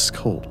of this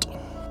cult.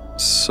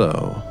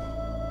 So,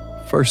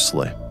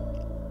 firstly,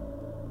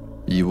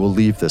 you will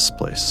leave this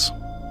place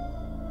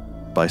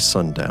by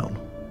sundown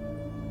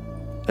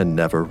and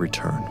never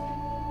return.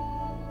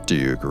 Do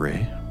you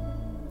agree?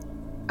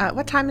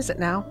 What time is it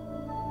now?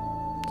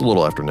 A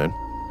little afternoon.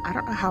 I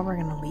don't know how we're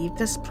gonna leave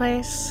this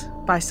place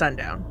by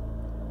sundown.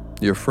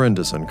 Your friend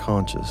is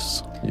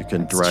unconscious. You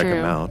can That's drag him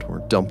true. out or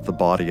dump the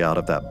body out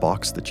of that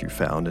box that you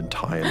found and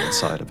tie him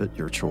inside of it,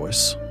 your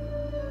choice.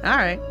 All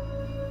right.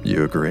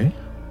 You agree?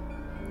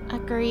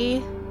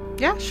 Agree.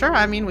 Yeah, sure.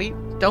 I mean, we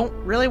don't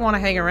really want to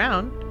hang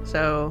around,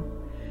 so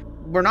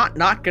we're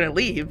not gonna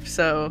leave.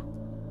 So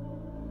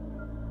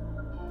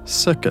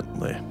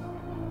Secondly,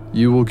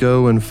 you will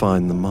go and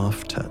find the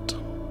Maftet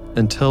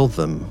and tell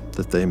them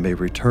that they may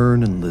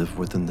return and live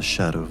within the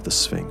shadow of the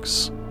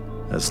Sphinx,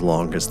 as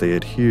long as they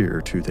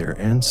adhere to their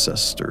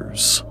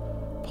ancestors'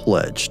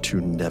 pledge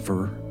to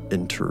never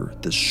enter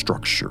this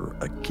structure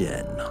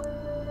again.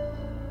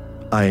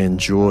 I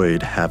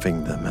enjoyed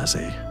having them as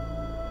a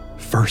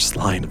first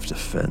line of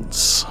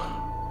defense.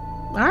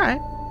 all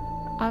right.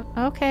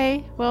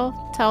 Okay, we'll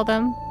tell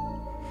them.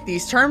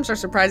 These terms are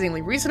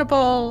surprisingly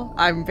reasonable.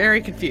 I'm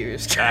very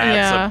confused.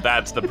 Yeah.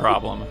 That's the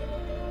problem.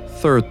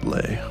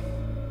 Thirdly,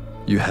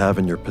 you have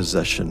in your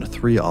possession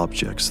 3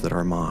 objects that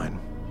are mine.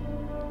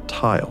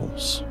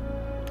 Tiles.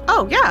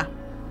 Oh, yeah.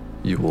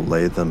 You will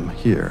lay them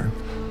here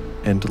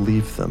and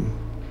leave them.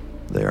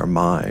 They are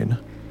mine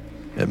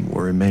and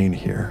will remain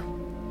here.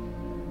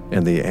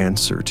 And the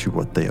answer to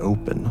what they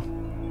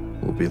open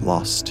will be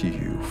lost to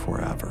you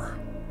forever.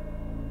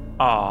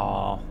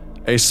 Aww.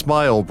 A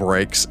smile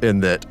breaks in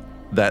that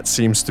that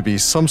seems to be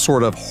some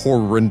sort of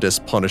horrendous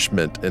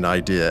punishment and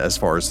idea as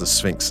far as the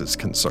Sphinx is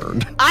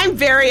concerned. I'm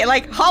very,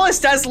 Hollis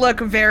does look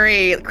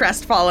very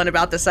crestfallen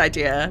about this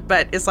idea,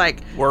 but it's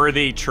like...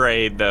 Worthy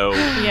trade, though.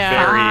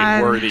 Yeah.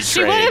 Very worthy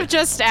She trade. would have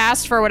just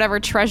asked for whatever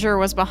treasure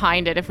was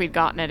behind it if we'd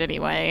gotten it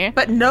anyway.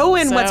 But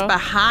knowing So- what's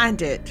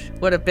behind it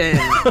would have been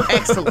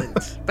excellent.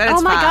 But it's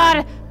Oh my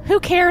fine. god, who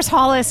cares,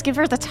 Hollis? Give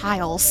her the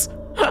tiles.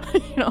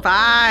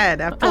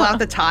 Fine. I pull out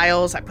the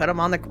tiles. I put them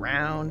on the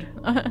ground.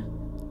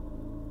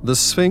 The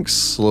Sphinx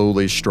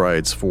slowly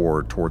strides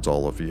forward towards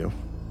all of you,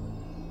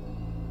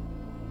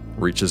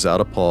 reaches out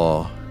a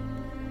paw,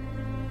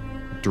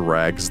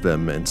 drags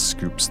them and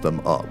scoops them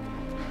up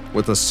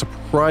with a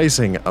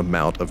surprising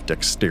amount of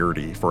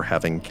dexterity for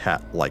having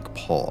cat-like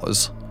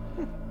paws.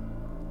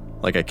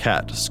 Like a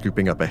cat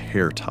scooping up a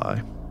hair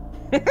tie.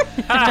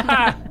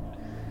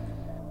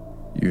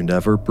 You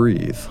never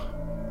breathe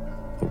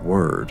a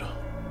word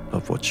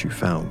of what you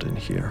found in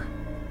here.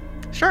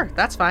 Sure,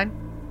 that's fine.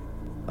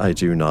 I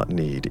do not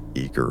need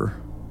eager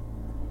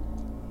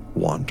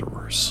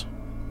wanderers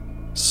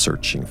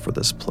searching for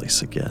this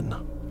place again.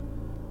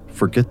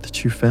 Forget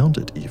that you found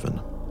it,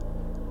 even.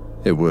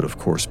 It would, of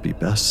course, be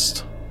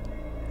best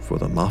for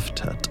the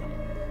Maftet.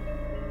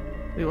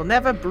 We will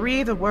never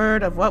breathe a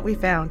word of what we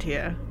found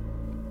here.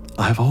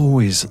 I've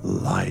always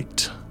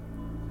liked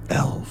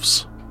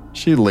elves.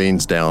 She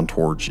leans down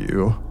towards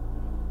you.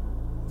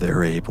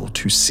 They're able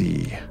to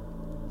see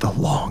the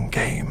long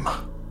game.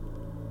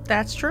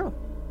 That's true.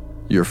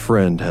 Your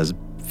friend has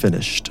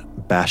finished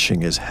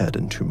bashing his head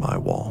into my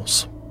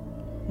walls.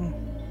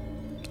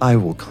 I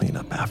will clean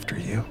up after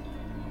you.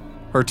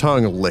 Her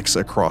tongue licks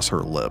across her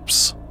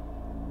lips.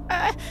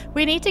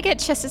 We need to get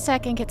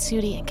Chisisek and get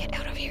Sudi and get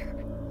out of here.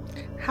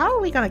 How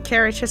are we going to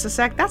carry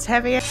Chisisek? That's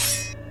heavy.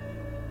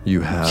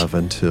 You have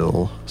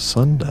until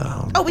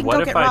sundown. Oh, we can What go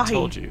if get I Rahi.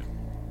 told you?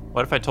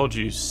 What if I told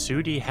you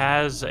Sudi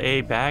has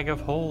a bag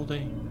of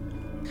holding?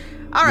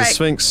 All The right.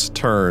 Sphinx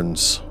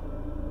turns,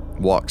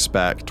 walks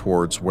back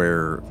towards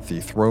where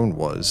the throne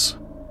was,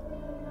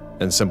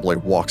 and simply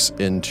walks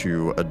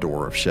into a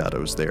door of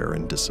shadows there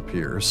and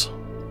disappears.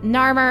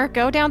 Narmer,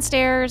 go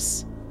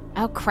downstairs.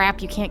 Oh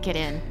crap, you can't get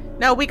in.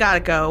 No, we got to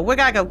go. We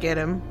got to go get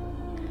him.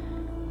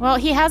 Well,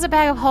 he has a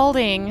bag of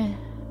holding,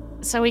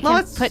 so we Well,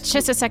 can let's- put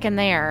Chisisek in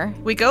there.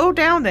 We go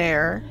down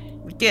there.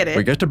 We get it.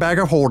 We get the bag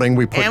of holding,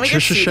 we put And we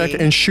get Chishishek Shooty.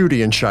 and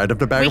Shooty inside of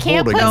the bag We of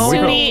can't holding. put and we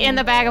go. Sudi in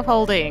the bag of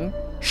holding.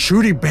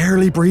 Shooty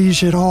barely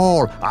breathes at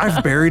all.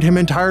 I've buried him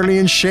entirely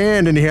in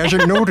sand and he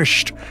hasn't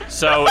noticed.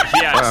 So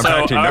yeah, Well, in so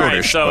fact, he all right.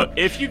 noticed, So but-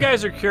 if you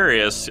guys are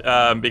curious,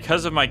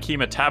 because of my key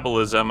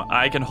metabolism,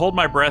 I can hold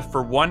my breath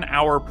for 1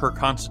 hour per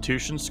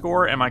Constitution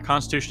score, and my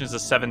Constitution is a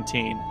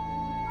 17.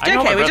 I can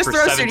hold Okay, my we breath just for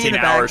throw Sudi in 17 the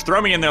bag. hours. Throw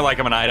me in there like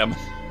I'm an item.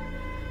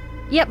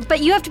 Yep, but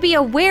you have to be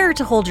aware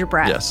to hold your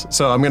breath. Yes.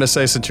 So I'm going to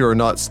say since you are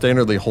not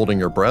standardly holding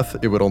your breath,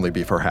 it would only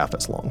be for half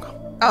as long.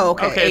 Oh,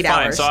 okay. Okay, 8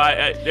 fine. hours. So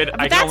I But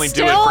can that's only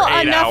do it still for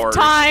 8 enough hours.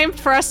 time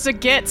for us to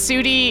get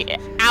Sudi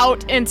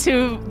out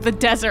into the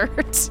desert.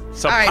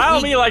 So All right, pile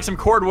we- me like some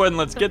cordwood and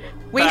let's get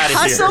We out of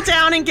hustle here.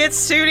 down and get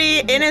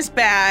Sudi in his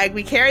bag.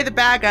 We carry the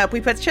bag up.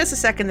 We put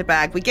Chisisek in the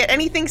bag. We get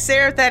anything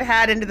Seraphet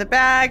had into the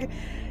bag.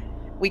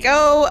 We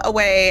go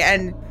away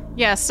and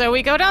Yeah, so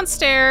we go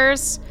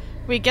downstairs,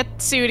 we get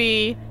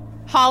Sudi,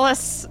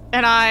 Hollis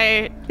and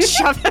I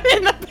shove him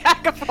in the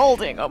bag of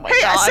holding. Oh my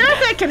hey, god.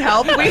 Seraphet can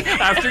help. We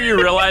After you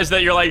realize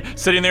that you're like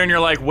sitting there and you're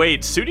like,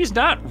 wait, Sudi's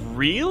not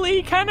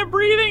really kind of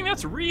breathing?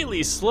 That's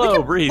really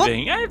slow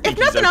breathing. I think if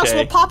nothing he's else, okay.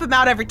 we'll pop him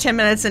out every 10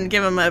 minutes and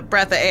give him a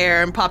breath of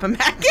air and pop him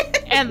back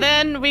in. And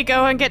then we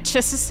go and get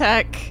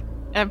Chisisek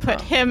and put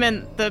him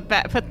in the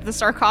put the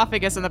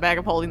sarcophagus in the bag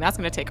of holding. That's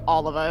going to take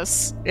all of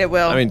us. It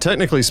will. I mean,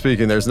 technically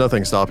speaking, there's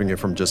nothing stopping you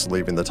from just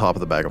leaving the top of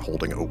the bag of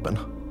holding open.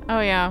 Oh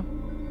yeah.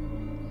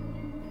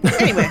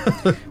 Anyway,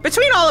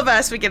 between all of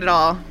us, we get it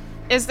all.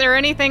 Is there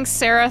anything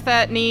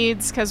Seraphet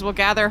needs? Because we'll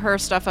gather her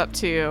stuff up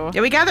too.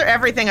 Yeah, we gather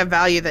everything of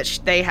value that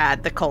they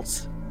had, the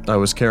cults. I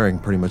was carrying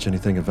pretty much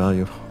anything of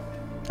value,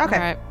 Okay.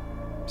 All right.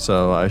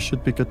 so I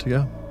should be good to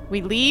go.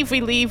 We leave.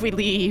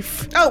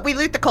 Oh, we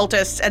loot the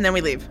cultists and then we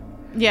leave.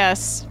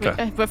 Yes.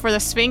 Okay. Before the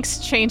Sphinx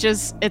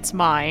changes its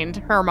mind,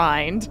 her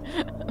mind.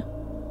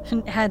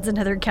 Adds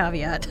another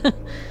caveat.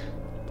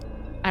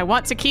 I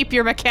want to keep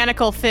your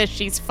mechanical fish.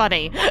 She's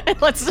funny.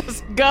 Let's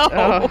just go.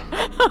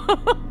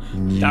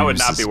 That would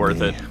not be Uses worth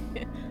me.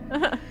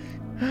 it.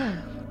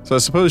 So I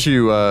suppose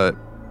you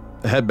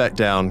head back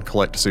down,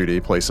 collect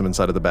Sudi, place him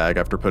inside of the bag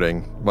after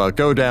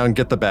go down,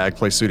 get the bag,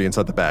 place Sudi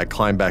inside the bag,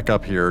 climb back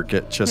up here,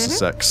 get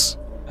Chissisek's.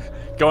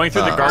 Going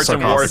through the guards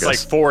and wards like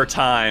sarcophagus. 4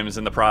 times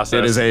in the process.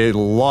 It is a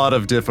lot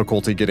of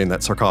difficulty getting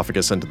that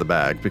sarcophagus into the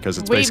bag because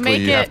it's We basically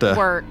make you have it to.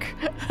 work.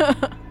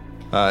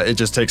 It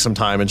just takes some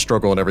time and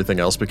struggle and everything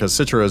else because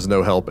Citra is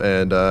no help.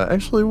 And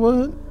actually,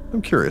 what?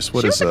 I'm curious.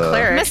 What She is was a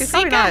cleric. She's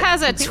probably Masika not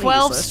has a completely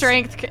 12 useless.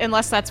 strength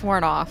unless that's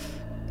worn off.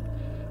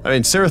 I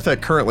mean,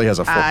 Sarathet currently has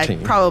a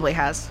 14. Probably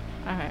has.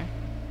 Okay.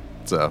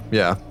 So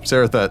yeah,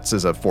 Sarathet's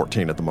is a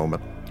 14 at the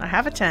moment. I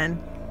have a 10.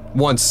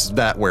 Once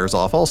that wears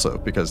off, also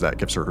because that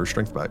gives her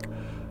strength back.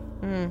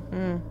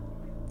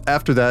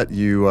 after that,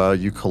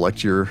 you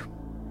collect your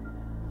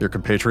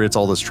compatriots,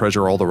 all this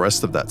treasure, all the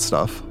rest of that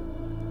stuff.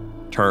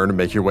 Turn and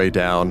make your way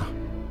down.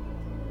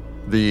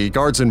 The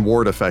guards and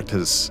ward effect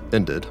has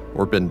ended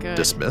or been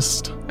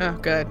dismissed. Oh,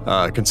 good.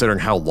 Considering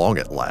how long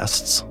it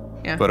lasts.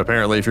 Yeah. But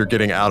apparently, if you're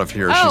getting out of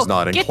here, Oh, she's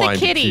not get the inclined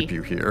to kitty. keep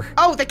you here.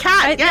 Oh, the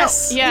cat.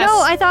 Yes. Yes.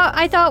 No,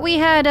 I thought we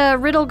had a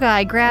riddle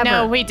guy grab her.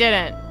 No, we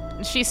didn't.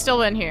 She's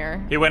still in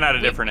here. He went out a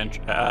different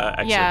exit.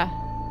 Yeah.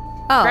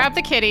 Oh. Grab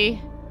the kitty.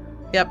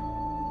 Yep.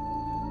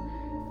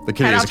 The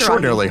kitty Head is out to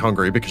extraordinarily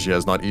hungry because she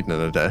has not eaten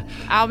in a day.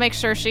 I'll make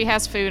sure she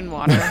has food and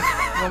water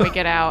when we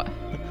get out.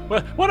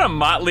 What a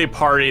motley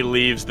party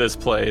leaves this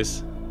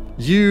place.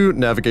 You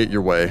navigate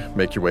your way,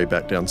 make your way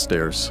back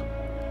downstairs.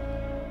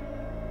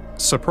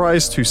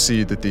 Surprised to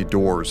see that the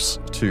doors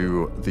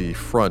to the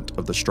front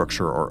of the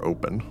structure are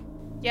open.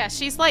 Yeah,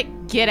 she's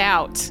like, get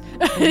out.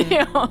 You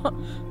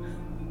know?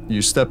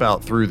 You step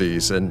out through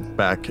these and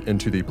back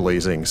into the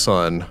blazing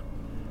sun.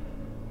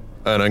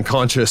 An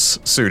unconscious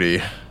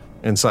Sudi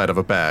inside of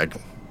a bag.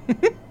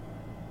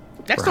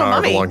 Next For to a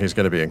however mummy. long he's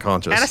going to be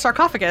unconscious. And a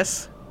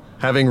sarcophagus.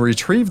 Having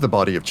retrieved the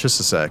body of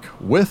Chisisek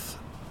with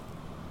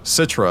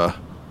Citra,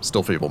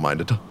 still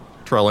feeble-minded,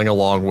 trailing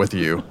along with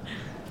you,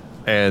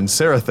 and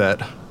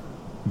Sarathet,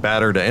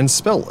 battered and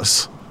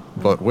spellless,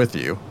 but with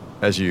you,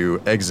 as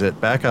you exit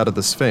back out of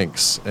the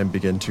Sphinx and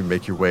begin to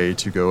make your way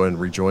to go and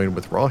rejoin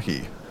with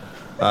Rahi,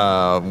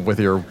 with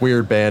your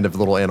weird band of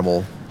little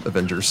animal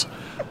Avengers.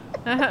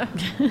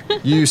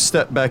 You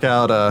step back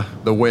out,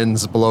 the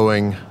wind's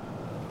blowing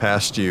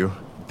past you.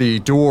 The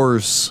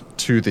doors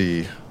to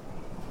the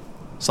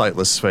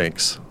sightless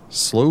Sphinx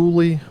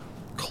slowly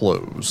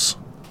close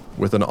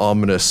with an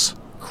ominous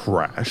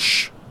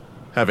crash,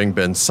 having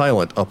been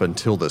silent up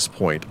until this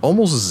point,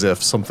 almost as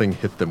if something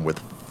hit them with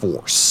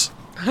force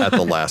at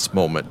the last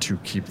moment to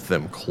keep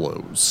them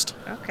closed.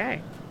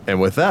 Okay. And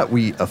with that,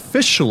 we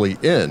officially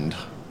end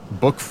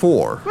Book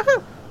 4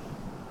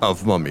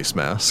 of Mummy's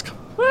Mask.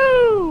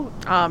 Woo!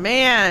 Oh,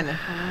 man.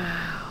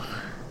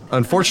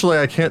 Unfortunately,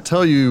 I can't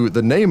tell you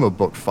the name of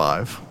Book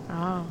 5,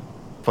 Oh.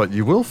 but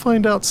you will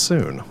find out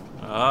soon.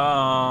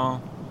 Oh.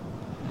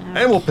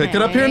 And we'll pick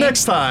it up here Okay.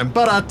 next time.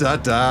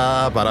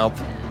 Ba-da-da-da, ba-da.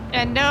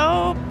 And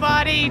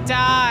nobody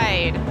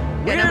died.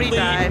 Weirdly,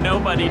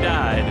 nobody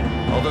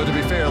died. Although, to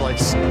be fair, like,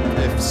 if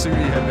Sudi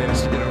had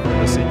managed to get over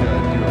Masika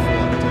and do a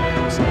full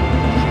attack.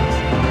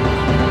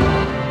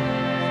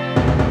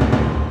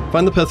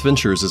 Find the Path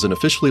Ventures is an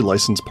officially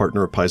licensed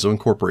partner of Paizo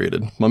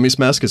Incorporated. Mummy's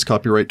Mask is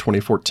copyright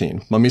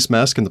 2014. Mummy's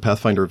Mask and the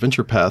Pathfinder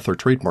Adventure Path are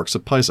trademarks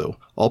of Paizo.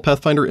 All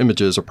Pathfinder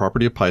images are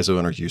property of Paizo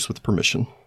and are used with permission.